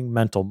 journaling,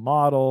 mental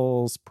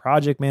models,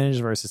 project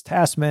management versus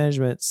task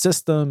management,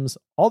 systems,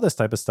 all this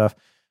type of stuff.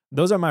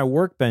 Those are my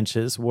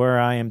workbenches where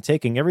I am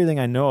taking everything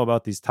I know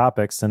about these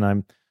topics and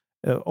I'm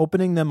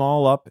opening them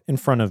all up in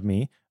front of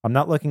me. I'm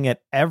not looking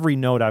at every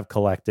note I've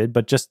collected,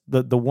 but just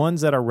the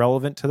ones that are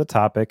relevant to the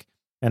topic.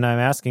 And I'm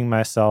asking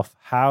myself,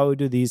 how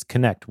do these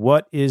connect?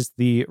 What is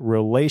the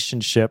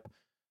relationship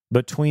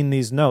between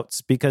these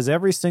notes? Because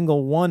every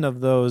single one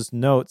of those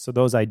notes or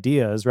those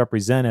ideas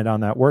represented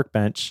on that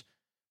workbench,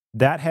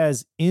 that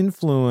has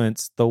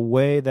influenced the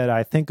way that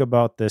I think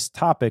about this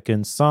topic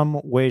in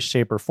some way,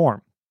 shape, or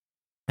form.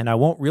 And I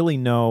won't really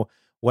know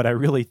what I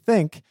really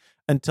think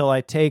until I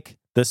take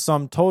the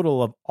sum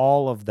total of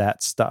all of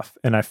that stuff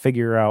and I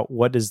figure out,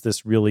 what does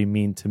this really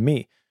mean to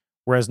me?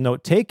 Whereas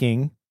note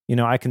taking,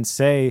 I can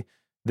say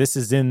this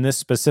is in this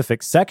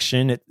specific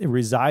section, it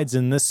resides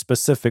in this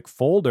specific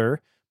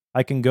folder.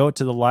 I can go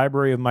to the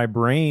library of my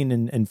brain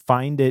and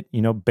find it,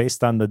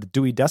 based on the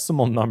Dewey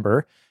Decimal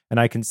number, and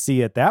I can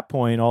see at that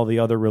point all the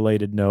other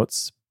related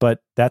notes,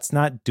 but that's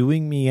not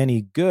doing me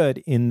any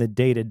good in the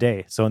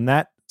day-to-day. So in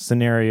that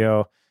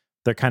scenario,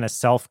 they're kind of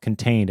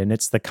self-contained, and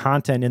it's the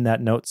content in that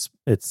notes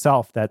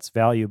itself that's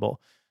valuable.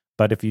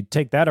 But if you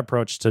take that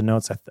approach to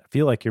notes, I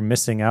feel like you're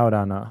missing out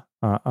on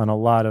a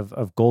lot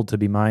of gold to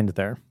be mined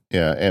there.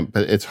 Yeah,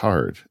 but it's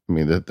hard. I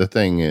mean, the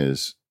thing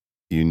is,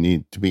 you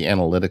need to be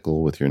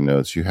analytical with your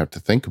notes. You have to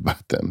think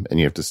about them, and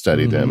you have to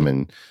study them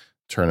and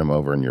turn them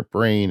over in your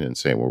brain and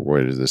say, well,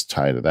 where does this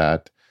tie to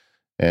that?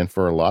 And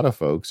for a lot of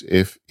folks,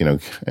 if,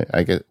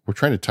 we're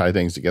trying to tie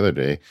things together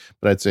today,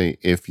 but I'd say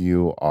if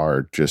you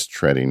are just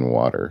treading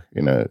water,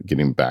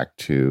 getting back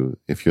to,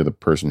 if you're the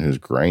person who's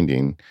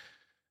grinding,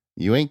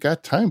 you ain't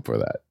got time for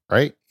that,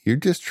 right? You're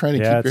just trying to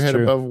keep your head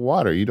above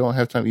water. You don't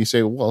have time. You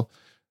say, well,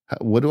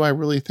 what do I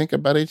really think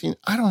about aging?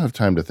 I don't have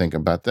time to think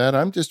about that.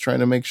 I'm just trying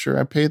to make sure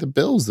I pay the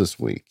bills this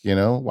week.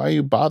 Why are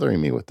you bothering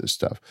me with this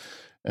stuff?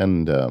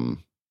 And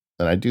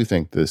I do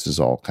think this is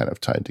all kind of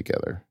tied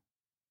together.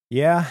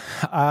 Yeah.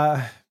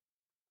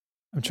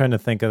 I'm trying to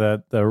think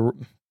of the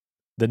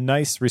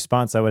nice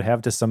response I would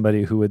have to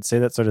somebody who would say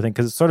that sort of thing,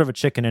 because it's sort of a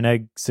chicken and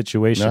egg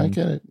situation. No, I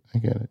get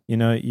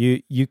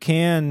it. You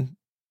can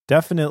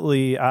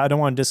definitely, I don't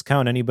want to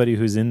discount anybody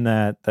who's in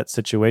that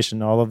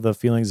situation. All of the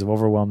feelings of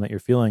overwhelm that you're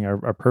feeling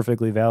are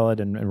perfectly valid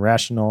and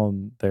rational,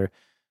 and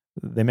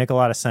they make a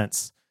lot of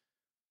sense.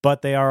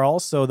 But they are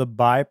also the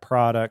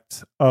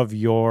byproduct of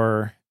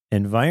your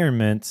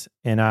environment.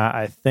 And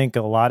I think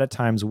a lot of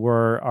times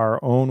we're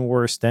our own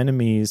worst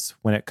enemies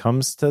when it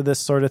comes to this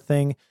sort of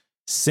thing,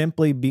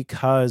 simply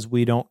because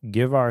we don't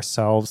give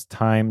ourselves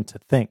time to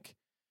think.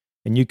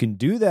 And you can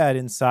do that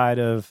inside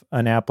of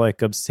an app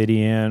like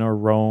Obsidian or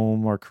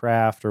Roam or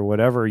Craft or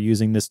whatever,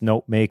 using this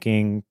note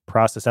making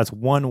process. That's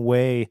one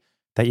way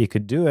that you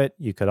could do it.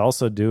 You could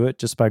also do it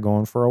just by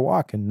going for a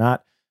walk and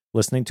not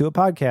listening to a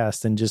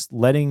podcast and just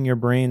letting your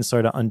brain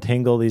sort of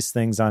untangle these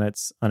things on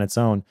its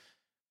own.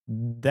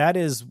 That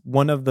is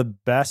one of the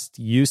best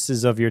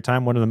uses of your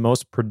time. One of the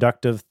most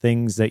productive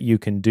things that you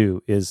can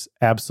do is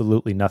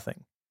absolutely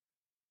nothing.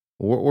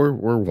 We're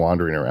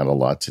wandering around a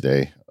lot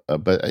today,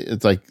 but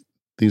it's like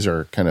these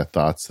are kind of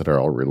thoughts that are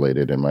all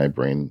related in my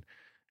brain.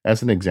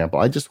 As an example,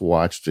 I just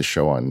watched a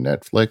show on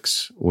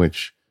Netflix,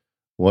 which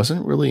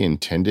wasn't really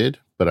intended,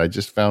 but I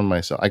just found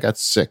myself, I got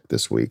sick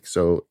this week.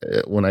 So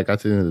when I got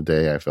to the end of the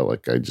day, I felt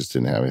like I just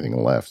didn't have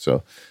anything left.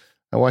 So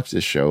I watched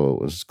this show.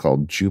 It was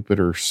called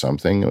Jupiter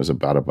something. It was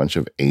about a bunch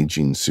of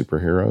aging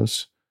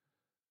superheroes.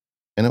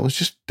 And it was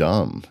just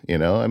dumb,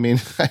 I mean,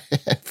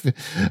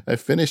 I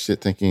finished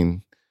it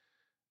thinking,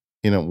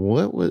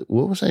 what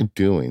was I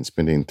doing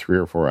spending 3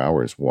 or 4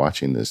 hours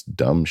watching this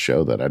dumb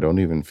show that I don't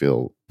even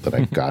feel that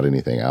I got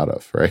anything out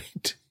of,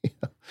 right?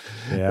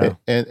 Yeah.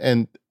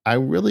 And I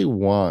really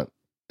want,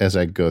 as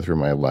I go through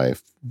my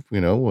life,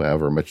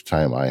 however much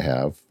time I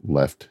have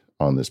left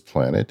on this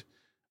planet,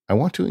 I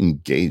want to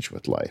engage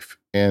with life.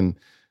 And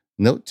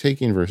note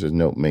taking versus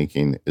note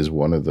making is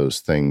one of those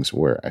things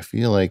where I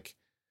feel like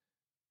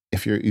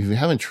if you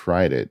haven't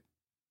tried it,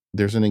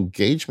 there's an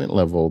engagement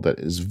level that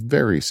is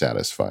very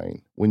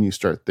satisfying when you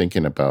start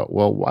thinking about,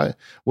 well,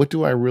 what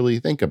do I really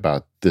think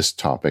about this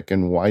topic,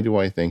 and why do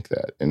I think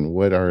that, and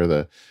what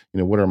are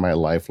what are my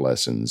life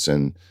lessons?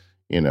 And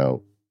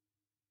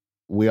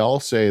we all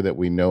say that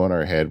we know in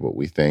our head what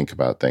we think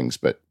about things,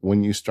 but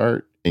when you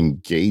start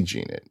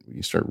engaging it,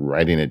 you start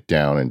writing it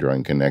down and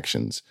drawing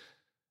connections,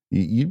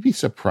 you'd be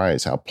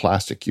surprised how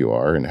plastic you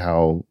are and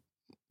how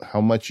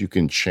much you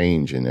can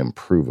change and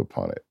improve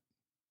upon it.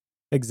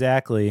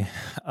 Exactly.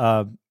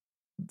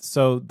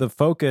 So the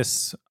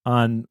focus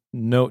on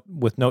note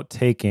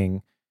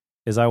taking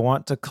is I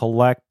want to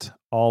collect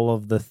all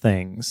of the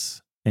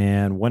things.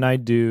 And when I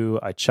do,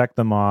 I check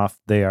them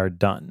off. They are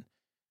done.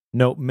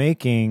 Note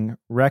making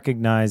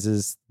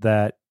recognizes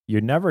that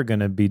you're never going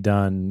to be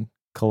done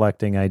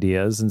collecting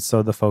ideas. And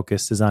so the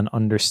focus is on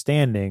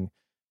understanding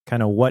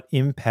kind of what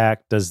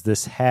impact does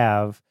this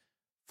have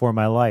for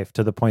my life,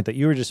 to the point that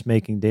you were just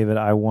making, David.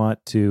 I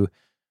want to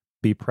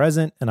be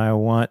present, and I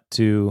want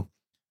to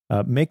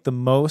make the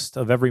most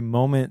of every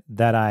moment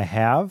that I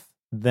have.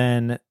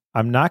 Then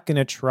I'm not going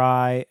to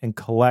try and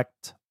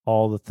collect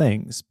all the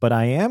things, but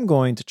I am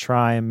going to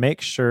try and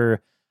make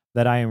sure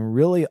that I am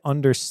really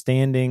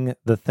understanding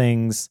the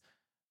things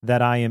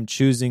that I am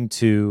choosing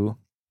to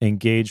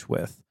engage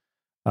with.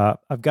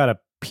 I've got a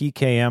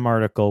PKM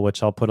article,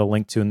 which I'll put a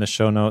link to in the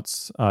show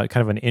notes, kind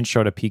of an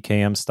intro to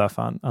PKM stuff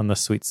on the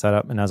Suite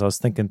setup. And as I was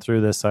thinking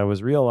through this, I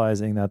was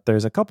realizing that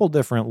there's a couple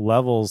different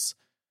levels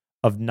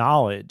of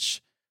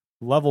knowledge.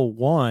 Level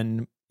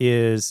 1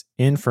 is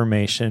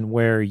information,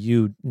 where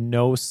you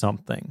know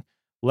something.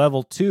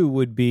 Level 2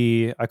 would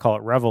be, I call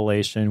it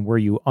revelation, where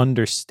you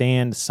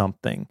understand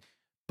something.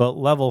 But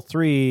level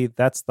 3,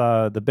 that's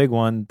the big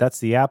one. That's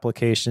the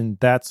application.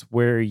 That's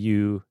where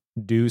you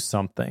do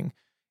something.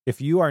 If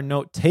you are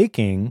note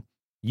taking,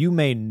 you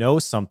may know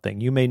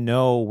something. You may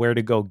know where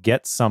to go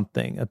get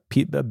something, a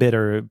bit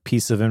or a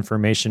piece of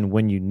information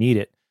when you need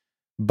it.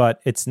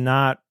 But it's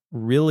not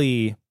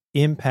really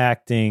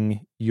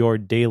impacting your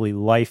daily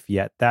life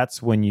yet.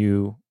 That's when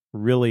you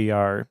really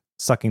are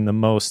sucking the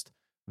most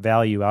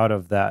value out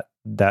of that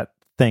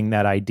thing,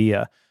 that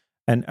idea.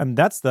 And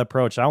that's the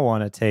approach I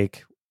want to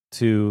take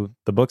to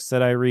the books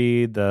that I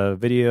read, the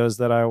videos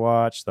that I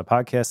watch, the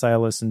podcasts I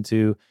listen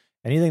to,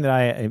 anything that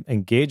I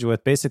engage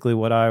with. Basically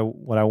what I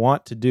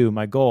want to do,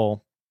 my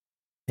goal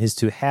is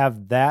to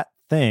have that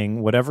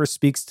thing, whatever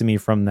speaks to me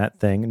from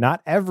that thing,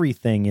 not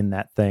everything in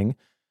that thing,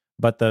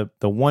 but the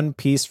one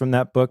piece from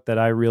that book that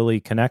I really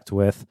connect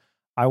with,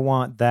 I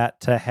want that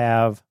to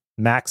have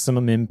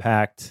maximum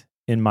impact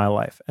in my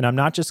life. And I'm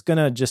not just going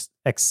to just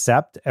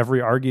accept every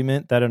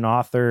argument that an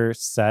author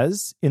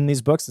says in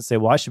these books and say,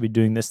 well, I should be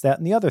doing this, that,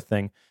 and the other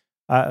thing.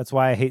 That's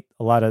why I hate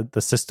a lot of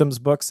the systems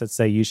books that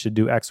say you should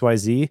do X, Y,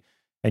 Z,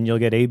 and you'll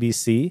get A, B,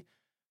 C.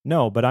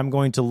 No, but I'm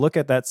going to look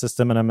at that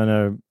system and I'm going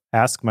to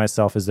ask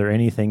myself, is there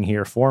anything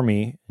here for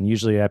me? And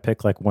usually I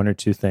pick like one or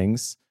two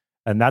things.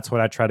 And that's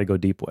what I try to go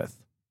deep with.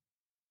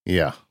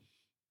 Yeah.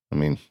 I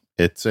mean,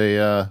 it's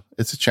a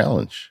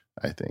challenge,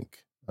 I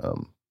think.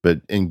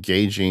 But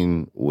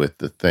engaging with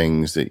the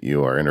things that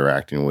you are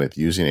interacting with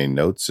using a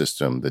note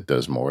system that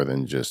does more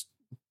than just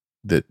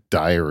the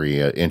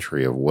diary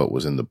entry of what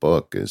was in the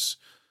book is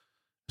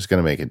is going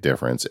to make a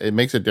difference. It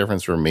makes a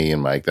difference for me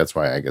and Mike. That's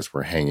why I guess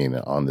we're hanging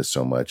on this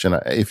so much. And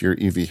if you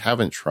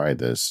haven't tried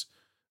this,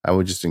 I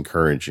would just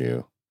encourage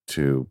you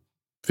to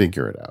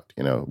figure it out.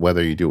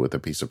 Whether you do it with a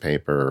piece of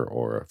paper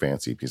or a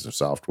fancy piece of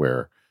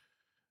software,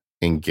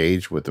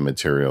 engage with the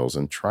materials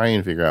and try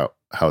and figure out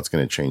how it's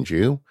going to change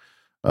you.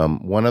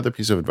 One other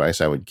piece of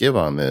advice I would give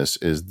on this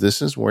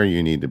is where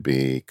you need to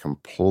be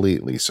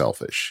completely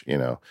selfish.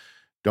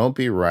 Don't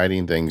be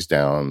writing things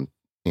down,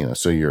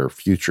 so your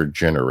future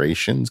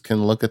generations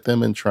can look at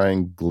them and try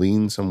and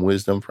glean some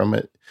wisdom from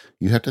it.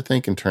 You have to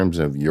think in terms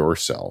of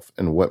yourself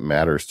and what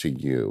matters to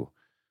you,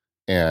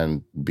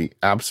 and be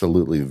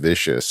absolutely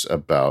vicious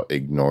about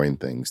ignoring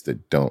things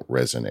that don't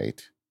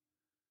resonate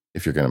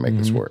if you're going to make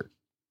this work.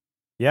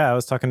 Yeah, I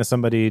was talking to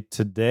somebody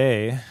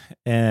today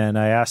and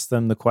I asked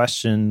them the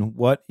question,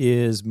 what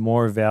is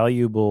more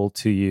valuable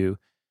to you?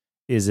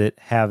 Is it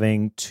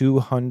having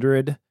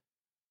 200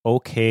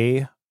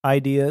 okay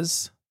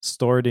ideas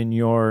stored in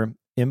your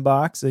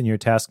inbox in your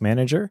task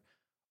manager,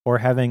 or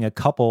having a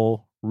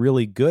couple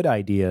really good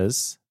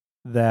ideas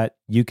that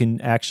you can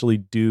actually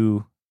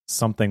do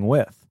something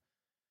with?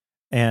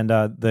 And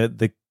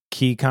the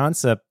key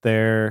concept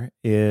there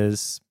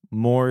is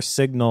more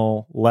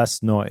signal,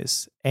 less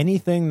noise.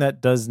 Anything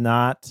that does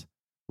not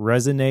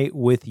resonate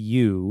with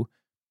you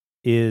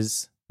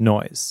is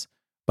noise.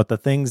 But the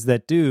things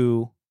that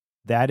do,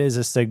 that is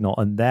a signal,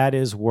 and that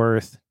is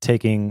worth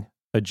taking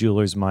a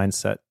jeweler's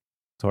mindset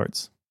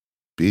towards.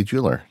 Be a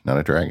jeweler, not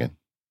a dragon.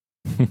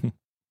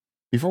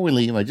 Before we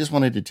leave, I just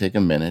wanted to take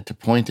a minute to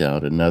point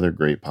out another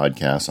great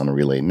podcast on the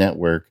Relay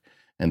Network,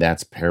 and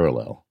that's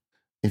Parallel.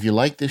 If you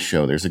like this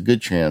show, there's a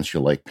good chance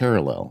you'll like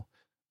Parallel.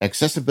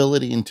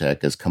 Accessibility in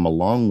tech has come a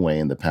long way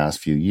in the past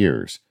few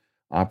years.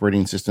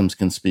 Operating systems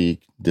can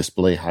speak,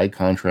 display high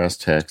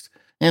contrast text,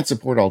 and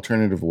support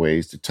alternative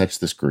ways to touch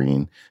the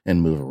screen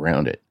and move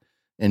around it.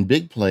 And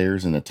big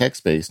players in the tech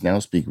space now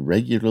speak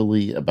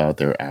regularly about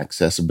their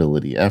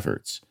accessibility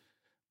efforts.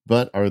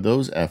 But are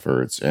those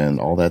efforts and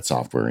all that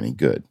software any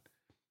good?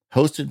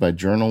 Hosted by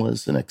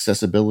journalist and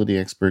accessibility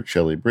expert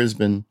Shelley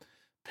Brisbane,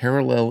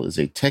 Parallel is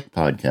a tech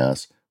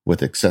podcast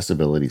with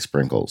accessibility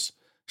sprinkles.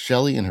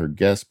 Shelley and her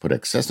guests put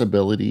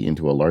accessibility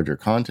into a larger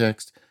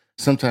context.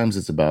 Sometimes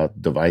it's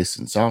about device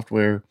and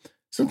software.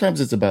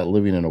 Sometimes it's about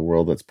living in a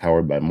world that's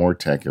powered by more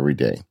tech every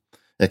day.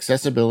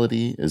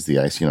 Accessibility is the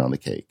icing on the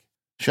cake.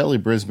 Shelley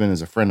Brisbane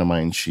is a friend of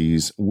mine.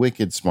 She's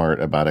wicked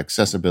smart about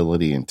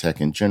accessibility and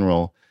tech in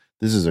general.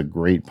 This is a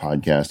great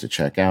podcast to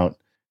check out.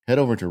 Head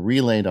over to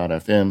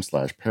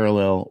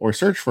relay.fm/parallel or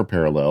search for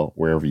Parallel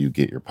wherever you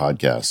get your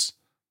podcasts.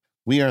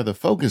 We are the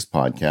Focused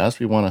Podcast.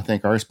 We want to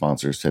thank our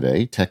sponsors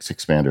today,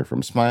 TextExpander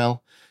from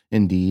Smile,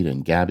 Indeed,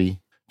 and Gabby.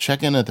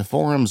 Check in at the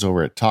forums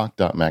over at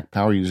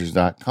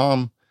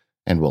talk.macpowerusers.com,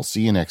 and we'll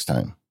see you next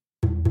time.